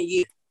motherfucking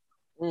year.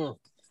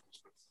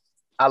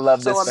 I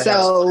love this.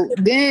 So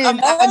then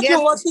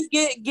imagine once he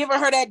giving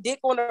her that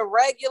dick on a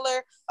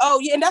regular. Oh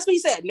yeah, and that's what he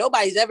said.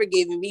 Nobody's ever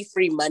given me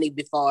free money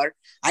before.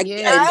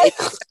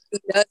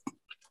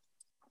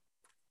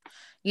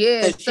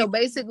 So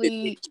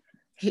basically,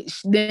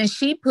 then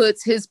she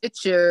puts his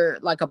picture,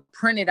 like a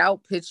printed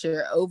out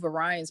picture, over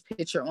Ryan's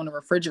picture on the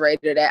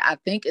refrigerator that I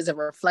think is a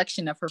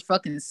reflection of her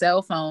fucking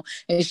cell phone,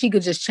 and she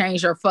could just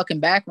change her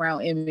fucking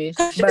background image.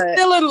 She's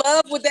still in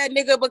love with that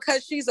nigga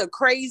because she's a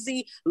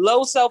crazy,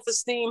 low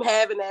self-esteem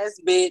having ass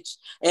bitch,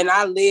 and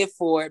I live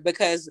for it,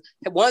 because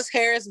once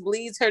Harris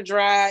bleeds her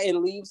dry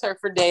and leaves her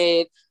for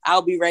dead,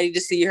 I'll be ready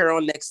to see her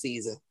on next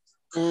season.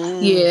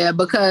 Yeah,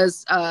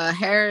 because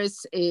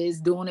Harris is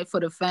doing it for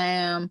the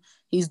fam.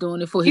 He's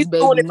doing it for his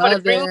baby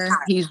mother.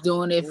 He's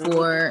doing it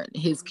for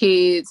his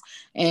kids,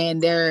 and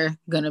they're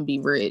gonna be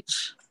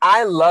rich.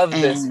 I love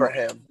this for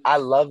him. I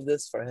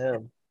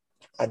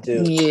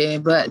do. Yeah,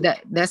 but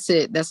that's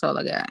it. That's all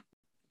I got.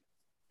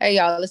 Hey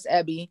y'all, it's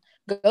Abby.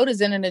 Go to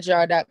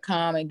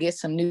zeninthejar.com and get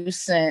some new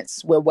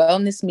scents where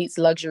wellness meets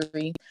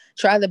luxury.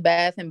 Try the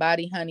Bath and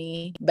Body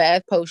Honey,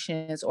 bath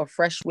potions, or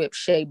fresh whipped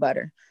shea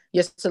butter.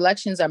 Your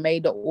selections are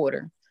made to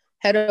order.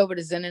 Head over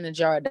to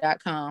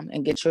zeninthejar.com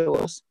and get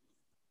yours.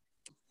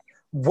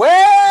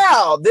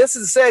 Well, this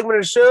is a segment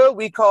of the show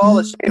we call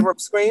a Shade Room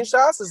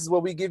Screenshots. This is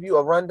where we give you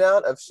a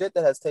rundown of shit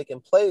that has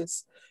taken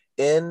place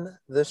in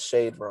the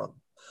Shade Room.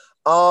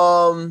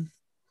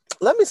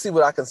 Let me see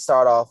what I can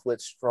start off with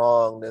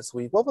strong this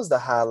week. What was the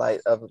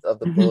highlight of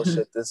the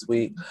bullshit this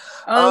week?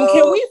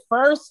 Can we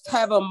first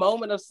have a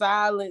moment of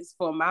silence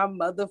for my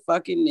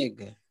motherfucking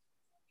nigga?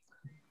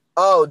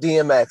 Oh,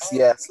 DMX.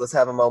 Yes, let's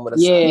have a moment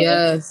of silence.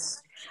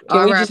 Yes.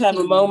 Can we just have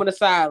a moment of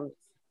silence?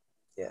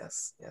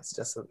 Yes,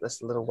 just a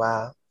little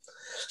while.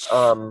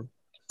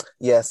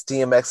 Yes,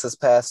 DMX has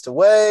passed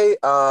away.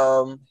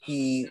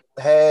 He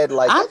had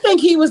I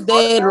think he was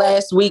dead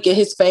last week and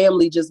his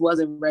family just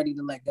wasn't ready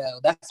to let go.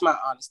 That's my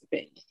honest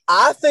opinion.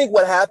 I think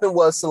what happened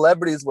was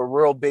celebrities were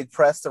real big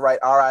press to write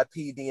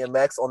RIP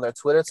DMX on their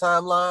Twitter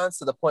timelines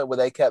to the point where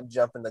they kept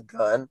jumping the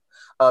gun.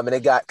 And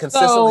it got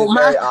consistently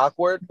very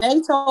awkward. They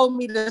told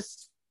me to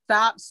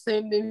stop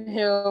sending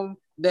him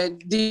that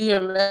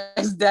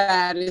DMX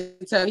died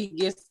until he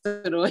gets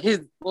to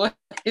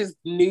his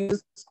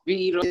news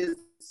feed on his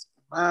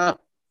phone.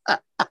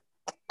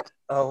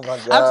 Oh my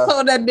God. I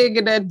told that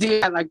nigga that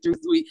did like 3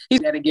 weeks. He's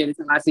gotta get it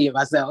until I see it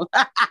myself.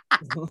 I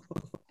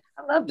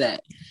love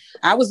that.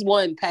 I was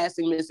one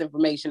passing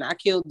misinformation. I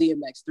killed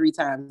DMX 3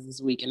 times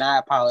this week and I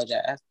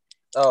apologize.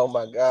 Oh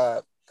my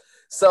God.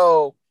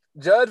 So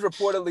judge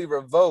reportedly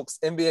revokes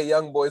NBA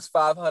YoungBoy's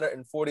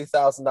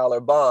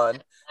 $540,000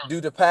 bond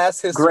due to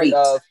past history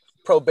of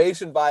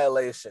probation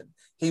violation.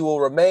 He will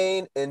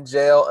remain in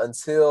jail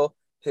until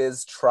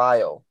his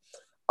trial.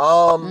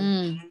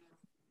 Good.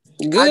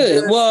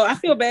 I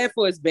feel bad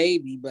for his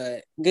baby,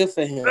 but good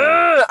for him.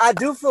 I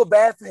do feel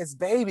bad for his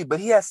baby, but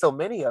he has so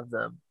many of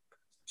them.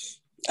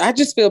 I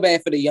just feel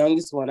bad for the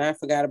youngest one. I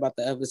forgot about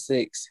the other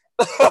 6.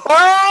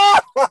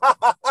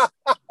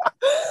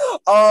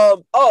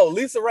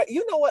 Lisa Ray.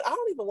 You know what? I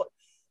don't even want.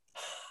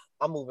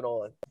 I'm moving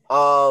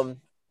on.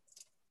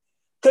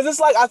 Because it's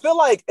like I feel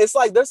like it's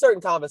like there's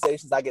certain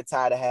conversations I get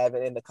tired of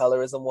having, and the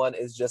colorism one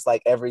is just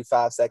like every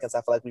 5 seconds.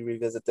 I feel like we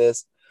revisit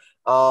this.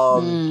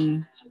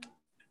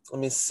 Let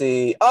me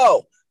see.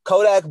 Oh,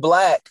 Kodak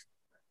Black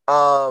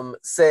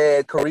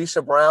said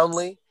Carisha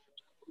Brownlee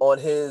on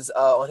his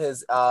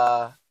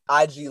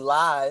IG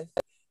live.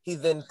 He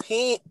then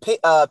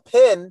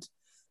pinned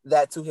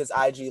that to his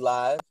IG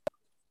live.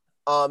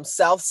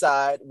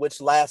 Southside,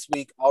 which last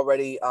week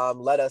already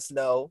let us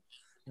know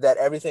that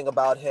everything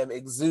about him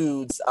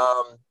exudes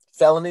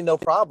felony no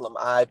problem.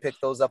 I pick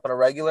those up on a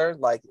regular,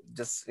 like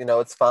just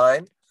it's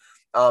fine.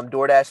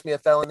 DoorDash me a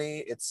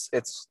felony, it's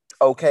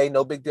okay,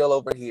 no big deal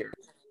over here.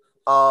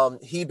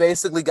 He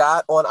basically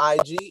got on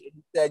IG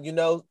and said,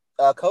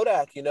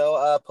 Kodak,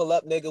 pull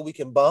up, nigga, we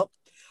can bump.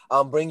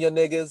 Bring your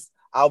niggas.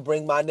 I'll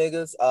bring my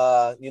niggas.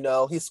 You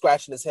know, he's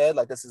scratching his head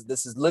like this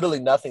is literally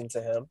nothing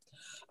to him.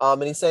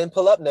 And he's saying,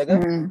 pull up,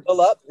 nigga.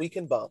 Pull up, we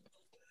can bump.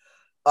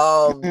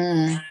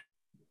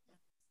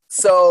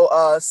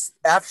 So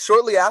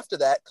shortly after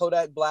that,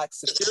 Kodak Black's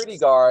security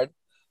guard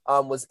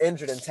was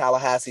injured in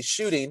Tallahassee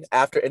shooting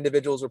after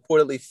individuals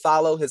reportedly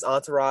follow his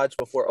entourage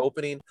before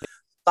opening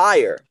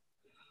fire.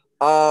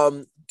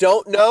 Don't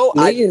know.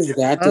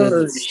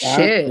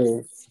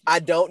 I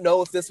don't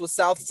know if this was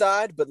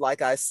Southside, but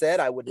like I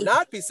said, I would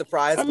not be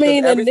surprised. I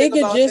mean, everything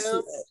about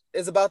him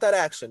is about that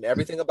action.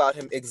 Everything about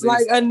him exists.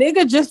 Like a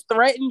nigga just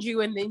threatened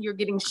you and then you're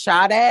getting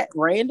shot at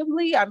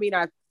randomly. I mean,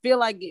 I feel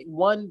like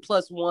 1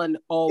 + 1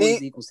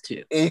 always equals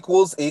 2.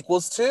 Equals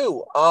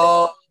 2.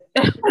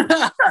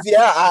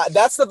 Yeah,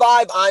 that's the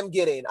vibe I'm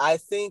getting. I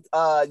think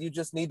you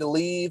just need to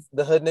leave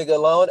the hood nigga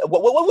alone.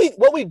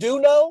 What we do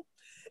know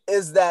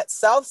is that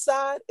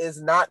Southside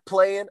is not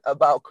playing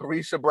about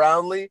Carisha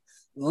Brownlee.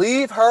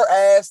 Leave her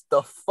ass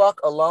the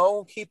fuck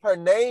alone. Keep her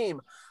name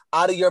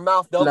out of your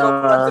mouth. Don't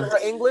go correcting her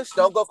English.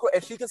 Don't go.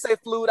 If she can say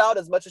flued out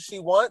as much as she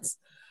wants,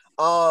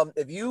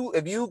 if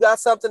you got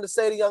something to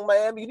say to Young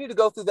Miami, you need to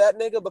go through that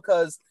nigga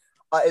because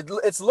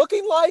it's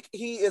looking like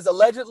he is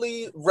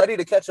allegedly ready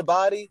to catch a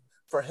body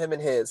for him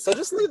and his. So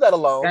just leave that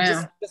alone.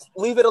 Just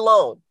leave it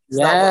alone.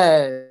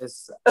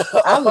 Yes.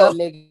 I love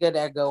nigga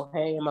that go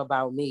ham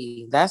about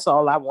me. That's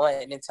all I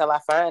want. And until I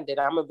find it,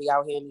 I'm gonna be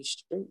out here in these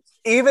streets.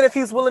 Even if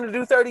he's willing to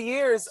do 30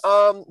 years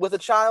with a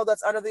child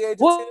that's under the age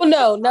of 10.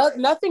 No,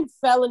 nothing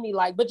felony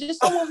like, but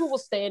just someone who will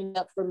stand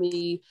up for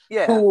me,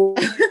 who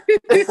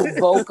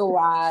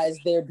vocalize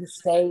their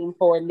disdain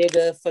for a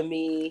nigga for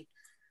me.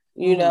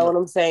 You know what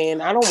I'm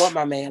saying? I don't want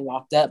my man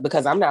locked up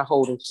because I'm not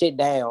holding shit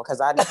down because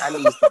I need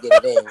to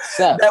get it in.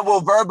 So. That will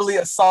verbally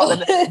assault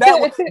and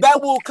that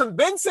will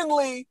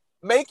convincingly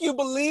make you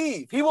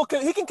believe. He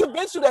can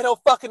convince you that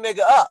he'll fuck a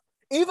nigga up.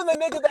 Even the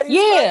nigga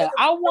that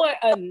I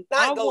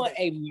want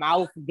a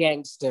mouth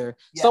gangster.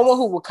 Yes. Someone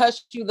who will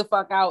cuss you the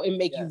fuck out and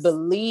make you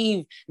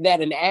believe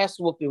that an ass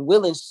whooping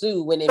will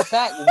ensue when in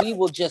fact we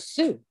will just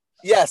sue.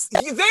 Yes,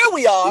 there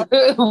we are.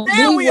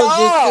 There we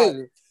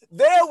are.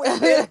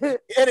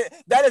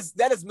 That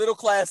is middle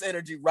class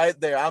energy right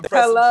there. I'm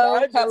pressing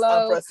charges.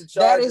 I'm pressing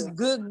charges.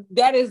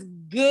 That is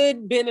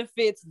good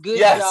benefits, good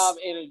job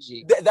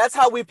energy. That's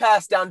how we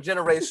pass down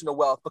generational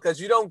wealth because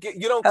you don't collect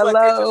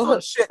interest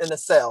on shit in a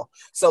cell.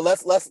 So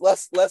let's keep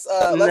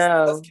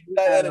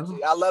that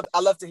energy. I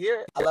love to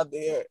hear it. I love to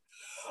hear it.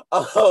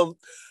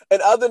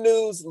 In other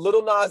news,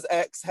 Lil Nas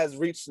X has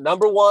reached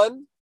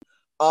 #1.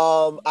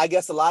 I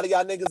guess a lot of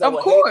y'all niggas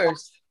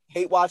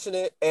hate watching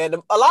it, and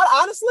a lot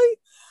honestly.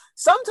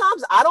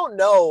 Sometimes I don't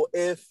know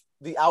if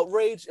the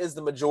outrage is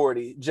the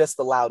majority, just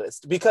the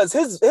loudest, because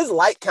his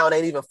like count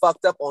ain't even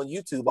fucked up on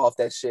YouTube off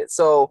that shit.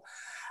 So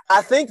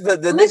I think the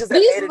niggas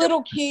these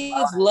little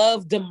kids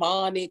love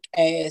demonic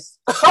ass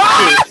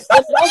shit.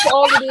 That's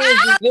all it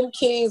is them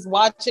kids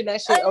watching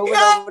that shit over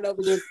and over and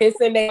over again,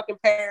 pissing their fucking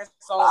parents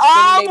off.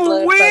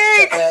 I'm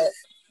weak.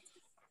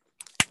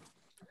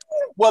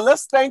 Well,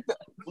 let's thank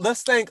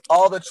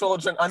all the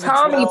children under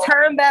Tommy, 12.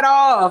 Turn that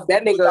off.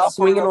 That nigga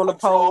swinging on the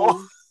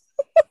pole.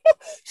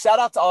 Shout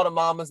out to all the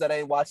mamas that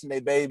ain't watching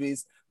their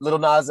babies. Lil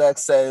Nas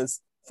X says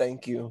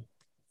thank you.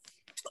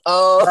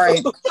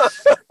 Right.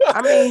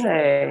 I mean,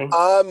 hey,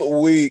 I'm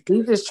weak.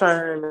 He's just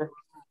trying to.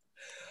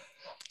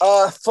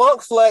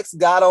 Funk Flex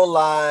got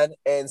online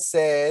and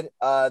said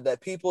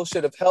that people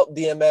should have helped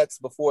DMX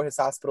before his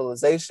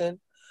hospitalization.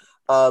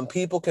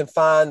 People can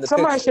find the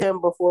somebody should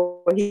him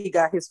before he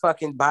got his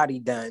fucking body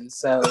done.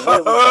 So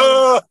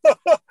all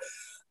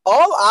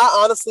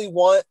I honestly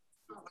want.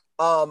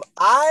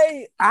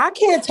 I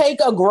can't take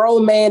a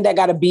grown man that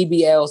got a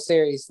BBL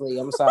seriously.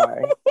 I'm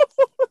sorry.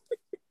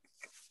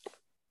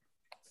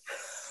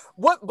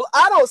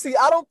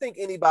 I don't think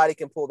anybody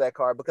can pull that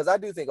card because I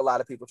do think a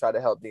lot of people try to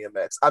help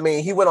DMX. I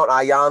mean, he went on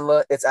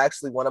Ayanla. It's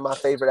actually one of my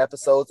favorite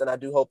episodes, and I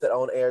do hope that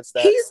On airs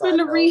that. He's been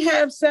to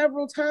rehab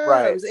several times.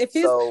 Right.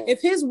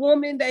 If his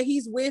woman that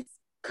he's with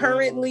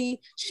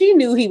currently, she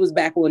knew he was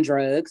back on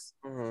drugs.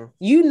 Mm-hmm.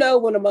 You know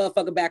when a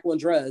motherfucker back on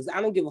drugs.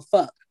 I don't give a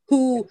fuck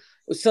who,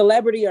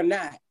 celebrity or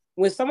not.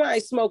 When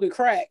somebody's smoking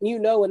crack, you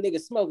know a nigga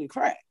smoking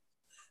crack.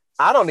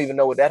 I don't even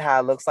know what that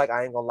high looks like.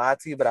 I ain't gonna lie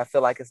to you, but I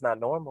feel like it's not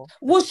normal.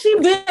 Well,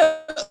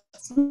 that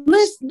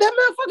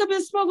motherfucker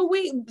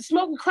been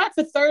smoking crack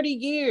for 30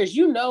 years.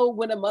 You know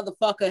when a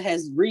motherfucker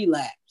has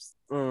relapsed.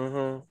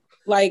 Mm-hmm.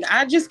 Like,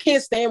 I just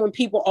can't stand when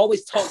people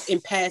always talk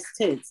in past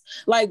tense.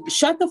 Like,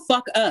 shut the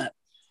fuck up.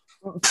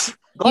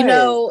 You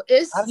know,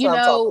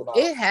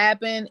 it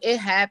happened.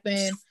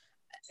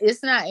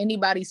 It's not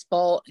anybody's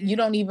fault. You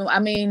don't even, I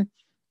mean,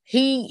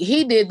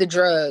 he did the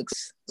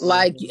drugs.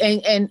 Like,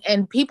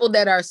 and people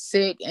that are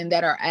sick and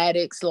that are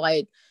addicts,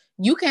 like,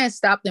 you can't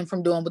stop them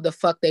from doing what the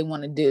fuck they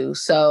want to do.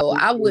 So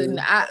I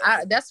wouldn't,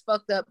 that's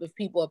fucked up if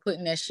people are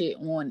putting that shit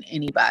on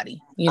anybody.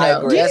 You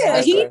know?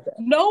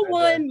 No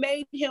one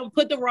made him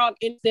put the rock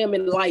in them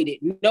and light it.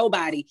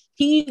 Nobody.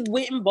 He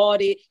went and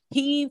bought it.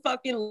 He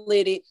fucking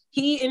lit it.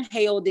 He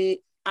inhaled it.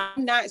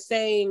 I'm not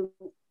saying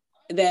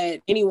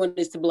that anyone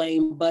is to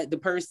blame but the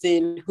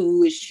person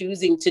who is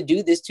choosing to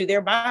do this to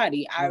their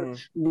body. I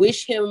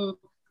wish him,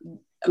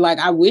 like,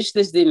 I wish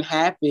this didn't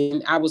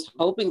happen. I was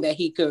hoping that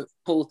he could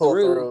pull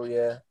through.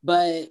 Yeah.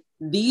 But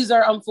these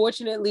are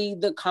unfortunately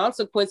the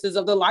consequences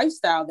of the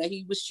lifestyle that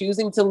he was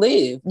choosing to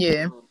live.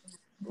 Yeah.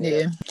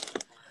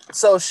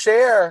 So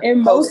Cher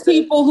and most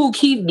people who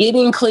keep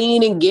getting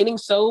clean and getting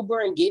sober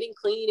and getting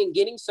clean and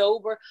getting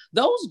sober,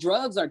 those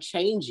drugs are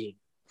changing.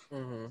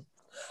 And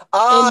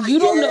you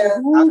don't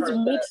know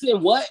who's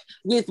mixing what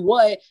with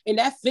what, and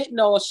that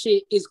fentanyl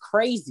shit is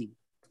crazy.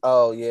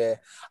 Oh yeah,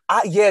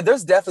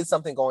 there's definitely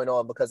something going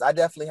on because I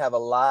definitely have a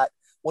lot.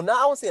 Well,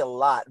 not I won't say a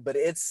lot, but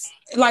it's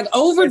like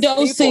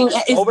overdosing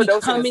is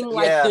becoming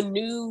like the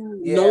new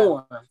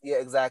norm. Yeah,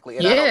 exactly.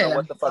 And I don't know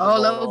what the fuck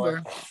is going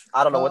on.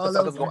 I don't know what the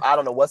fuck is going on. I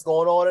don't know what's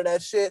going on in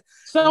that shit.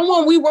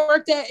 Someone we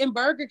worked at in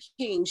Burger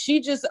King, she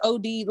just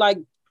OD'd like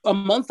a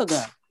month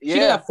ago. She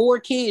got 4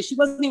 kids. She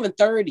wasn't even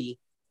 30.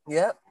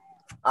 Yep.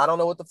 I don't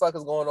know what the fuck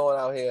is going on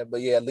out here,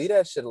 but yeah, leave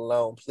that shit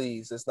alone,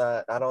 please. It's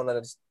not. I don't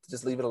know.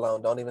 Just leave it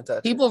alone. Don't even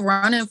touch people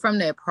running from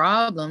their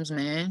problems,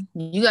 man.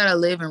 You gotta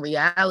live in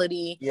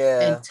reality.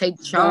 Yeah. And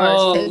take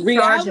charge. Take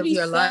charge of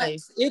your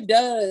life. It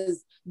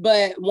does.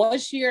 But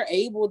once you're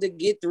able to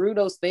get through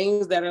those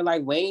things that are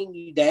like weighing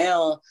you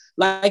down,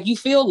 like you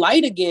feel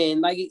light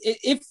again. Like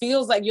it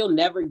feels like you'll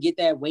never get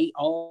that weight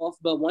off.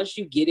 But once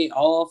you get it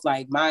off,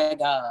 like, my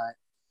God,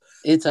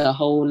 it's a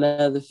whole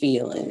nother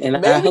feeling. And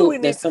I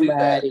hope that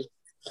somebody.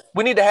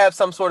 We need to have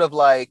some sort of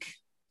like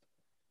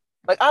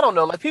I don't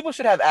know, like people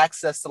should have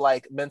access to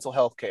like mental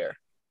health care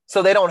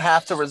so they don't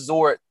have to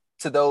resort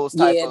to those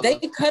type of... they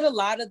cut a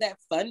lot of that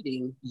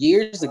funding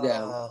years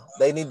ago.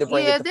 They need to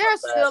bring it there's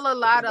still a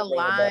lot of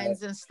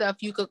lines and stuff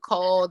you could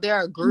call. There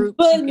are groups,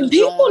 but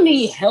people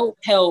need help.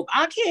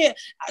 I can't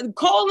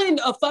calling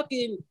a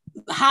fucking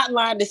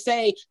hotline to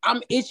say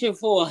I'm itching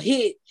for a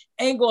hit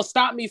ain't gonna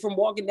stop me from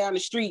walking down the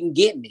street and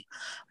getting it.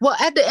 Well,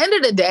 at the end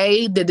of the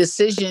day, the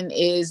decision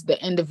is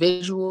the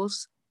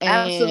individuals.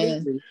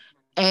 Absolutely.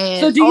 And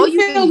so do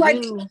you feel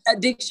like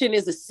addiction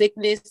is a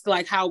sickness,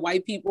 like how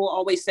white people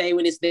always say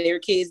when it's their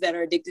kids that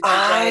are addicted to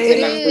drugs? It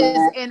is,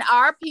 and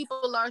our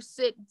people are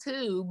sick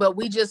too, but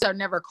we just are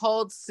never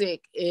called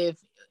sick if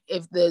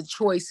the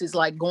choice is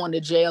like going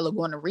to jail or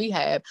going to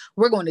rehab.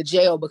 We're going to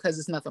jail because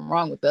there's nothing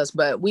wrong with us,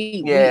 but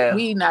we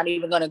not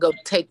even going to go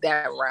take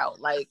that route.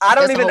 Like, I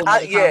don't even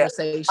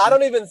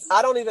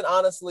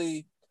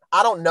honestly,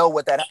 I don't know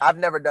what that, I've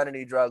never done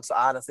any drugs. So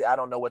honestly, I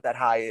don't know what that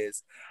high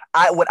is.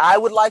 What I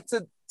would like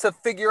to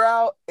figure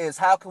out is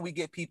how can we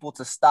get people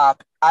to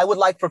stop. I would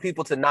like for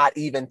people to not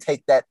even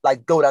take that,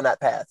 like go down that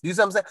path. You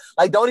see what I'm saying?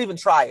 Like, don't even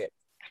try it.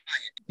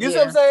 You see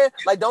what I'm saying?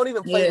 Like, don't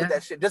even play with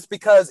that shit just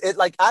because it,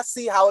 like, I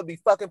see how it be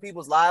fucking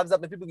people's lives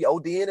up and people be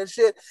ODing and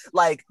shit.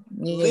 Like,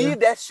 leave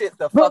that shit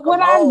the fuck alone. But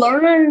what I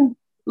learned,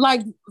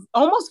 like,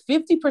 almost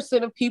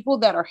 50% of people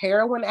that are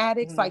heroin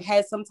addicts, like,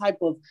 had some type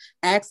of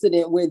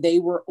accident where they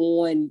were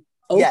on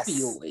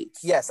opioids.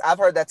 Yes, I've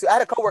heard that too. I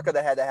had a coworker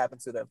that had that happen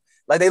to them.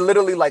 Like, they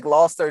literally like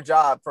lost their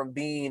job from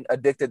being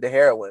addicted to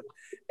heroin,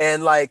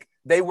 and like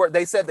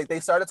they said that they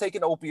started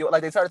taking opioid,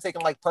 like they started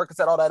taking like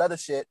Percocet, all that other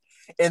shit,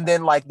 and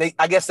then like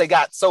I guess they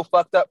got so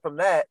fucked up from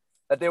that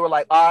they were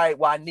like, all right,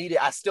 well,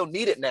 I still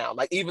need it now.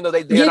 Like, even though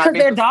because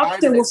their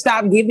doctor will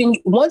stop giving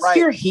you, once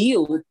you're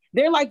healed,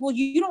 they're like, well,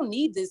 you don't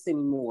need this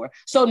anymore.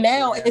 So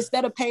now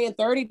instead of paying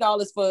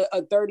 $30 for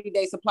a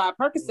 30-day supply of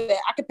Percocet,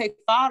 I could pay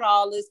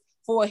 $5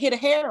 for a hit of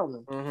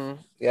heroin.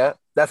 Yeah,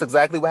 that's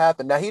exactly what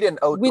happened. Now he didn't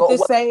with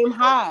the same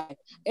high,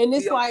 and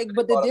it's like,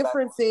 but the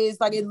difference is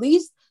like at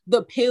least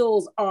the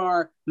pills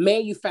are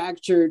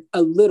manufactured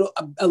a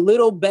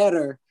little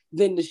better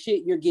than the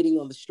shit you're getting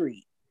on the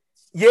street.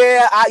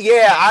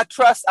 I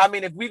trust. I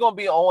mean, if we're gonna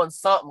be on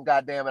something,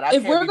 goddamn it,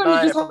 if we're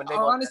gonna just have an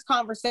honest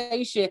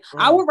conversation,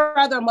 I would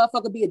rather a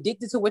motherfucker be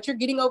addicted to what you're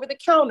getting over the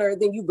counter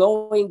than you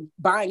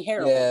buying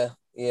heroin.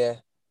 Yeah.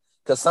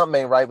 Because something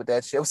ain't right with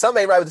that shit.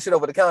 Something ain't right with the shit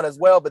over the counter as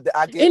well. But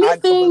I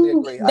completely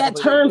agree. That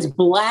turns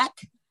black,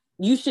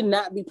 you should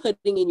not be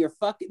putting in your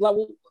fucking. Like,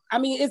 I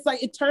mean, it's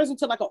like it turns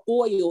into like an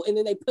oil, and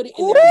then they put it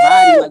in their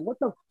body. Like, what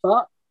the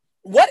fuck?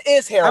 What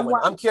is heroin?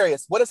 I'm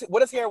curious. What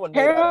is heroin?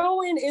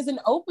 Heroin is an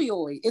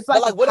opioid. It's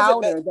like a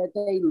powder that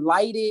they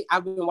light it.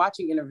 I've been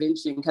watching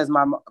Intervention because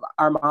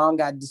our mom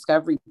got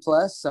Discovery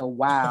Plus. So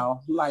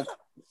wow, like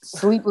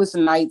sleepless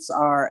nights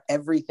are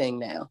everything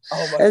now.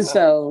 Oh my God.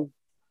 So.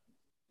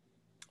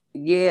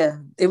 Yeah,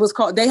 it was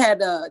called. They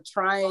had a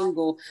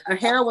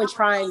heroin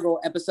triangle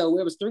episode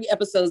where it was 3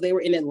 episodes. They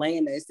were in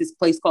Atlanta. It's this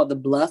place called The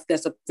Bluff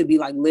that's supposed to be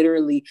like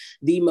literally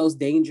the most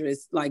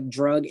dangerous like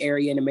drug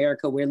area in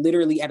America, where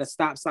literally at a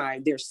stop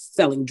sign they're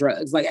selling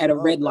drugs. Like at a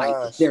red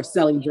light, they're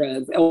selling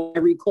drugs on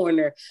every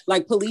corner.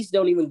 Like police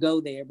don't even go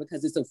there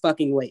because it's a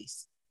fucking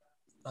waste.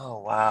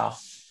 Oh wow.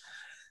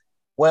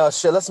 Well,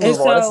 shit. Let's move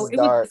on. This is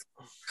dark.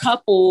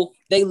 Couple,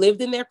 they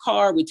lived in their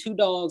car with 2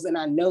 dogs, and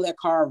I know that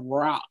car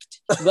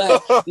rocked,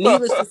 but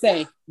needless to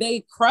say,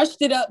 they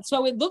crushed it up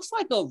so it looks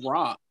like a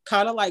rock,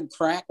 kind of like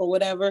crack or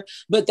whatever,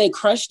 but they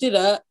crushed it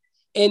up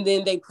and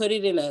then they put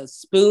it in a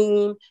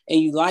spoon and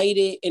you light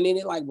it, and then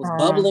it like was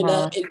bubbling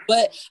up. And,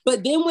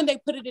 but then when they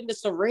put it in the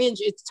syringe,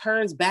 it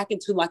turns back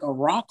into like a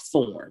rock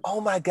form.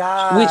 Oh my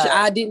God. Which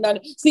I did not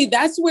see.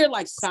 That's where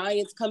like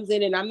science comes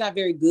in, and I'm not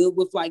very good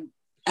with like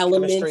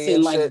elements Chemistry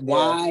and like shit,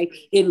 why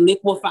it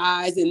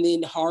liquefies and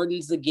then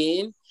hardens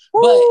again.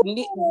 But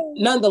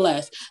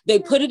nonetheless, they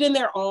put it in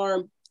their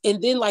arm,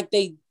 and then like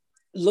they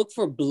look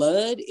for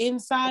blood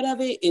inside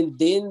of it, and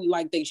then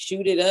like they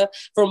shoot it up.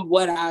 From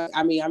what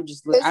I mean, I'm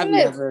just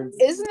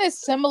isn't it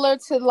similar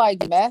to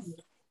like meth?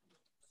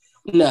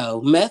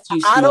 No, meth.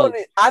 I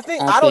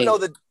don't know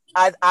that.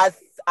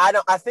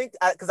 I think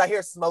because I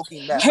hear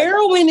smoking meth.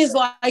 Heroin is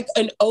like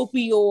an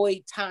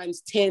opioid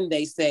times 10.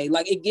 They say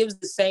like it gives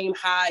the same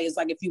high as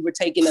like if you were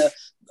taking a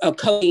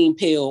cocaine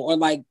pill or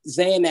like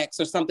Xanax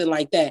or something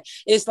like that.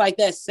 It's like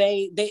that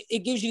same.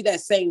 It gives you that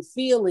same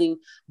feeling,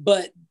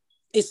 but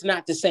it's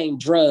not the same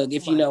drug,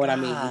 if you know what I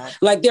mean.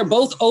 Like they're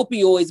both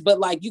opioids, but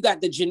like you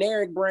got the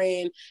generic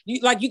brand.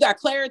 You got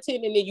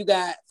Claritin, and then you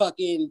got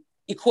fucking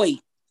Equate.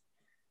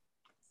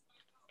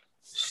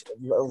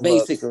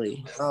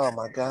 Basically. Oh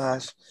my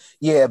gosh.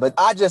 Yeah, but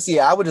I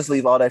would just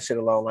leave all that shit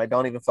alone. Like,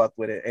 don't even fuck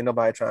with it. Ain't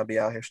nobody trying to be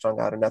out here strung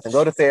out or nothing.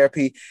 Go to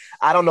therapy.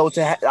 I don't know what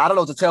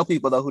to tell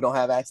people though who don't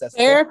have access to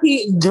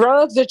therapy.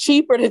 Drugs are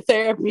cheaper than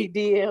therapy,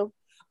 DM.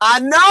 I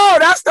know,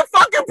 that's the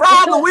fucking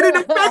problem. We need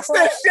to fix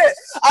this shit.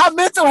 Our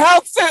mental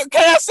health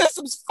care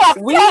system's fucked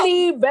up. We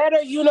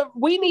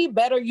need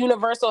better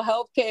universal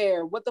health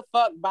care. What the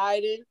fuck,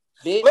 Biden?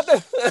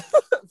 Bitch.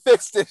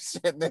 Fix this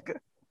shit, nigga.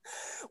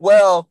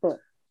 Well,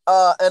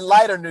 in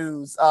lighter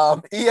news,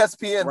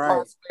 ESPN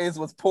parts ways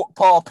with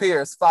Paul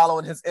Pierce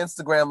following his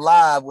Instagram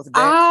live with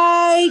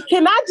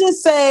Can I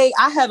just say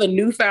I have a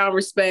newfound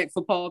respect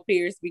for Paul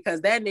Pierce,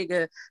 because that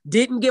nigga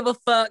didn't give a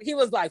fuck. He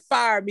was like,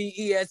 fire me,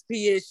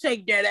 ESPN,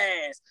 shake that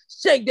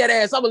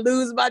ass, I'm gonna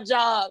lose my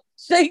job.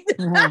 Shake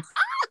that.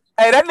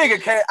 Hey, that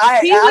nigga can't.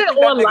 He went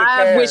on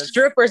live with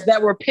strippers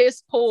that were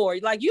piss poor.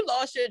 Like, you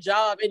lost your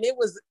job, and it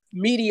was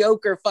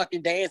mediocre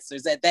fucking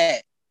dancers at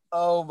that.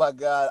 Oh my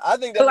God! I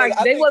think that like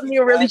they wasn't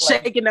even really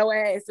shaking no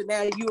ass, and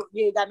now you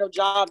ain't got no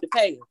job to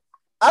pay him.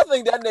 I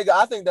think that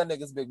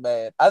nigga's big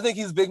mad. I think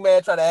he's big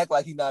mad trying to act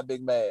like he's not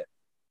big mad.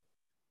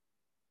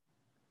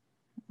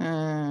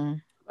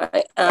 My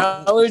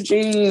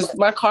allergies.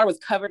 My car was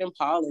covered in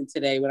pollen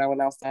today when I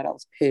went outside. I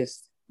was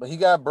pissed. But he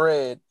got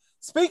bread.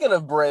 Speaking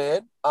of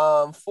bread,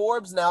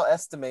 Forbes now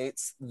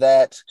estimates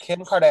that Kim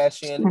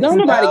Kardashian. Don't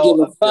nobody give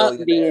a fuck,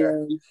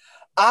 damn.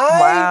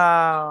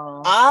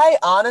 I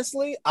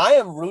honestly, I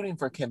am rooting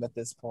for Kim at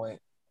this point.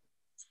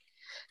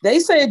 They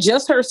said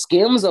just her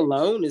Skims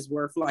alone is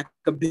worth like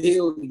 $1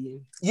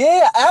 billion.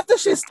 Yeah, after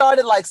she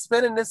started like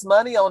spending this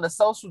money on the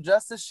social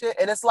justice shit,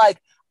 and it's like,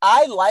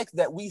 I like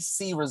that we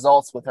see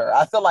results with her.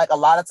 I feel like a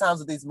lot of times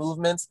with these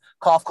movements,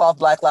 cough, cough,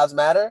 Black Lives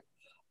Matter,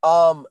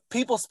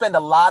 people spend a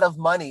lot of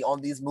money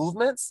on these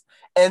movements,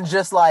 and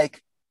just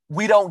like,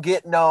 we don't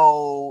get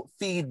no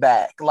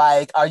feedback.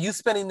 Like, are you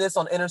spending this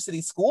on inner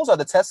city schools? Are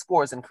the test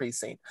scores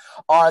increasing?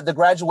 Are the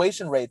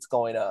graduation rates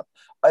going up?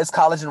 Is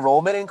college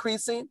enrollment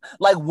increasing?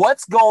 Like,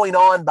 what's going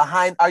on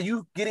behind? Are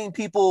you getting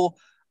people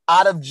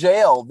out of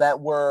jail that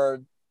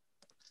were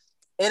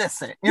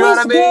innocent? You know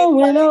what I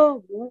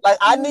mean? Like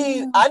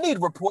I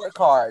need report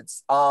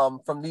cards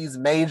from these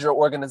major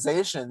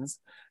organizations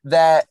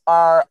that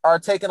are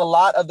taking a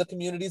lot of the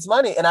community's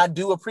money. And I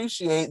do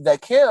appreciate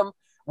that Kim,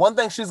 one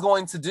thing she's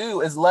going to do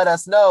is let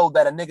us know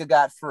that a nigga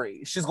got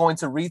free. She's going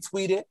to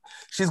retweet it.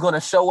 She's going to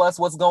show us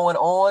what's going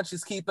on.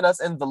 She's keeping us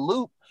in the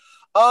loop.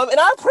 And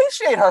I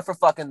appreciate her for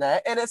fucking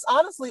that. And it's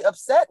honestly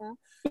upsetting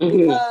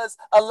because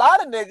a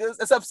lot of niggas,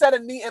 it's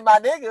upsetting me and my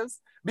niggas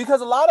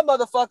because a lot of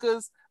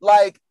motherfuckers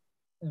like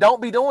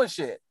don't be doing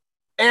shit.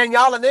 And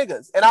y'all are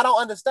niggas. And I don't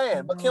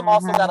understand. But Kim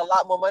also got a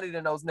lot more money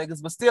than those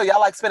niggas. But still,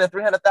 y'all like spending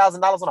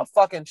 $300,000 on a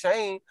fucking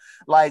chain.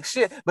 Like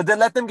shit. But then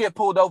let them get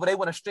pulled over. They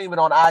want to stream it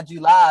on IG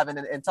Live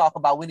and talk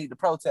about we need to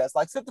protest.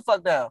 Like, sit the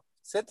fuck down.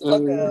 Sit the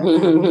fuck down.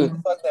 Sit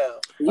the fuck down.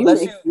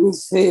 Unless you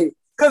sick.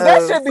 Because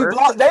that should be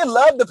blocked. They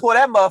love to pull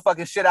that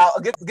motherfucking shit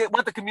out.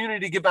 Want the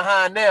community to get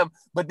behind them.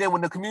 But then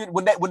when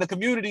the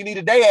community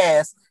needed their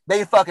ass,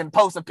 they fucking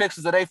posting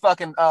pictures of they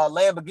fucking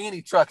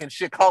Lamborghini truck and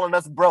shit, calling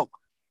us broke.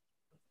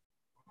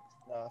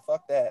 Nah,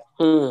 fuck that.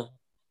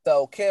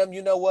 So Kim,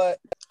 you know what?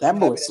 That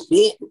boy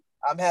spit.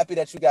 I'm happy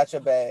that you got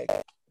your bag.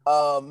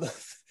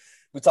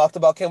 We talked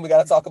about Kim. We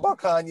got to talk about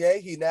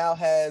Kanye. He now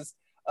has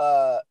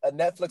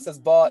Netflix has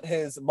bought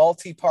his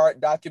multi-part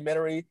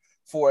documentary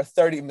for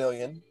 $30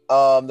 million.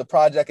 The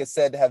project is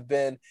said to have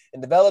been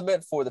in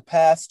development for the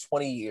past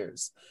 20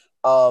 years.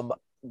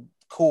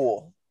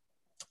 Cool.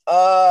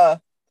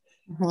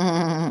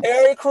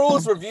 Terry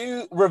Crews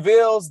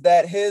reveals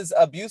that his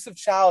abusive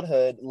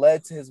childhood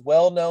led to his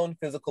well-known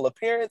physical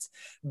appearance.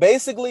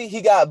 Basically,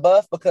 he got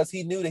buff because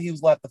he knew that he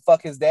was going to have to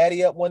fuck his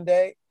daddy up one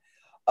day.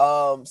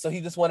 So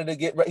he just wanted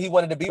to he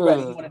wanted to be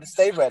ready. He wanted to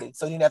stay ready,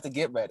 so he didn't have to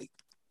get ready.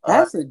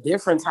 That's a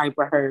different type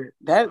of hurt.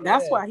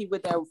 That's why he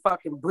with that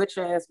fucking butch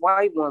ass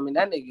white woman.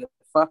 That nigga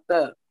fucked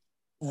up.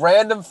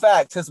 Random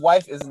fact: his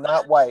wife is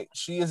not white.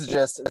 She is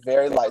just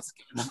very light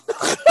skinned.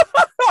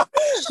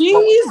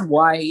 She's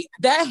white.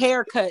 That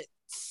haircut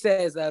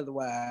says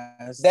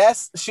otherwise.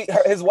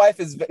 His wife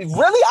is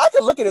really. I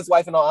could look at his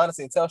wife in all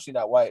honesty and tell she's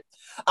not white.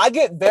 I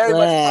get very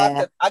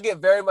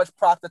much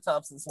Proctor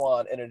Thompson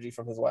Swan energy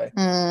from his wife.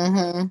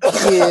 Mm-hmm.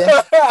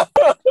 Yeah.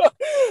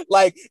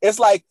 Like it's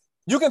like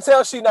you can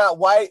tell she's not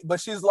white, but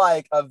she's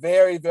like a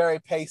very, very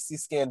pasty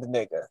skinned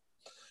nigga.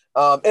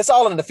 It's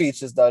all in the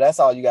features though. That's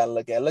all you gotta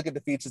look at. Look at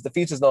the features. The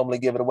features normally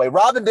give it away.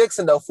 Robin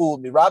Dixon though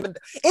fooled me. Robin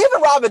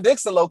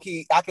Dixon low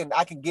key, I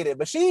can get it,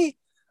 but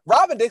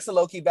Robin Dixon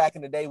low key back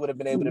in the day would have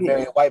been able to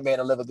marry a white man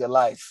and live a good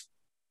life.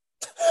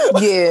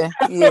 Yeah,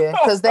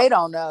 because they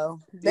don't know.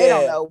 They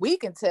don't know. We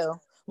can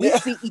tell. We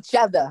see each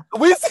other.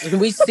 We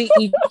see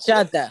each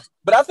other.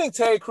 But I think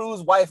Terry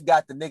Crews' wife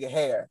got the nigga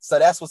hair, so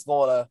that's what's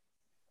gonna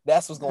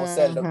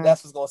set it.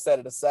 That's what's gonna set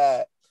it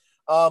aside.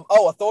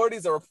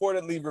 Authorities are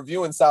reportedly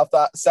reviewing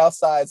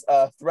Southside's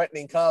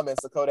threatening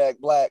comments of Kodak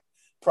Black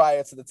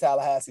prior to the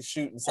Tallahassee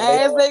shooting. So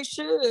they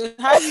should.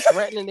 How you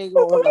threaten a nigga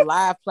on a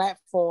live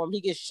platform?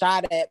 He gets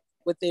shot at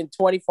within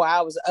 24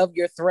 hours of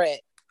your threat,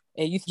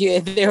 and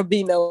there'll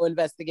be no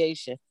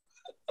investigation.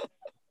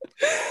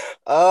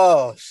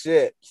 Oh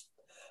shit.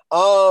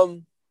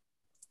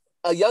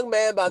 A young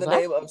man by the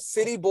name of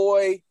City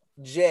Boy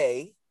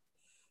J.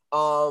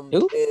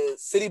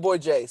 Is City Boy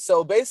J.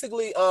 So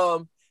basically,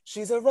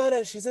 she's a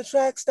runner, she's a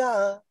track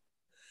star.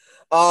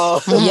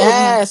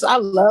 Yes, I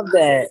love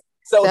that.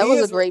 So that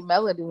was a great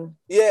melody.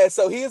 Yeah,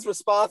 so he is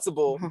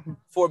responsible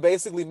for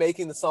basically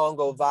making the song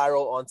go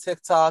viral on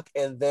TikTok,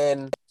 and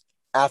then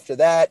after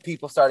that,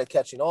 people started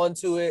catching on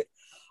to it.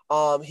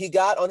 He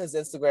got on his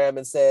Instagram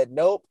and said,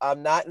 "Nope,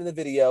 I'm not in the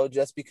video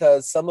just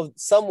because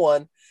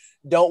someone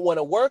don't want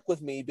to work with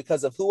me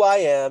because of who I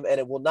am, and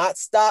it will not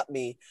stop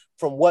me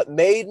from what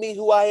made me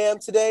who I am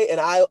today.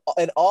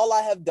 And all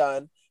I have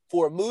done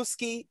for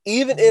Mooski,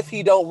 even if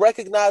he don't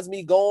recognize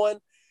me going,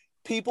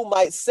 people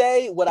might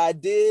say what I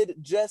did.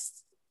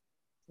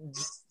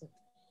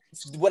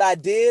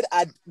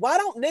 Why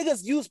don't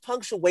niggas use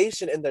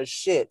punctuation in their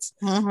shit?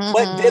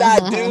 What did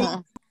I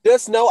do?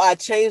 Just know I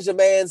changed a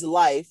man's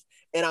life.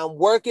 And I'm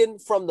working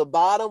from the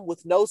bottom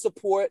with no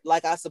support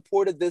like I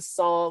supported this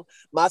song.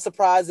 My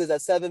surprise is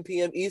at 7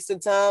 p.m. Eastern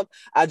time.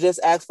 I just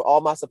asked for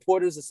all my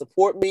supporters to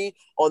support me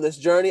on this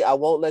journey. I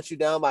won't let you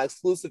down. My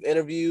exclusive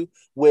interview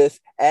with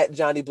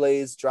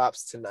 @JohnnyBlaze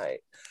drops tonight."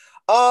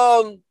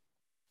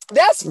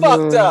 That's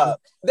fucked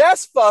up.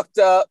 That's fucked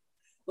up.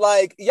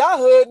 Like, y'all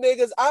hood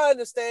niggas, I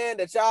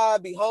understand that y'all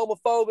be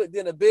homophobic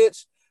than a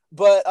bitch,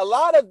 but a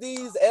lot of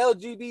these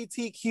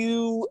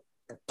LGBTQ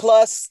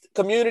plus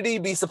community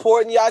be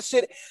supporting y'all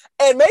shit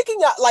and making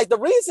y'all, like, the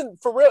reason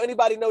for real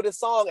anybody know this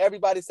song,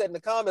 everybody said in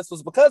the comments,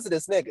 was because of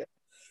this nigga.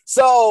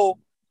 So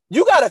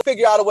you got to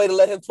figure out a way to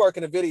let him twerk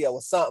in a video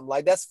or something.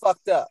 Like, that's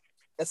fucked up.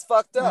 It's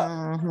fucked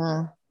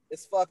up.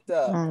 It's fucked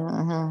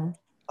up.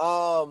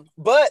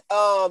 But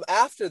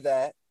after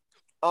that,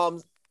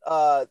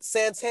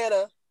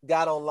 Santana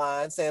got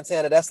online.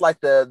 Santana, that's like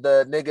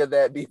the nigga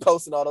that be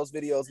posting all those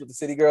videos with the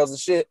city girls and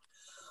shit.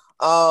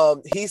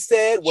 He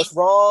said, "What's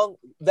wrong?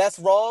 That's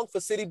wrong for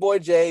City Boy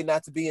J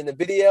not to be in the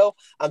video.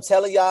 I'm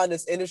telling y'all, in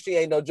this industry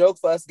ain't no joke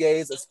for us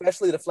gays,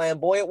 especially the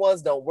flamboyant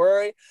ones. Don't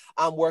worry.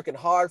 I'm working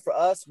hard for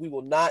us. We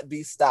will not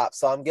be stopped."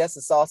 So I'm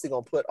guessing Saucy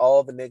gonna put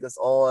all the niggas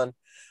on.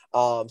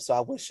 So I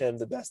wish him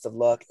the best of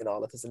luck in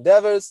all of his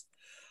endeavors.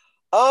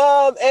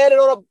 And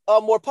on a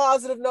more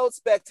positive note,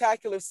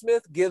 Spectacular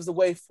Smith gives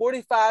away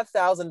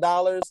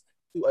 $45,000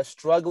 to two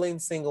struggling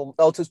single.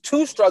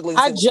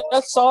 I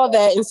just saw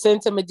that and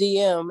sent him a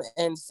DM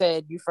and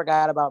said, "You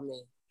forgot about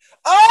me."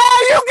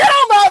 Oh, you get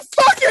on my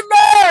fucking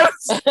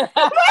nerves!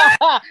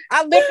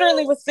 I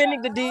literally was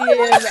sending the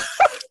DM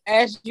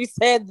as you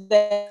said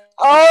that.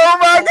 Oh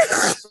my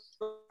god!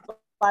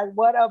 Like,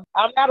 what up?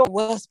 I'm not on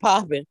what's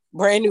popping.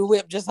 Brand new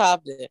whip just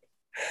hopped in.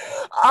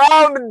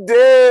 I'm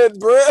dead,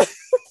 bro.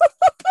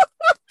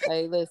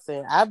 Hey,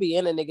 listen, I be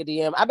in a nigga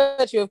DM. I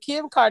bet you if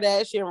Kim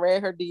Kardashian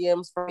read her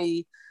DMs for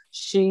me,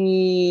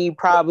 she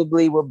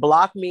probably would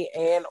block me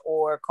and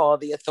or call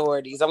the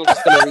authorities. I'm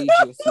just gonna read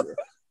you a few.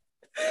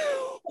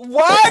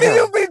 Why do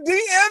you be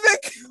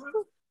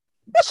DMing?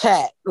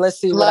 Chat. Let's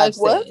see what like.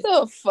 What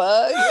the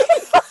fuck?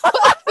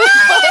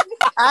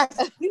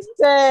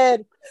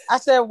 I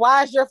said,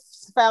 why is your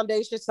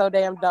foundation so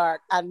damn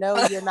dark? I know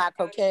you're not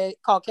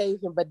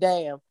Caucasian, but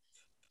damn.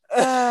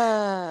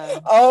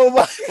 Oh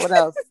my. What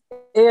else?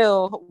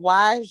 Ew.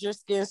 Why is your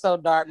skin so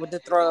dark with the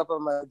throw up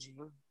emoji?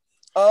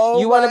 Oh,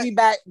 you want to be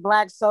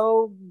black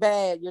so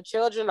bad. Your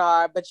children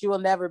are, but you will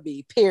never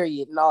be.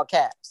 Period. In all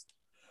caps.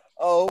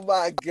 Oh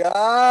my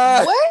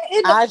god! What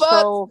in the I fuck?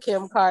 troll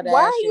Kim Kardashian.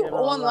 Why are you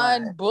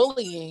online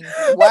bullying?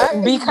 Why are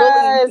you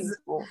bullying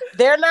people?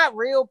 They're not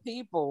real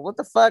people. What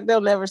the fuck?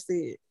 They'll never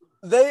see it.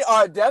 They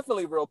are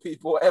definitely real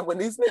people, and when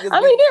these niggas,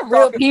 they're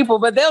real people,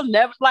 but they'll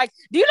never like.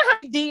 Do you know how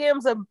many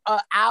DMs an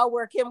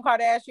hour Kim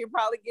Kardashian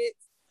probably gets?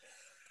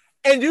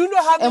 And you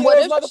know how many and what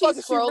if motherfuckers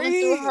she's scrolling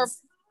through her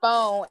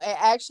phone and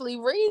actually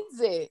reads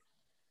it?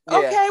 Yeah.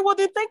 Okay, well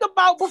then think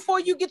about before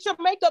you get your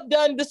makeup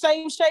done the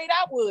same shade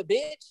I would,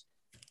 bitch.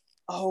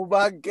 Oh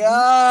my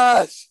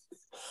gosh.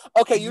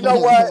 Okay, you know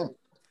what?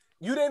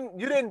 You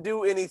didn't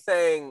do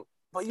anything,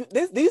 but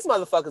these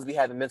motherfuckers be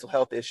having mental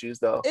health issues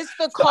though. It's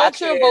the So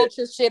culture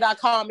vulture shit I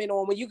comment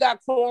on when you got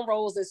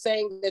cornrows and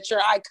saying that you're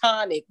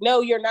iconic.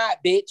 No, you're not,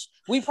 bitch.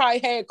 We probably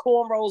had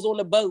cornrows on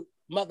the boat,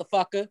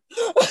 motherfucker.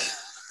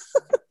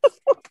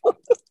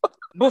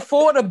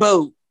 Before the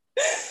boat.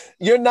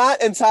 You're not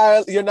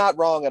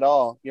wrong at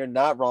all. You're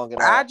not wrong at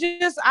all.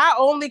 I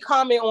only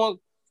comment on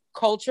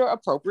culture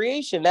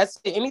appropriation. That's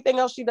it. Anything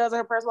else she does in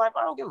her personal life,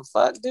 I don't give a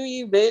fuck. Do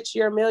you, bitch?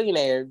 You're a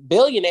millionaire,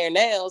 billionaire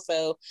now.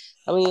 So,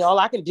 I mean, all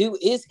I can do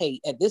is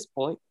hate at this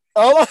point.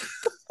 Oh.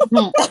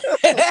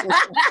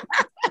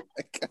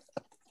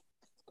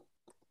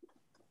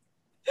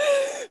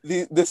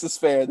 This is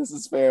fair. This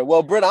is fair.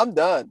 Well, Britt, I'm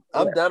done.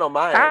 I'm done on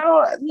my end.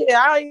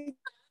 I ain't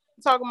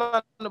talking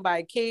about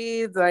nobody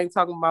kids. I ain't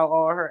talking about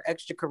all her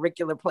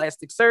extracurricular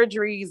plastic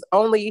surgeries.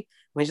 Only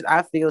when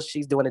I feel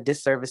she's doing a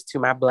disservice to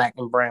my Black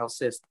and brown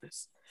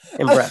sisters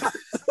and brothers.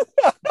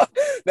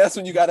 That's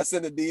when you got to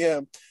send a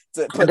DM.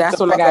 That's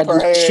when I got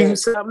to shoot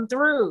something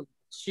through.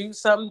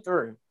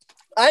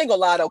 I ain't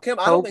gonna lie though, Kim.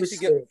 I don't think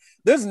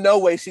there's no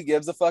way she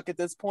gives a fuck at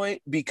this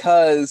point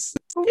because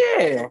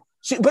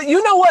but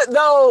you know what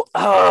though?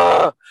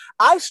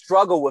 I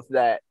struggle with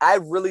that. I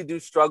really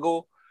do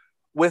struggle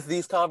with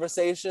these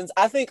conversations.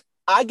 I think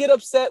I get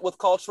upset with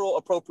cultural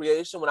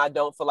appropriation when I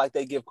don't feel like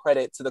they give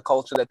credit to the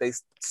culture that they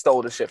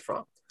stole the shit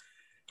from.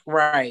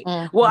 Right.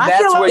 Well, I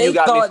feel like they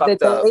thought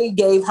that they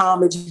gave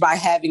homage by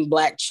having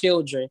Black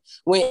children,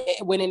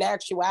 when in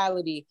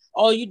actuality,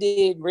 all you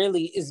did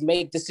really is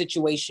make the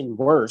situation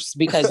worse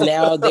because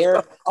now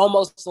they're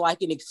almost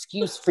like an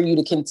excuse for you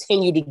to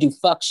continue to do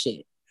fuck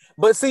shit.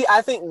 But see,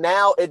 I think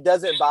now it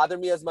doesn't bother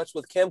me as much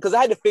with Kim because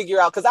I had to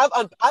figure out, because I've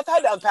had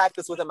to unpack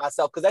this within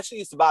myself because that shit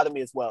used to bother me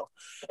as well.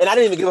 And I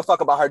didn't even give a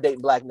fuck about her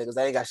dating Black niggas.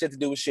 I ain't got shit to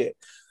do with shit.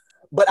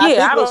 But I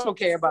don't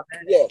care about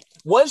that. Yeah.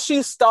 Once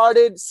she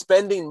started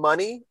spending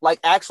money, like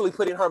actually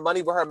putting her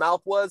money where her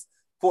mouth was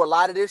for a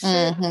lot of this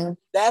shit,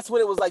 that's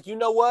when it was like, you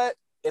know what?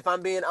 If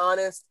I'm being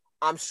honest,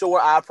 I'm sure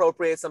I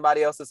appropriate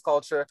somebody else's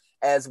culture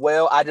as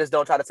well. I just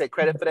don't try to take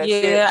credit for that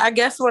shit. Yeah, I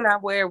guess when I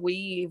wear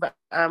weave,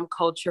 I'm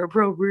culture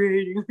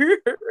appropriating.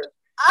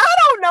 I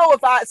don't know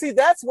if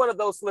that's one of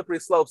those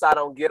slippery slopes I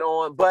don't get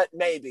on, but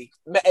maybe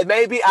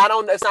I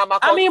don't, it's not my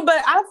culture. I mean,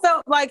 but I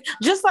felt like,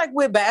 just like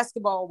with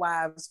Basketball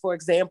Wives, for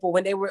example,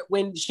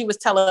 when she was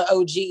telling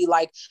OG,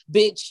 like,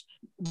 bitch,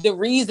 the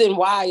reason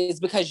why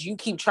is because you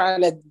keep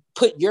trying to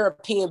put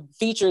European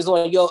features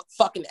on your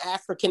fucking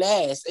African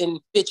ass, and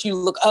bitch, you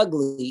look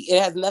ugly.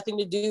 It has nothing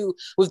to do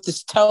with the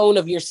tone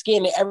of your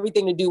skin and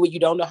everything to do with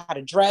you don't know how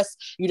to dress,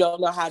 you don't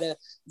know how to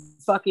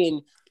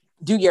fucking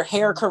do your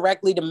hair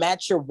correctly to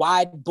match your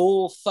wide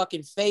bull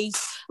fucking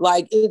face.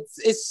 Like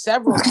it's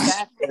several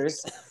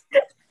factors.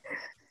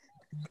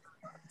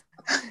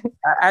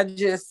 I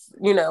just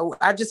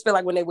feel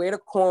like when they wear the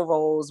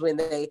cornrows, when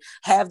they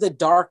have the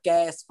dark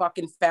ass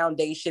fucking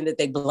foundation that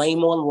they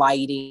blame on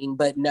lighting,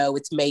 but no,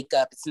 it's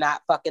makeup. It's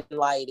not fucking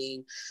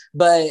lighting.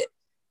 But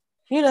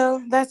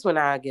that's when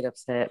I get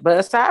upset. But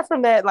aside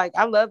from that, like,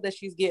 I love that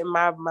she's getting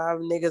my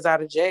niggas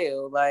out of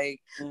jail.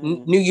 Like,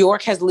 New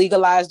York has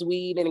legalized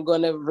weed and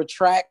going to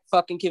retract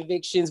fucking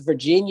convictions.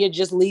 Virginia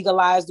just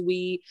legalized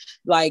weed.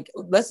 Like,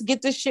 let's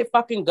get this shit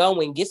fucking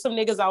going. Get some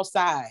niggas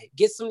outside.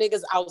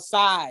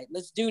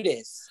 Let's do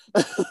this.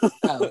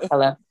 Oh,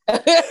 hello.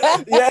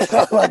 Yeah.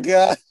 Oh my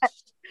God.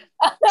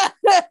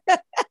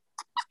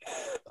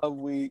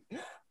 I'm weak.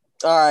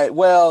 All right.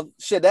 Well,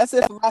 shit. That's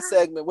it for my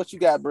segment. What you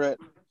got, Brett?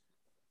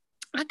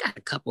 I got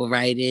a couple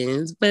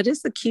write-ins, but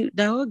it's a cute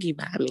doggy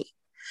by me.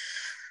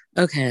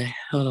 Okay,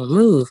 hold on,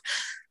 move.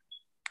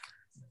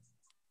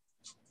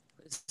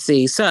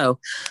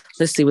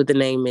 Let's see what the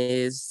name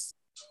is.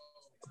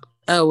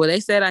 Oh, well, they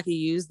said I could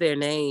use their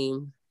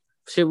name.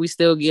 Should we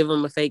still give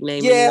them a fake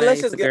name? Yeah, anyway?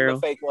 let's just give them a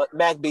fake one.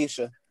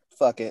 Macdisha.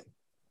 Fuck it.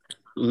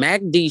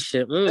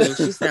 Macdisha.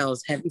 She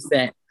sounds heavy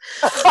set.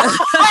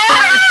 Oh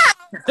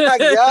my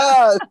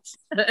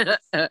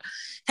God.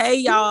 Hey,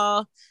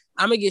 y'all.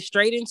 I'm going to get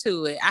straight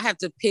into it. I have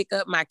to pick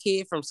up my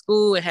kid from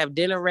school and have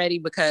dinner ready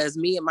because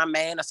me and my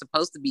man are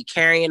supposed to be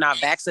carrying our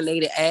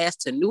vaccinated ass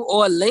to New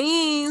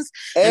Orleans.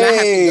 Hey. And I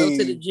have to go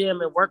to the gym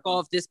and work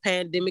off this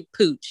pandemic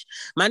pooch.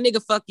 My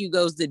nigga fuck you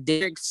goes to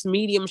Derek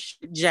Medium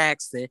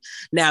Jackson.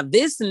 Now,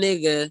 this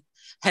nigga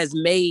has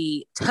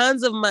made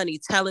tons of money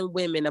telling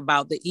women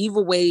about the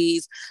evil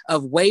ways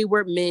of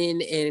wayward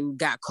men and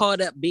got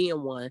caught up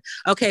being one.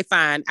 Okay,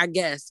 fine, I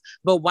guess.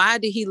 But why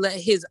did he let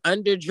his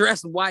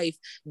underdressed wife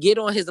get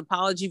on his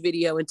apology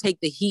video and take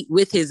the heat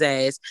with his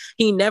ass?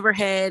 He never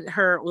had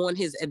her on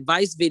his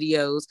advice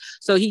videos,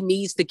 so he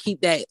needs to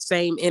keep that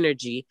same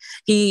energy.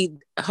 He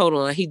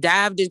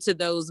dived into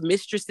those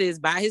mistresses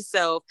by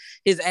himself.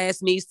 His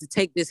ass needs to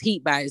take this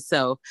heat by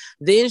itself.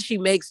 Then she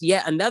makes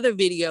yet another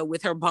video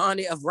with her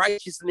bonnet of rice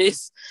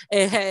righteousness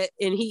and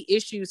he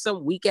issued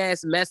some weak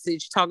ass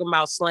message talking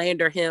about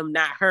slander him,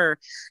 not her.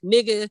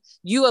 Nigga,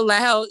 you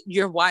allowed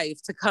your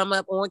wife to come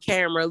up on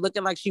camera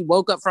looking like she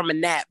woke up from a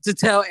nap to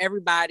tell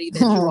everybody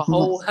that you a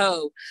whole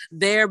hoe,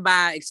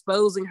 thereby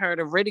exposing her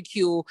to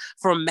ridicule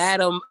from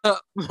Madam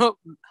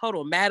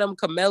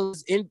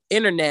Camilla's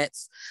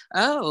internets.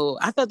 Oh,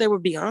 I thought they were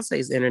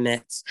Beyonce's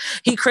internets.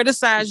 He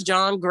criticized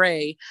John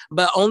Gray,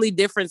 but only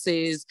difference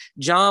is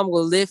John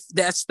will lift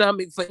that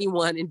stomach for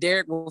anyone and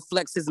Derek will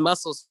flex his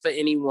muscles for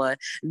anyone.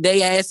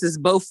 They asses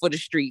both for the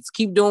streets.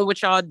 Keep doing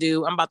what y'all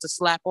do. I'm about to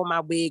slap on my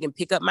wig and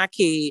pick up my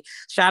kid.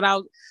 Shout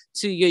out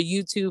to your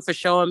YouTube for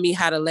showing me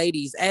how the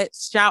ladies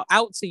shout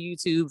out to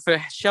YouTube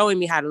for showing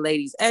me how the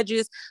ladies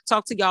edges.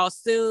 Talk to y'all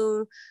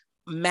soon.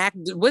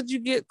 What'd you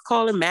get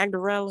calling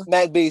Magdarella?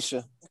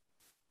 Macdisha.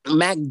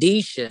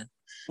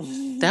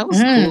 That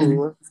was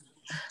cool.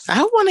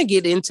 I want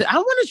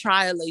to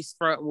try a lace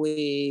front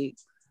wig.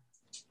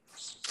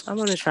 I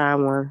want to try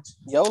one.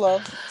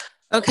 YOLO.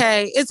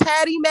 Okay, it's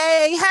Hattie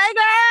Mae. Hey,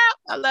 girl.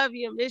 I love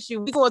you. I miss you.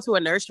 We going to a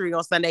nursery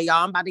on Sunday,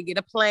 y'all. I'm about to get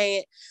a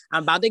plant.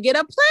 I'm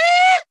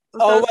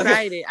so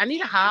excited. I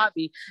need a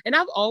hobby. And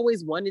I've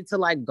always wanted to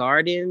like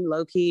garden,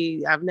 low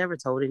key. I've never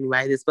told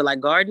anybody this, but like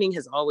gardening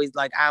has always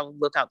like, I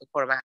look out the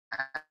corner of my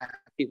eye,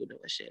 people doing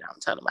shit. I'm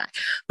telling them.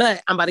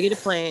 But I'm about to get a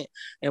plant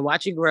and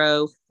watch it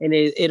grow. And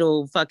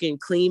it'll fucking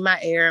clean my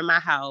air in my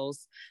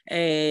house.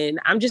 And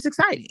I'm just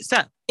excited. So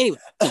anyway,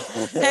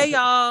 hey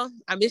y'all,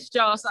 I missed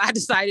y'all. So I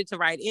decided to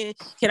write in.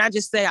 Can I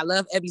just say I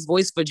love Ebby's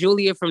voice for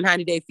Julia from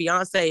 90 Day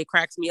Fiance. It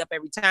cracks me up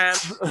every time.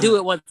 Do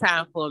it one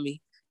time for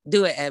me.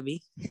 Do it,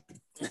 Abby.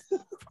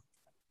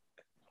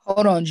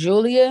 Hold on,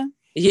 Julia.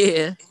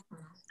 Yeah.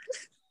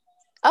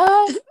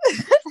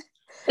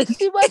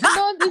 She wasn't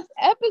on this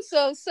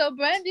episode, so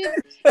Brandon,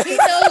 he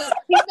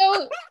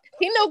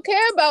don't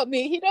care about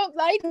me. He don't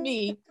like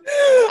me.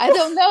 I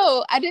don't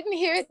know. I didn't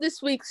hear it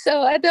this week,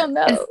 so I don't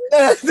know.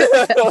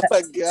 Oh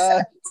my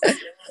God.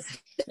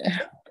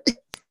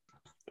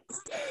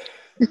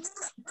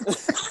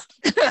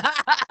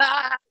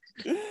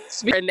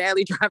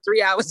 Natalie dropped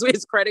 3 hours with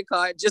his credit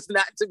card just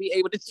not to be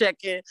able to check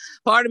in.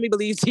 Part of me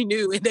believes he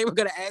knew and they were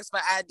going to ask for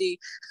ID.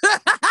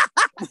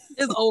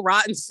 His old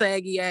rotten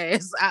saggy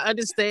ass. I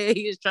understand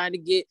he is trying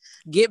to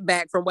get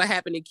back from what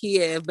happened in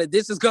Kiev, but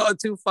this is going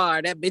too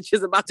far. That bitch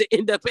is about to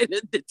end up in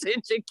a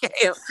detention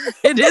camp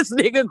and this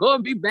nigga going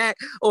to be back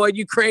on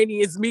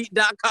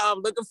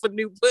ukrainiansmeet.com looking for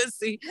new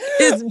pussy.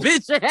 His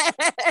bitch ass.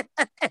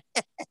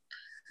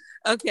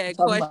 Okay,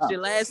 question.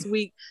 Last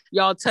week,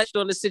 y'all touched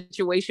on the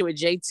situation with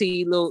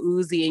JT, Lil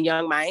Uzi, and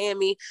Young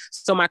Miami.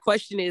 So my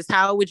question is,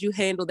 how would you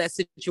handle that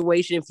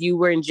situation if you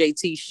were in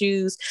JT's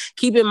shoes?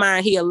 Keep in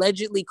mind, he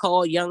allegedly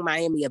called Young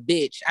Miami a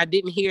bitch. I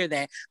didn't hear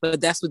that, but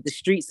that's what the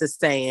streets are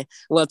saying.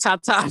 Well,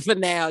 ta-ta for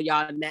now,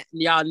 y'all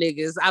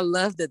niggas. I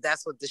love that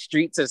that's what the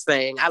streets are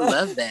saying. I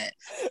love that.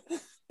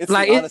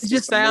 Like, it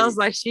just sounds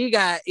like she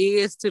got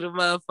ears to the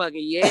motherfucking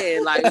yeah.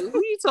 Like, who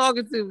you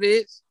talking to,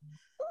 bitch?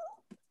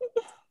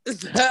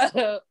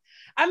 I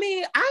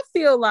mean, I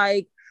feel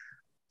like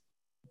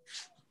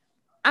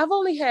I've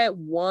only had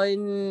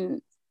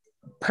one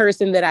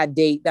person that I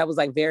date that was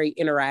like very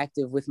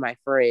interactive with my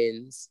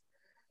friends.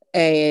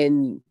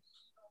 And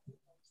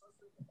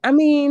I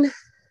mean,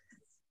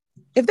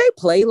 if they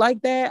play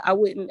like that, I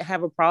wouldn't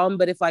have a problem.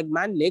 But if like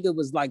my nigga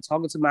was like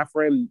talking to my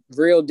friend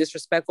real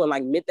disrespectful and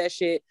like meant that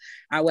shit,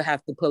 I would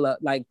have to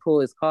pull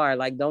his car.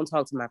 Like, don't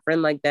talk to my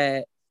friend like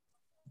that.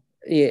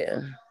 Yeah,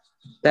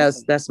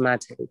 that's my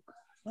take.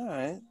 All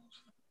right.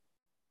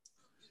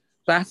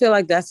 But I feel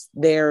like that's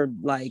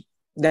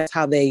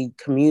how they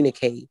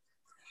communicate.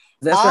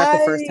 That's not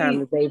the first time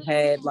that they've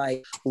had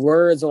like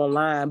words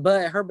online.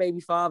 But her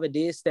baby father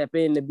did step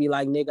in to be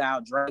like, nigga,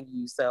 I'll drag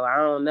you. So I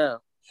don't know.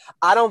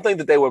 I don't think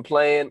that they were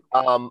playing.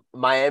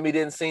 Miami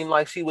didn't seem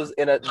like she was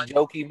in a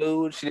jokey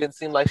mood. She didn't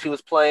seem like she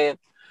was playing.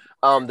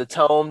 The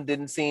tone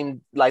didn't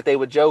seem like they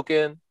were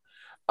joking.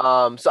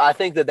 So I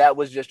think that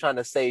was just trying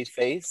to save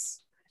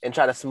face and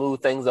try to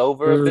smooth things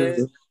over a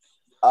bit.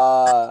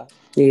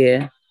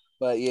 Yeah.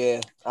 But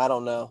yeah, I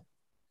don't know.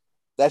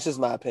 That's just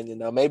my opinion,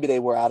 though. Maybe they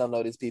were. I don't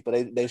know these people.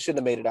 They shouldn't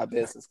have made it our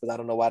business because I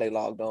don't know why they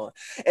logged on.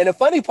 And the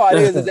funny part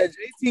is that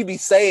JT be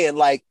saying,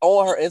 like,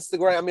 on her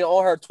Instagram,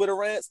 on her Twitter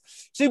rants,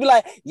 she be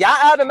like, y'all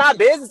out of my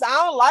business.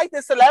 I don't like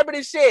this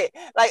celebrity shit.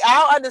 Like, I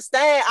don't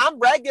understand. I'm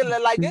regular.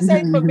 Like, this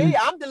ain't for me.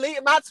 I'm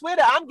deleting my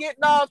Twitter. I'm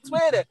getting off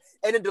Twitter.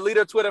 And then delete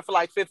her Twitter for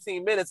like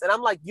 15 minutes. And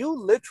I'm like, you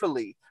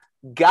literally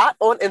got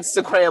on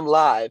Instagram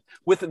Live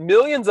with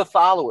millions of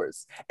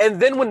followers.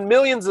 And then when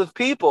millions of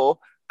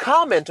people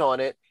comment on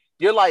it,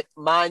 you're like,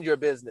 mind your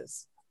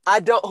business.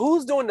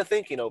 Who's doing the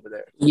thinking over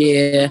there?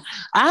 Yeah.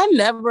 I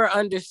never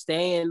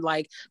understand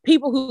like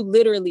people who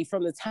literally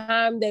from the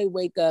time they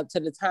wake up to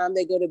the time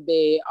they go to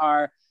bed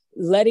are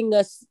letting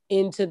us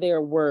into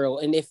their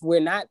world. And if we're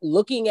not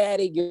looking at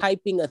it, you're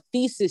typing a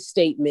thesis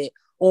statement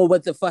on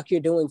what the fuck you're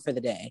doing for the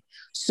day.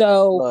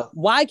 So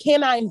why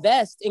can't I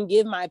invest and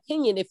give my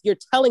opinion if you're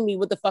telling me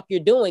what the fuck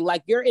you're doing?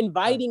 Like, you're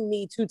inviting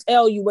me to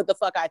tell you what the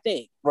fuck I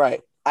think.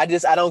 Right. I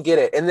don't get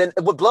it. And then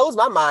what blows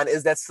my mind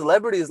is that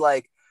celebrities,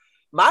 like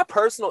my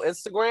personal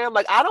Instagram,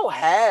 like I don't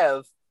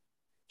have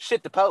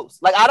shit to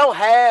post. Like I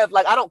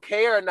don't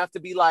care enough to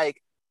be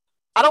like,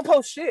 I don't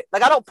post shit.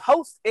 Like I don't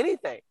post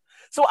anything.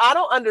 So I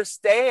don't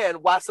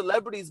understand why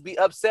celebrities be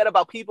upset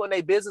about people in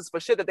their business for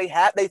shit that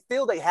they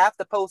feel they have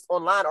to post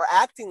online, or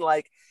acting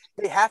like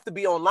they have to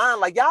be online.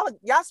 Like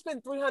y'all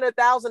spend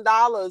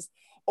 $300,000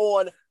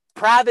 on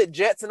private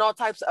jets and all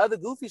types of other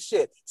goofy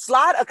shit.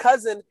 Slide a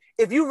cousin,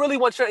 if you really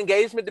want your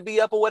engagement to be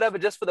up or whatever,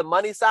 just for the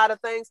money side of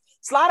things,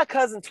 slide a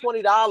cousin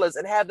 $20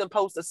 and have them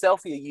post a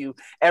selfie of you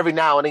every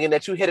now and again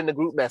that you hit in the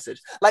group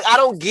message. Like I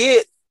don't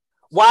get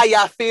why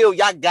y'all feel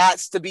y'all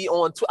gots to be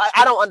on.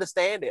 I don't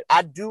understand it.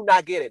 I do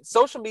not get it.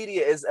 Social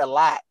media is a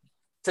lot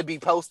to be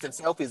posting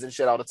selfies and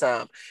shit all the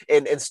time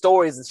and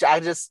stories and shit.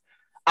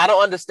 I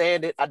don't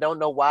understand it. I don't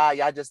know why.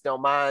 Y'all just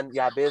don't mind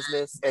y'all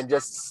business and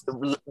just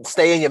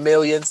stay in your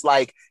millions.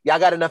 Like y'all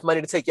got enough money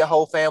to take your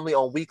whole family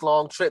on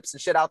week-long trips and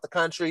shit out the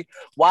country.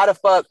 Why the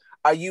fuck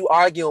are you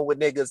arguing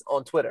with niggas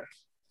on Twitter?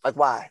 Like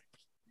why?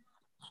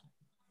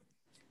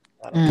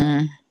 I don't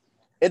know.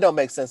 It don't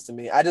make sense to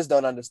me. I just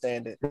don't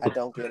understand it. I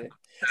don't get it.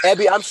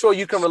 Abby, I'm sure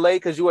you can relate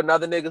because you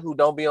another nigga who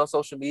don't be on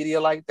social media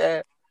like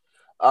that.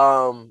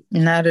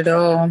 Not at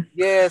all.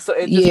 Yeah, so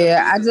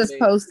I just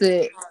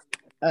posted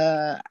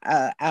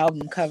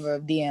album cover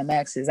of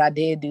DMX's. I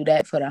did do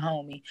that for the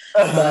homie.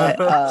 But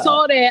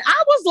saw that.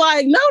 I was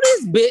like, no,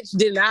 this bitch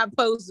did not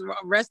post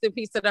rest in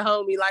peace to the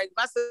homie. Like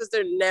my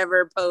sister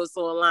never posts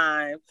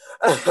online.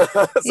 So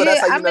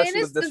that's how you know she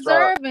was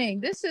distraught.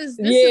 Deserving. This is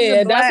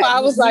that's why I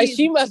was like,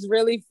 she must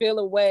really feel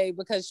away,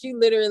 because she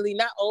literally,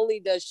 not only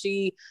does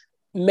she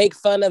make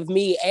fun of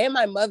me and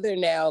my mother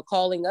now,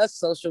 calling us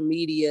social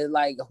media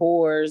like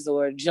whores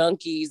or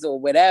junkies or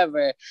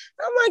whatever.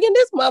 I'm like, and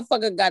this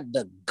motherfucker got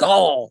the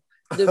gall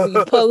to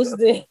be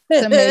posting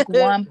to make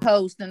one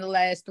post in the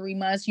last 3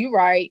 months. You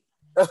right.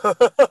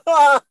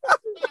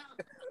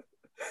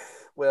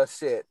 Well,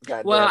 shit.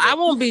 Well, I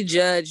won't be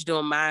judged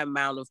on my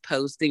amount of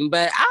posting,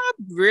 but I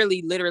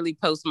really literally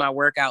post my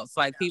workouts.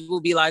 Like people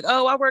will be like,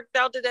 oh, I worked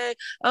out today.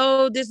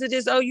 Oh, this is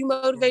this. Oh, you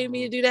motivated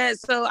me to do that.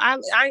 So I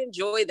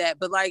enjoy that.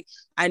 But like,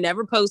 I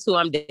never post who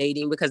I'm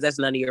dating because that's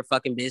none of your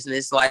fucking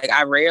business. Like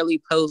I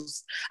rarely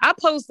post. I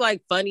post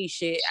like funny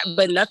shit,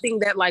 but nothing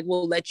that like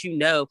will let you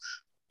know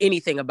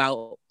anything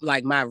about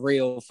like my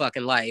real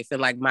fucking life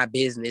and like my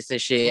business and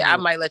shit. I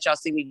might let y'all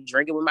see me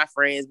drinking with my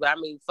friends, but I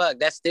mean, fuck,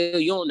 that's still,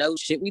 you don't know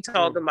shit we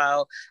talking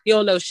about. You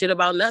don't know shit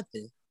about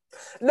nothing.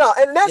 No,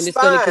 and that's it's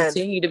fine. Gonna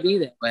continue to be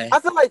that way. I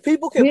feel like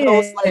people can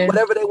post like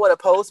whatever they want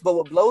to post, but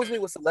what blows me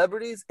with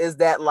celebrities is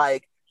that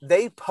like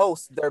they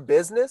post their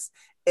business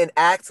and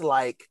act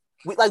like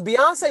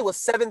Beyonce was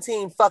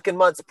 17 fucking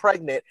months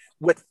pregnant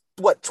with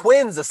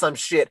twins or some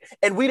shit,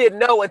 and we didn't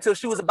know until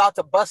she was about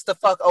to bust the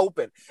fuck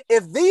open.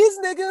 If these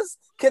niggas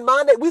can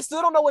mind it, we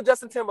still don't know what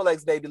Justin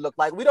Timberlake's baby looked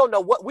like. We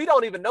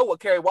don't even know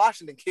what Kerry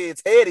Washington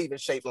kid's head even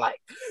shaped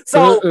like.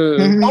 So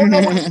don't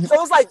know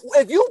so it's like,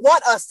 if you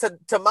want us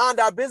to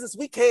mind our business,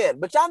 we can.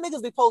 But y'all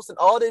niggas be posting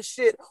all this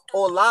shit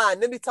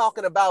online, then be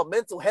talking about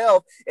mental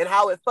health and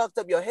how it fucked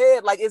up your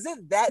head. Like, is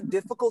it that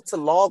difficult to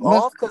log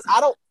off? Because I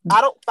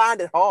don't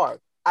find it hard.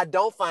 I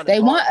don't find it. They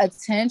want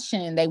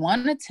attention. They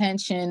want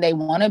attention. They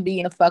want to be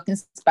in the fucking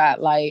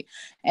spotlight,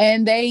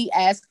 and they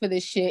ask for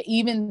this shit.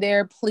 Even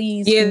their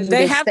pleas,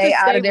 they have stay to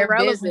out of their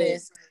relevant.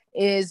 Business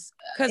is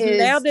because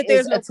now that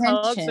there's no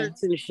attention.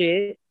 Concerts and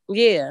shit.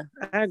 Yeah,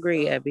 I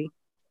agree, Abby.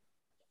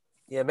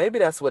 Yeah, maybe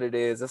that's what it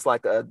is. It's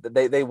like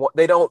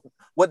they don't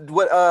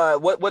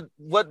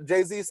what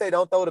Jay-Z say,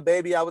 don't throw the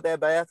baby out with that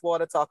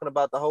bathwater, talking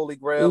about the Holy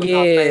Grail and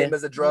how fame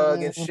is a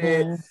drug and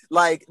shit.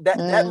 Like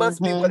that must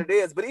be what it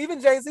is. But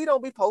even Jay-Z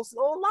don't be posting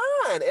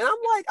online. And I'm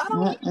like, I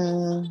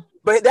don't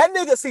But that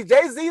nigga, see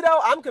Jay-Z though,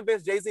 I'm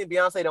convinced Jay-Z and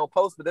Beyonce don't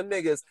post, but them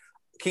niggas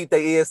keep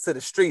their ears to the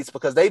streets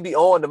because they be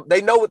on them.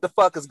 They know what the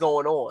fuck is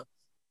going on.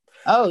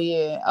 Oh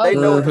yeah. They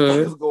know what the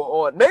fuck is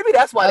going on. Maybe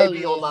that's why they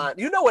be online.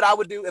 You know what I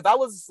would do if I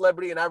was a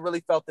celebrity and I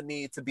really felt the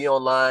need to be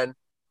online?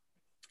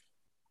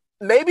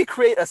 Maybe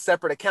create a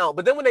separate account.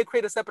 But then when they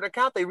create a separate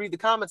account, they read the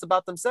comments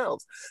about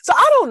themselves. So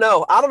I don't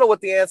know. I don't know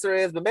what the answer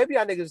is, but maybe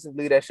y'all niggas just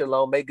leave that shit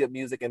alone, make good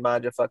music and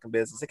mind your fucking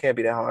business. It can't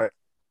be that hard.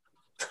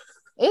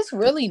 It's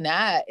really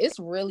not. It's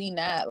really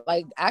not.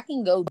 Like I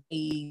can go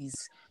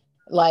days.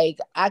 Like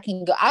I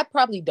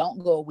probably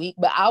don't go a week,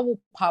 but I will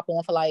pop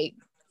on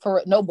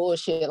for no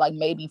bullshit, like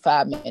maybe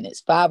 5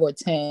 minutes, 5 or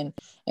 10,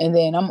 and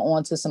then I'm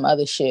on to some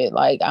other shit.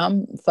 Like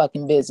I'm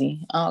fucking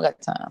busy. I don't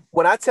got time.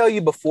 When I tell you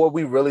before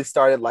we really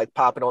started like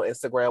popping on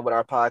Instagram with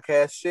our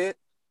podcast shit,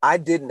 I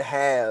didn't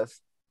have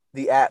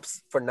the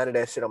apps for none of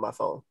that shit on my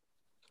phone.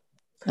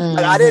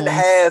 Like I didn't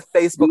have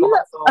Facebook on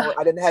my phone.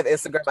 I didn't have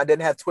Instagram. I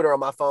didn't have Twitter on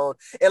my phone.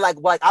 And like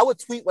I would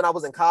tweet when I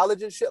was in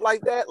college and shit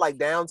like that, like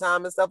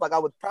downtime and stuff. Like I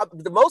would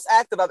probably, the most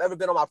active I've ever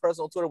been on my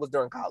personal Twitter was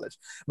during college.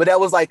 But that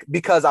was like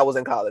because I was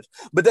in college.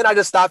 But then I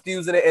just stopped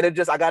using it,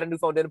 and I got a new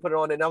phone, didn't put it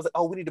on, and I was like,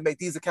 oh, we need to make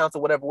these accounts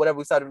or whatever.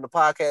 We started doing the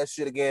podcast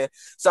shit again.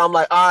 So I'm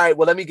like, all right,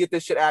 well, let me get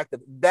this shit active.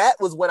 That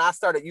was when I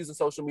started using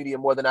social media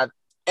more than I've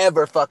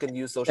ever fucking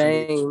use social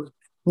media.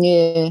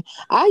 Yeah,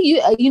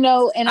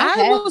 and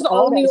I was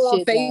all only that on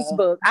shit,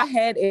 Facebook. I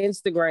had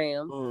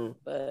Instagram,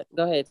 but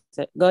go ahead,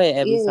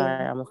 Abby. Yeah.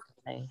 Sorry, I'm a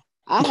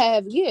I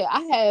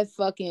have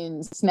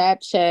fucking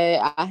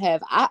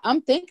Snapchat.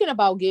 I'm thinking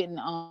about getting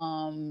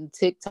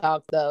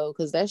TikTok though,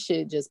 because that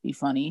shit just be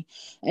funny.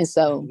 And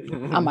so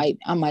I might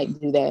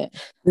do that.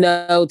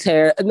 No,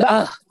 Tara.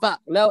 Fuck.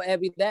 No,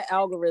 Abby. That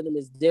algorithm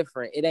is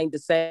different. It ain't the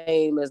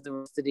same as the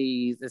rest of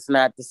these. It's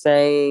not the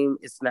same.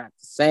 Yeah, it's not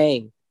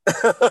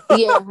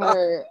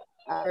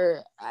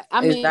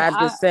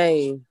the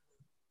same.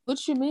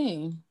 What you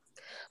mean?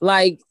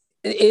 Like,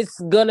 it's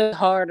gonna be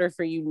harder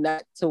for you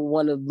not to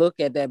want to look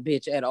at that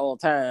bitch at all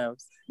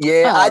times.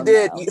 Yeah, I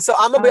did. No. So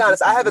I'm gonna be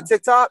honest. I have a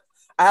TikTok.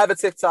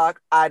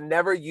 I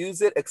never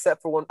use it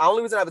except for when. The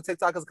only reason I have a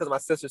TikTok is because my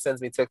sister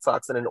sends me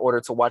TikToks, and in order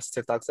to watch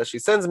TikToks that she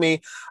sends me,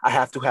 I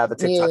have to have a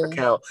TikTok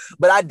account.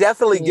 But I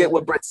definitely get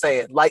what Britt's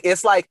saying. Like,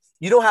 it's like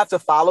you don't have to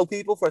follow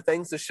people for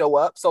things to show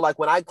up. So like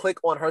when I click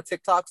on her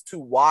TikToks to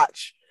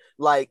watch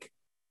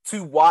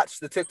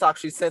the TikTok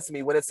she sends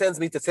me, when it sends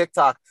me to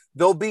TikTok,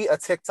 there'll be a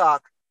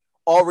TikTok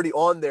already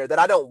on there that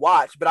I don't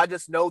watch, but I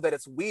just know that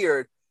it's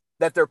weird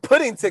that they're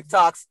putting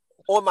TikToks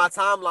on my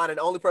timeline, and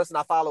the only person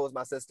I follow is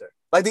my sister.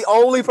 Like, the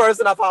only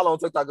person I follow on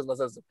TikTok is my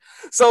sister.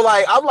 So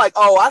like, I'm like,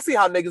 oh, I see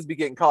how niggas be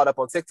getting caught up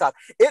on TikTok.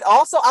 It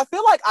also, I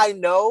feel like I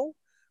know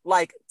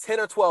like 10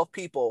 or 12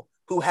 people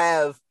who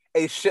have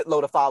a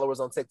shitload of followers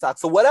on TikTok.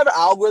 So whatever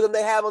algorithm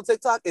they have on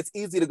TikTok, it's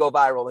easy to go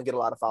viral and get a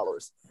lot of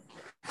followers.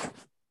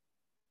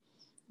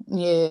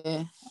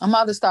 Yeah, I'm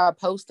about to start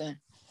posting.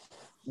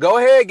 Go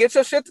ahead, get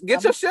your shit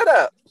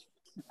up.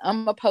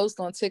 I'm gonna post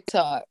on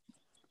TikTok.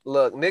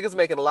 Look, niggas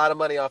making a lot of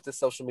money off this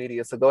social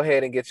media, so go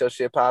ahead and get your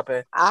shit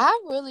popping.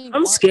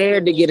 I'm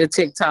scared to get a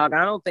TikTok.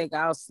 I don't think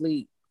I'll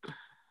sleep.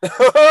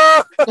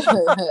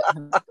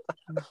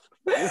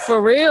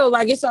 For real,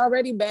 like, it's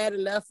already bad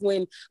enough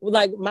when,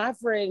 like, my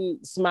friend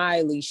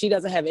Smiley, she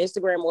doesn't have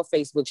Instagram or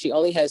Facebook. She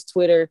only has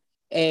Twitter,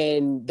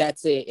 and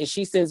that's it. And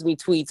she sends me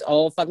tweets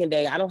all fucking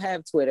day. I don't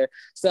have Twitter.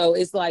 So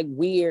it's like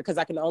weird because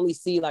I can only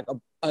see like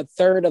a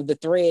third of the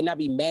thread, and I'd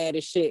be mad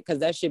as shit because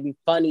that should be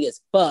funny as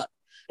fuck.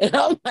 And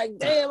I'm like,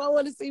 damn, I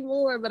want to see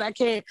more, but I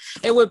can't.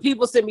 And when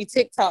people send me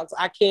TikToks,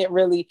 I can't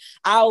really,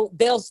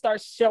 they'll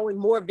start showing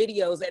more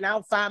videos, and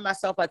I'll find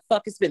myself like,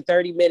 fuck, it's been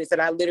 30 minutes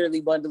and I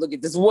literally wanted to look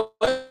at this one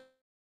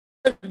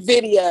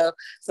video.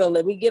 So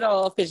let me get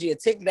off, because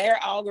their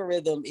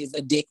algorithm is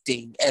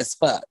addicting as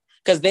fuck.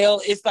 Because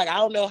it's like, I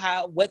don't know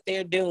what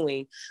they're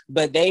doing,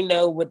 but they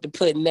know what to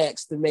put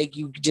next to make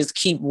you just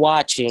keep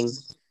watching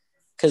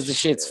because the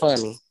shit's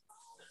funny.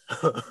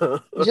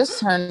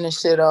 Just turn the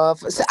shit off.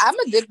 So I'm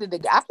addicted to.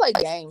 I play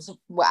games.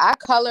 Well, I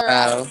color.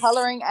 I have a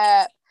coloring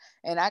app,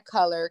 and I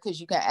color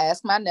because you can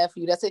ask my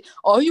nephew. That's it.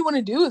 All you want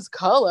to do is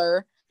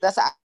color. That's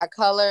how I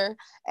color,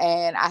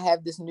 and I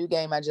have this new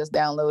game I just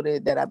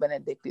downloaded that I've been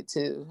addicted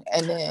to.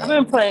 And then I've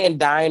been playing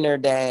Diner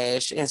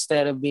Dash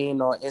instead of being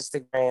on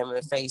Instagram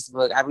and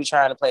Facebook. I be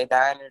trying to play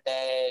Diner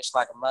Dash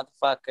like a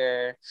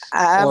motherfucker.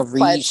 I've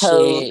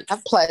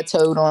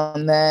plateaued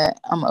on that.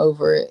 I'm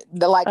over it.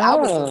 I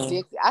was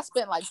addicted. I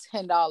spent like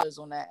 $10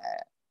 on that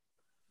app.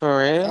 For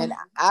real? And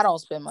I don't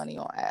spend money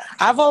on apps.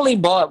 I've only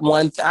bought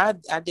one. I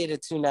did a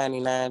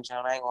 $2.99,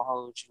 John. I ain't gonna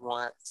hold you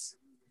once.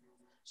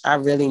 I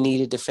really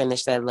needed to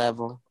finish that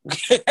level.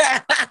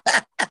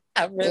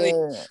 I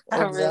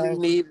really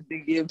needed to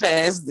get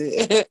past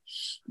it.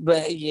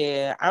 But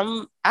yeah,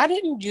 I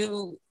didn't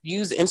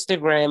use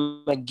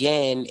Instagram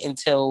again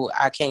until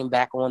I came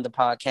back on the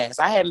podcast.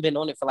 I hadn't been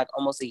on it for like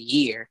almost a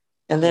year.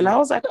 And then I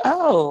was like,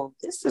 oh,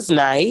 this is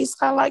nice.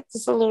 I like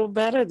this a little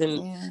better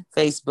than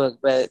Facebook,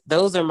 but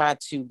those are my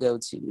two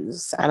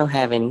go-tos. I don't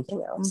have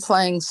anything else. I'm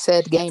playing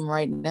said game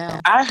right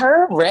now. I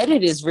heard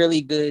Reddit is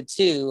really good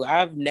too.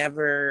 I've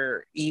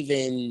never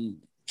even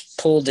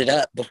pulled it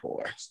up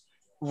before.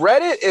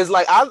 Reddit is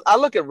like, I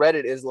look at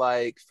Reddit as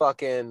like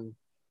fucking,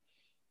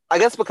 I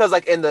guess because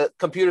like in the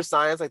computer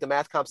science, like the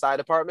math comp sci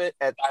department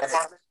at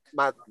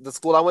the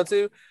school I went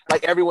to,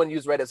 like everyone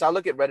used Reddit. So I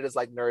look at Reddit as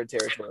like nerd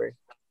territory.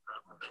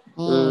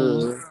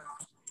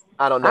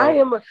 I don't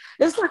know.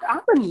 It's like I'm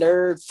a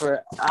nerd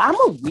I'm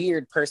a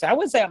weird person. I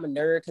wouldn't say I'm a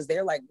nerd because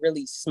they're like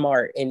really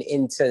smart and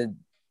into,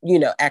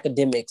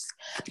 academics,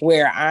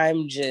 where I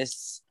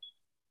just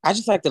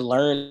like to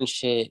learn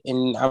shit,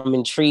 and I'm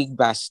intrigued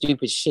by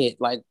stupid shit.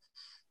 Like,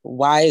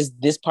 why is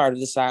this part of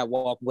the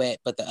sidewalk wet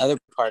but the other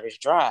part is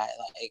dry?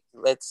 Like,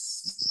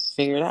 let's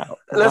figure it out.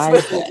 Why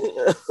is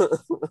that?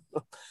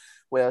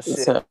 Well,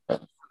 shit.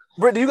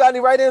 Britt, do you got any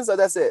write-ins or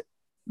that's it?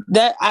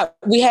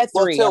 We had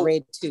 3. I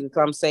read 2,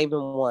 so I'm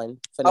saving 1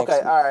 for next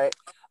week. All right.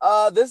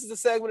 This is the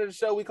segment of the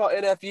show we call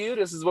NFU.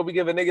 This is where we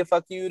give a nigga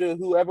fuck you to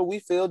whoever we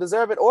feel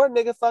deserve it, or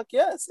nigga fuck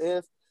yes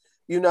if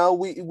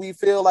we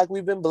feel like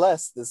we've been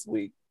blessed this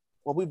week.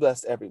 Well, we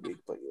blessed every week,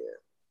 but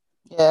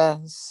yeah.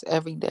 Yes,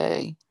 every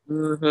day.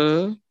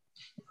 Mm-hmm.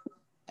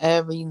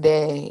 Every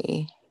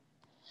day.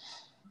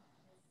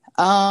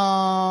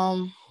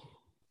 I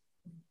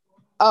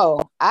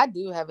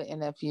do have an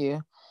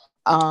NFU.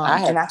 I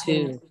have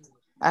 2.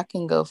 I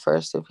can go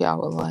first if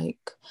y'all would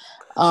like.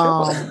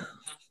 Sure.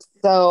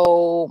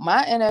 So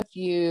my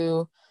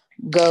nephew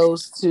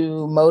goes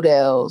to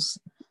Modell's.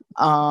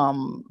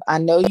 I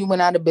know you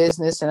went out of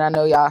business, and I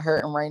know y'all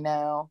hurting right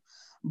now.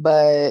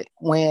 But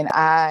when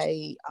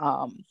I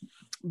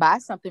buy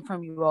something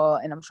from you all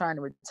and I'm trying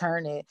to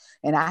return it,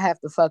 and I have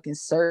to fucking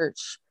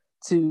search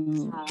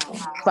to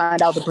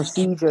find out the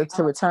procedure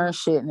to return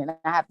shit, and then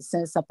I have to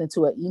send something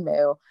to an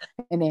email,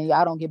 and then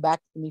y'all don't get back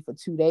to me for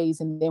 2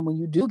 days, and then when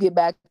you do get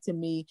back to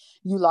me,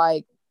 you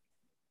like,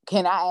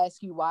 can I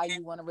ask you why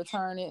you want to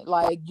return it?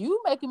 Like,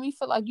 you making me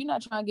feel like you're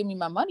not trying to give me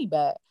my money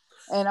back.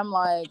 And I'm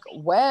like,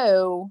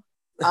 well,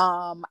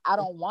 I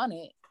don't want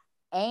it,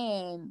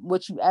 and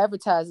what you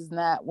advertise is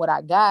not what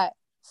I got,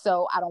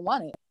 so I don't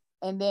want it.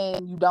 And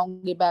then you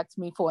don't get back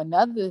to me for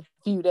another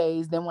few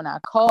days. Then when I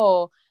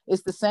call,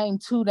 it's the same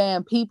 2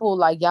 damn people.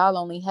 Like, y'all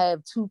only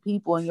have 2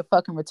 people in your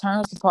fucking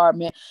returns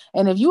department.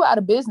 And if you out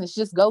of business,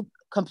 just go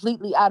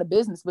completely out of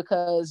business,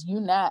 because you're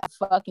not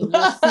fucking,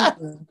 you're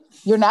sinking.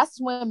 You're not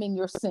swimming,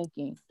 you're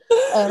sinking.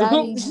 And I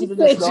need you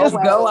to just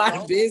go out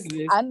of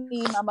business. I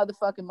need my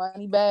motherfucking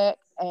money back,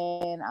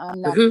 and I'm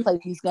not gonna play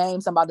these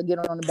games. I'm about to get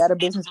on the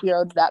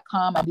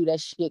betterbusinessbureau.com. I do that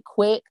shit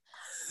quick.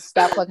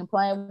 Stop fucking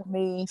playing with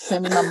me.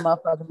 Send me my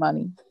motherfucking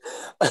money.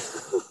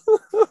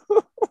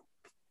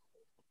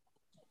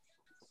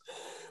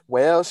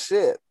 Well,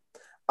 shit.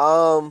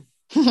 Well,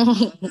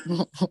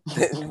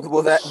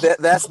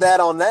 that's that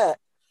on that.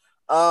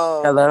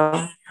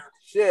 Hello.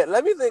 Shit.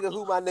 Let me think of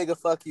who my nigga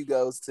fuck you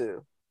goes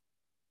to.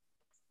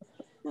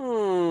 I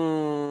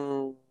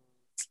don't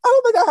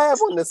think I have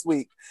one this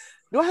week.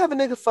 Do I have a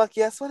nigga fuck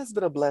yes? What has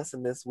been a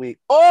blessing this week?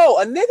 Oh,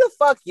 a nigga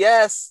fuck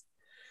yes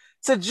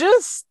to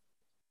just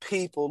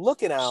people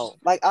looking out.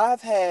 Like,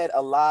 I've had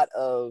a lot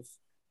of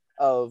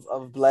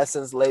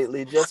blessings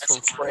lately, just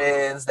from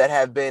friends that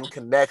have been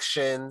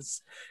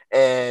connections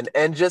and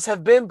just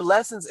have been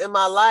blessings in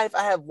my life.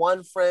 I have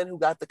one friend who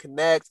got to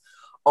connect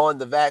on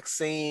the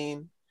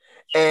vaccine,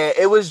 and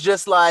it was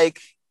just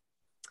like,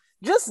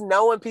 just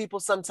knowing people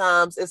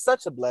sometimes is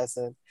such a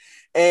blessing,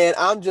 and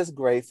I'm just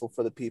grateful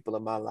for the people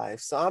in my life.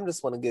 So I'm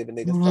just want to give a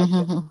nigga fuck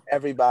to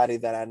everybody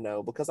that I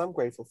know, because I'm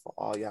grateful for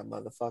all y'all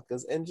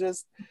motherfuckers, and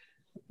just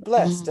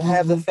blessed to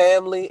have the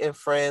family and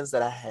friends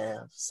that I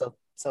have. So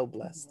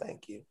blessed.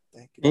 Thank you.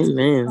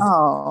 Amen.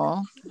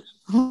 Oh.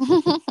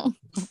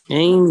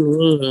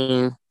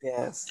 Amen.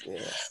 Yes.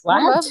 Well,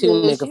 I have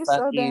 2 this. nigga You're fuck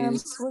so damn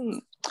yous.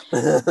 sweet.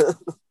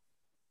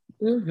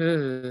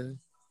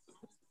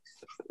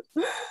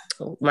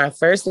 My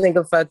first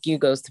nigga fuck you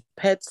goes to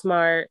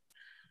PetSmart.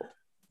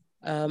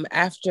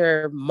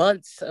 After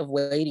months of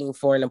waiting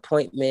for an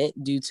appointment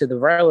due to the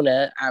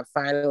Rona, I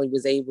finally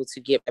was able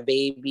to get my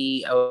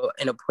baby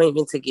an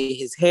appointment to get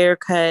his hair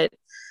cut.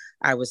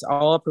 I was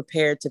all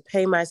prepared to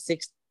pay my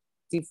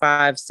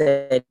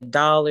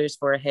 $65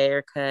 for a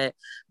haircut.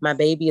 My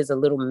baby is a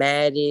little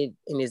matted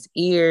in his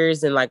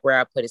ears and like where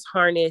I put his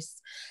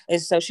harness.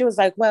 And so she was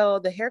like,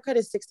 well, the haircut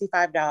is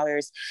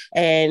 $65,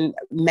 and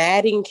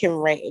matting can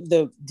range,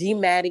 the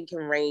dematting can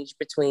range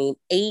between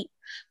 $8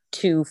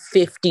 to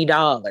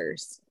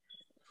 $50.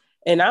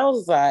 And I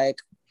was like,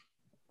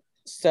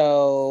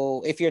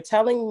 so if you're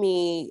telling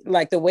me,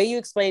 like, the way you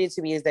explained it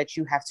to me is that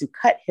you have to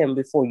cut him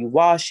before you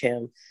wash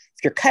him.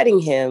 If you're cutting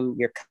him,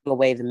 you're cutting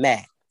away the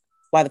mat.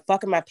 Why the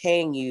fuck am I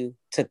paying you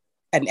to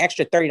an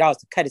extra $30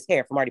 to cut his hair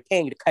if I'm already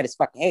paying you to cut his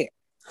fucking hair?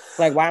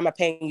 Like, why am I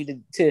paying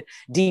you to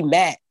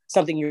demat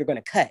something you're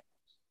going to cut?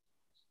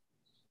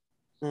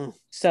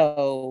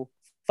 So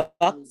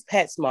fuck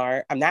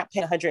PetSmart. I'm not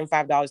paying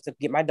 $105 to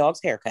get my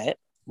dog's haircut.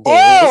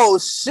 Oh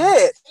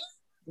shit!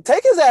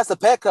 Take his ass to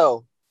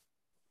Petco.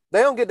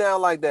 They don't get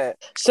down like that.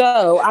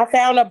 So I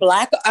found a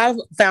black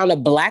owned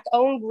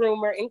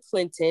groomer in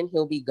Clinton.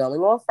 He'll be going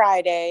on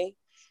Friday,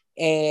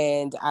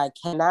 and I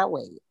cannot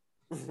wait.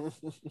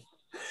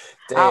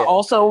 I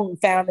also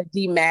found a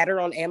dematter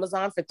on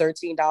Amazon for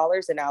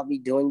 $13, and I'll be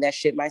doing that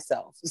shit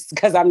myself,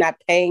 because I'm not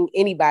paying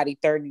anybody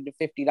 $30 to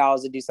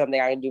 $50 to do something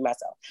I can do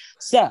myself.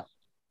 So,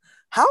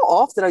 how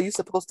often are you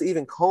supposed to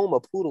even comb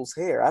a poodle's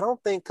hair? I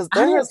don't think, because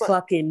I don't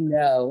fucking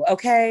know.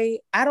 Okay,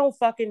 I don't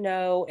fucking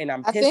know, and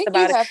I'm pissed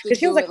about it. I think you have to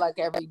do it like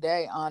every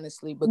day,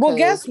 honestly. Because well,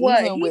 guess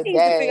what? He needs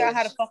to figure out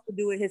how to fucking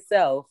do it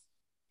himself.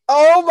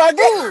 Oh my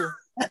god!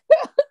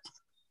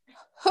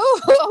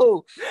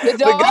 Who? The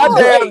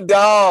goddamn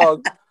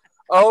dog.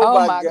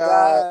 Oh my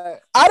god.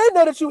 I didn't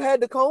know that you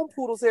had to comb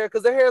poodle's hair,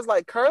 because their hair is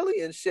like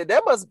curly and shit.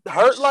 That must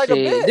hurt like a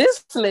bitch.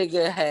 This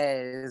nigga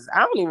has, I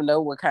don't even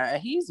know what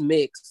kind. He's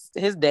mixed.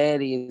 His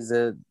daddy is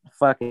a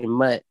fucking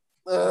mutt.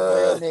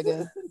 Real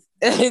nigga.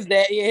 His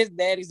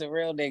daddy's a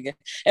real nigga.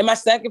 And my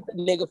second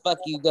nigga fuck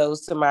you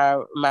goes to my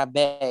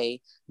bae,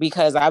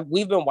 because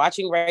we've been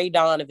watching Ray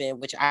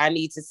Donovan, which I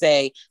need to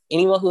say,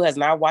 anyone who has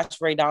not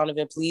watched Ray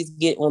Donovan, please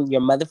get on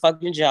your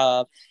motherfucking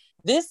job.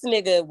 This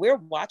nigga, we're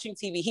watching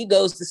TV. He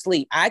goes to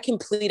sleep. I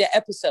complete an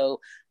episode.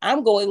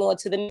 I'm going on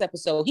to the next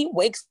episode. He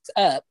wakes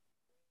up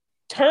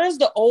turns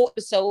the old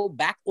episode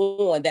back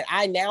on that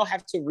I now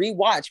have to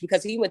rewatch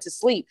because he went to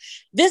sleep.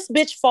 This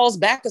bitch falls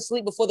back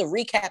asleep before the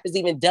recap is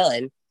even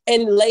done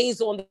and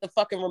lays on the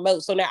fucking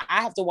remote. So now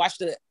I have to watch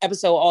the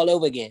episode all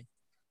over again.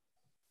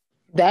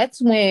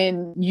 That's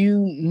when you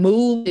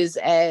move his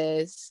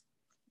ass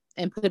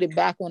and put it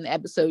back on the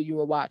episode you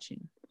were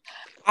watching.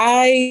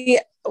 I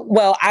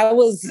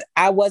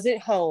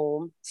wasn't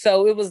home,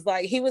 so it was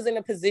like he was in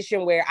a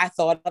position where I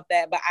thought of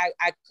that, but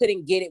I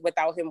couldn't get it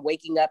without him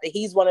waking up. And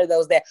he's one of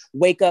those that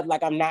wake up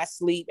like I'm not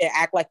asleep and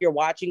act like you're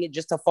watching it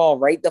just to fall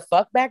right the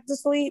fuck back to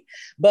sleep.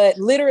 But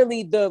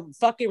literally the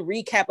fucking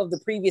recap of the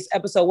previous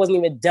episode wasn't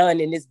even done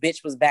and this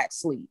bitch was back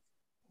asleep.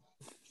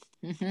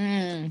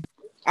 Mm-hmm.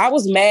 I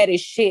was mad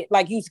as shit.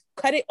 Like, you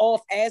cut it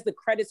off as the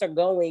credits are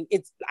going.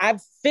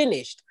 I've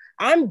finished.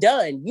 I'm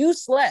done. You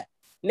slept.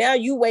 Now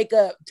you wake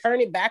up, turn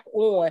it back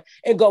on,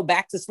 and go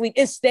back to sleep.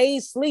 It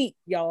stayed sleep,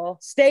 y'all.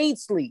 Stayed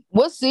sleep.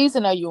 What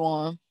season are you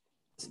on?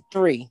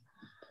 3.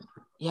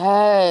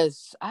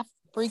 Yes, I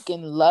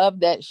freaking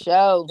love that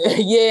show.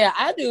 Yeah,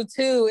 I do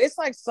too. It's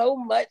like so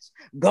much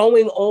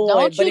going on.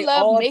 Don't you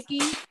love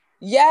Mickey?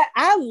 Yeah,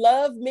 I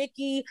love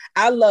Mickey.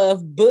 I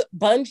love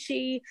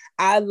Bunchy.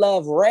 I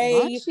love Ray.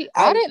 Bunchy?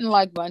 I didn't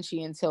like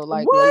Bunchy until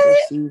like later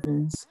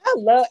seasons.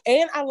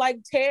 I like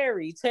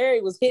Terry. Terry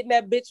was hitting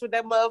that bitch with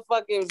that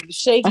motherfucking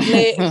shaky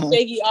leg,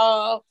 shaky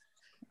arm.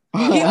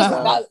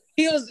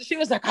 He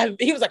was like,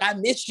 I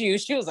miss you.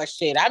 She was like,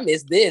 shit, I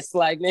miss this.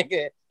 Like,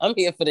 nigga, I'm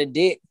here for the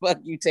dick. Fuck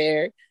you,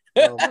 Terry.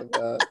 Oh my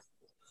god.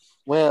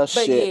 Well, but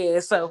shit. Yeah,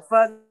 so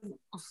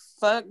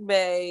fuck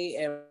Bay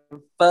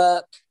and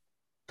fuck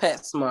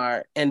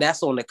PetSmart, and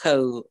that's on the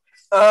code.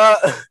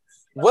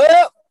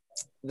 Well,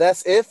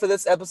 that's it for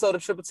this episode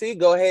of Triple T.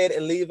 Go ahead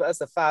and leave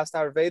us a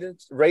 5-star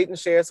rating,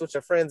 share us with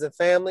your friends and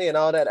family and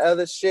all that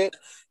other shit.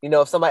 You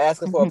know, if somebody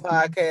asking for a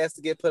podcast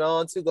to get put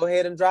on to, go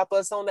ahead and drop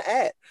us on the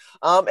ad.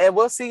 And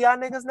we'll see y'all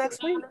niggas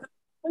next week.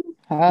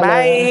 Hello.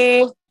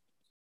 Bye.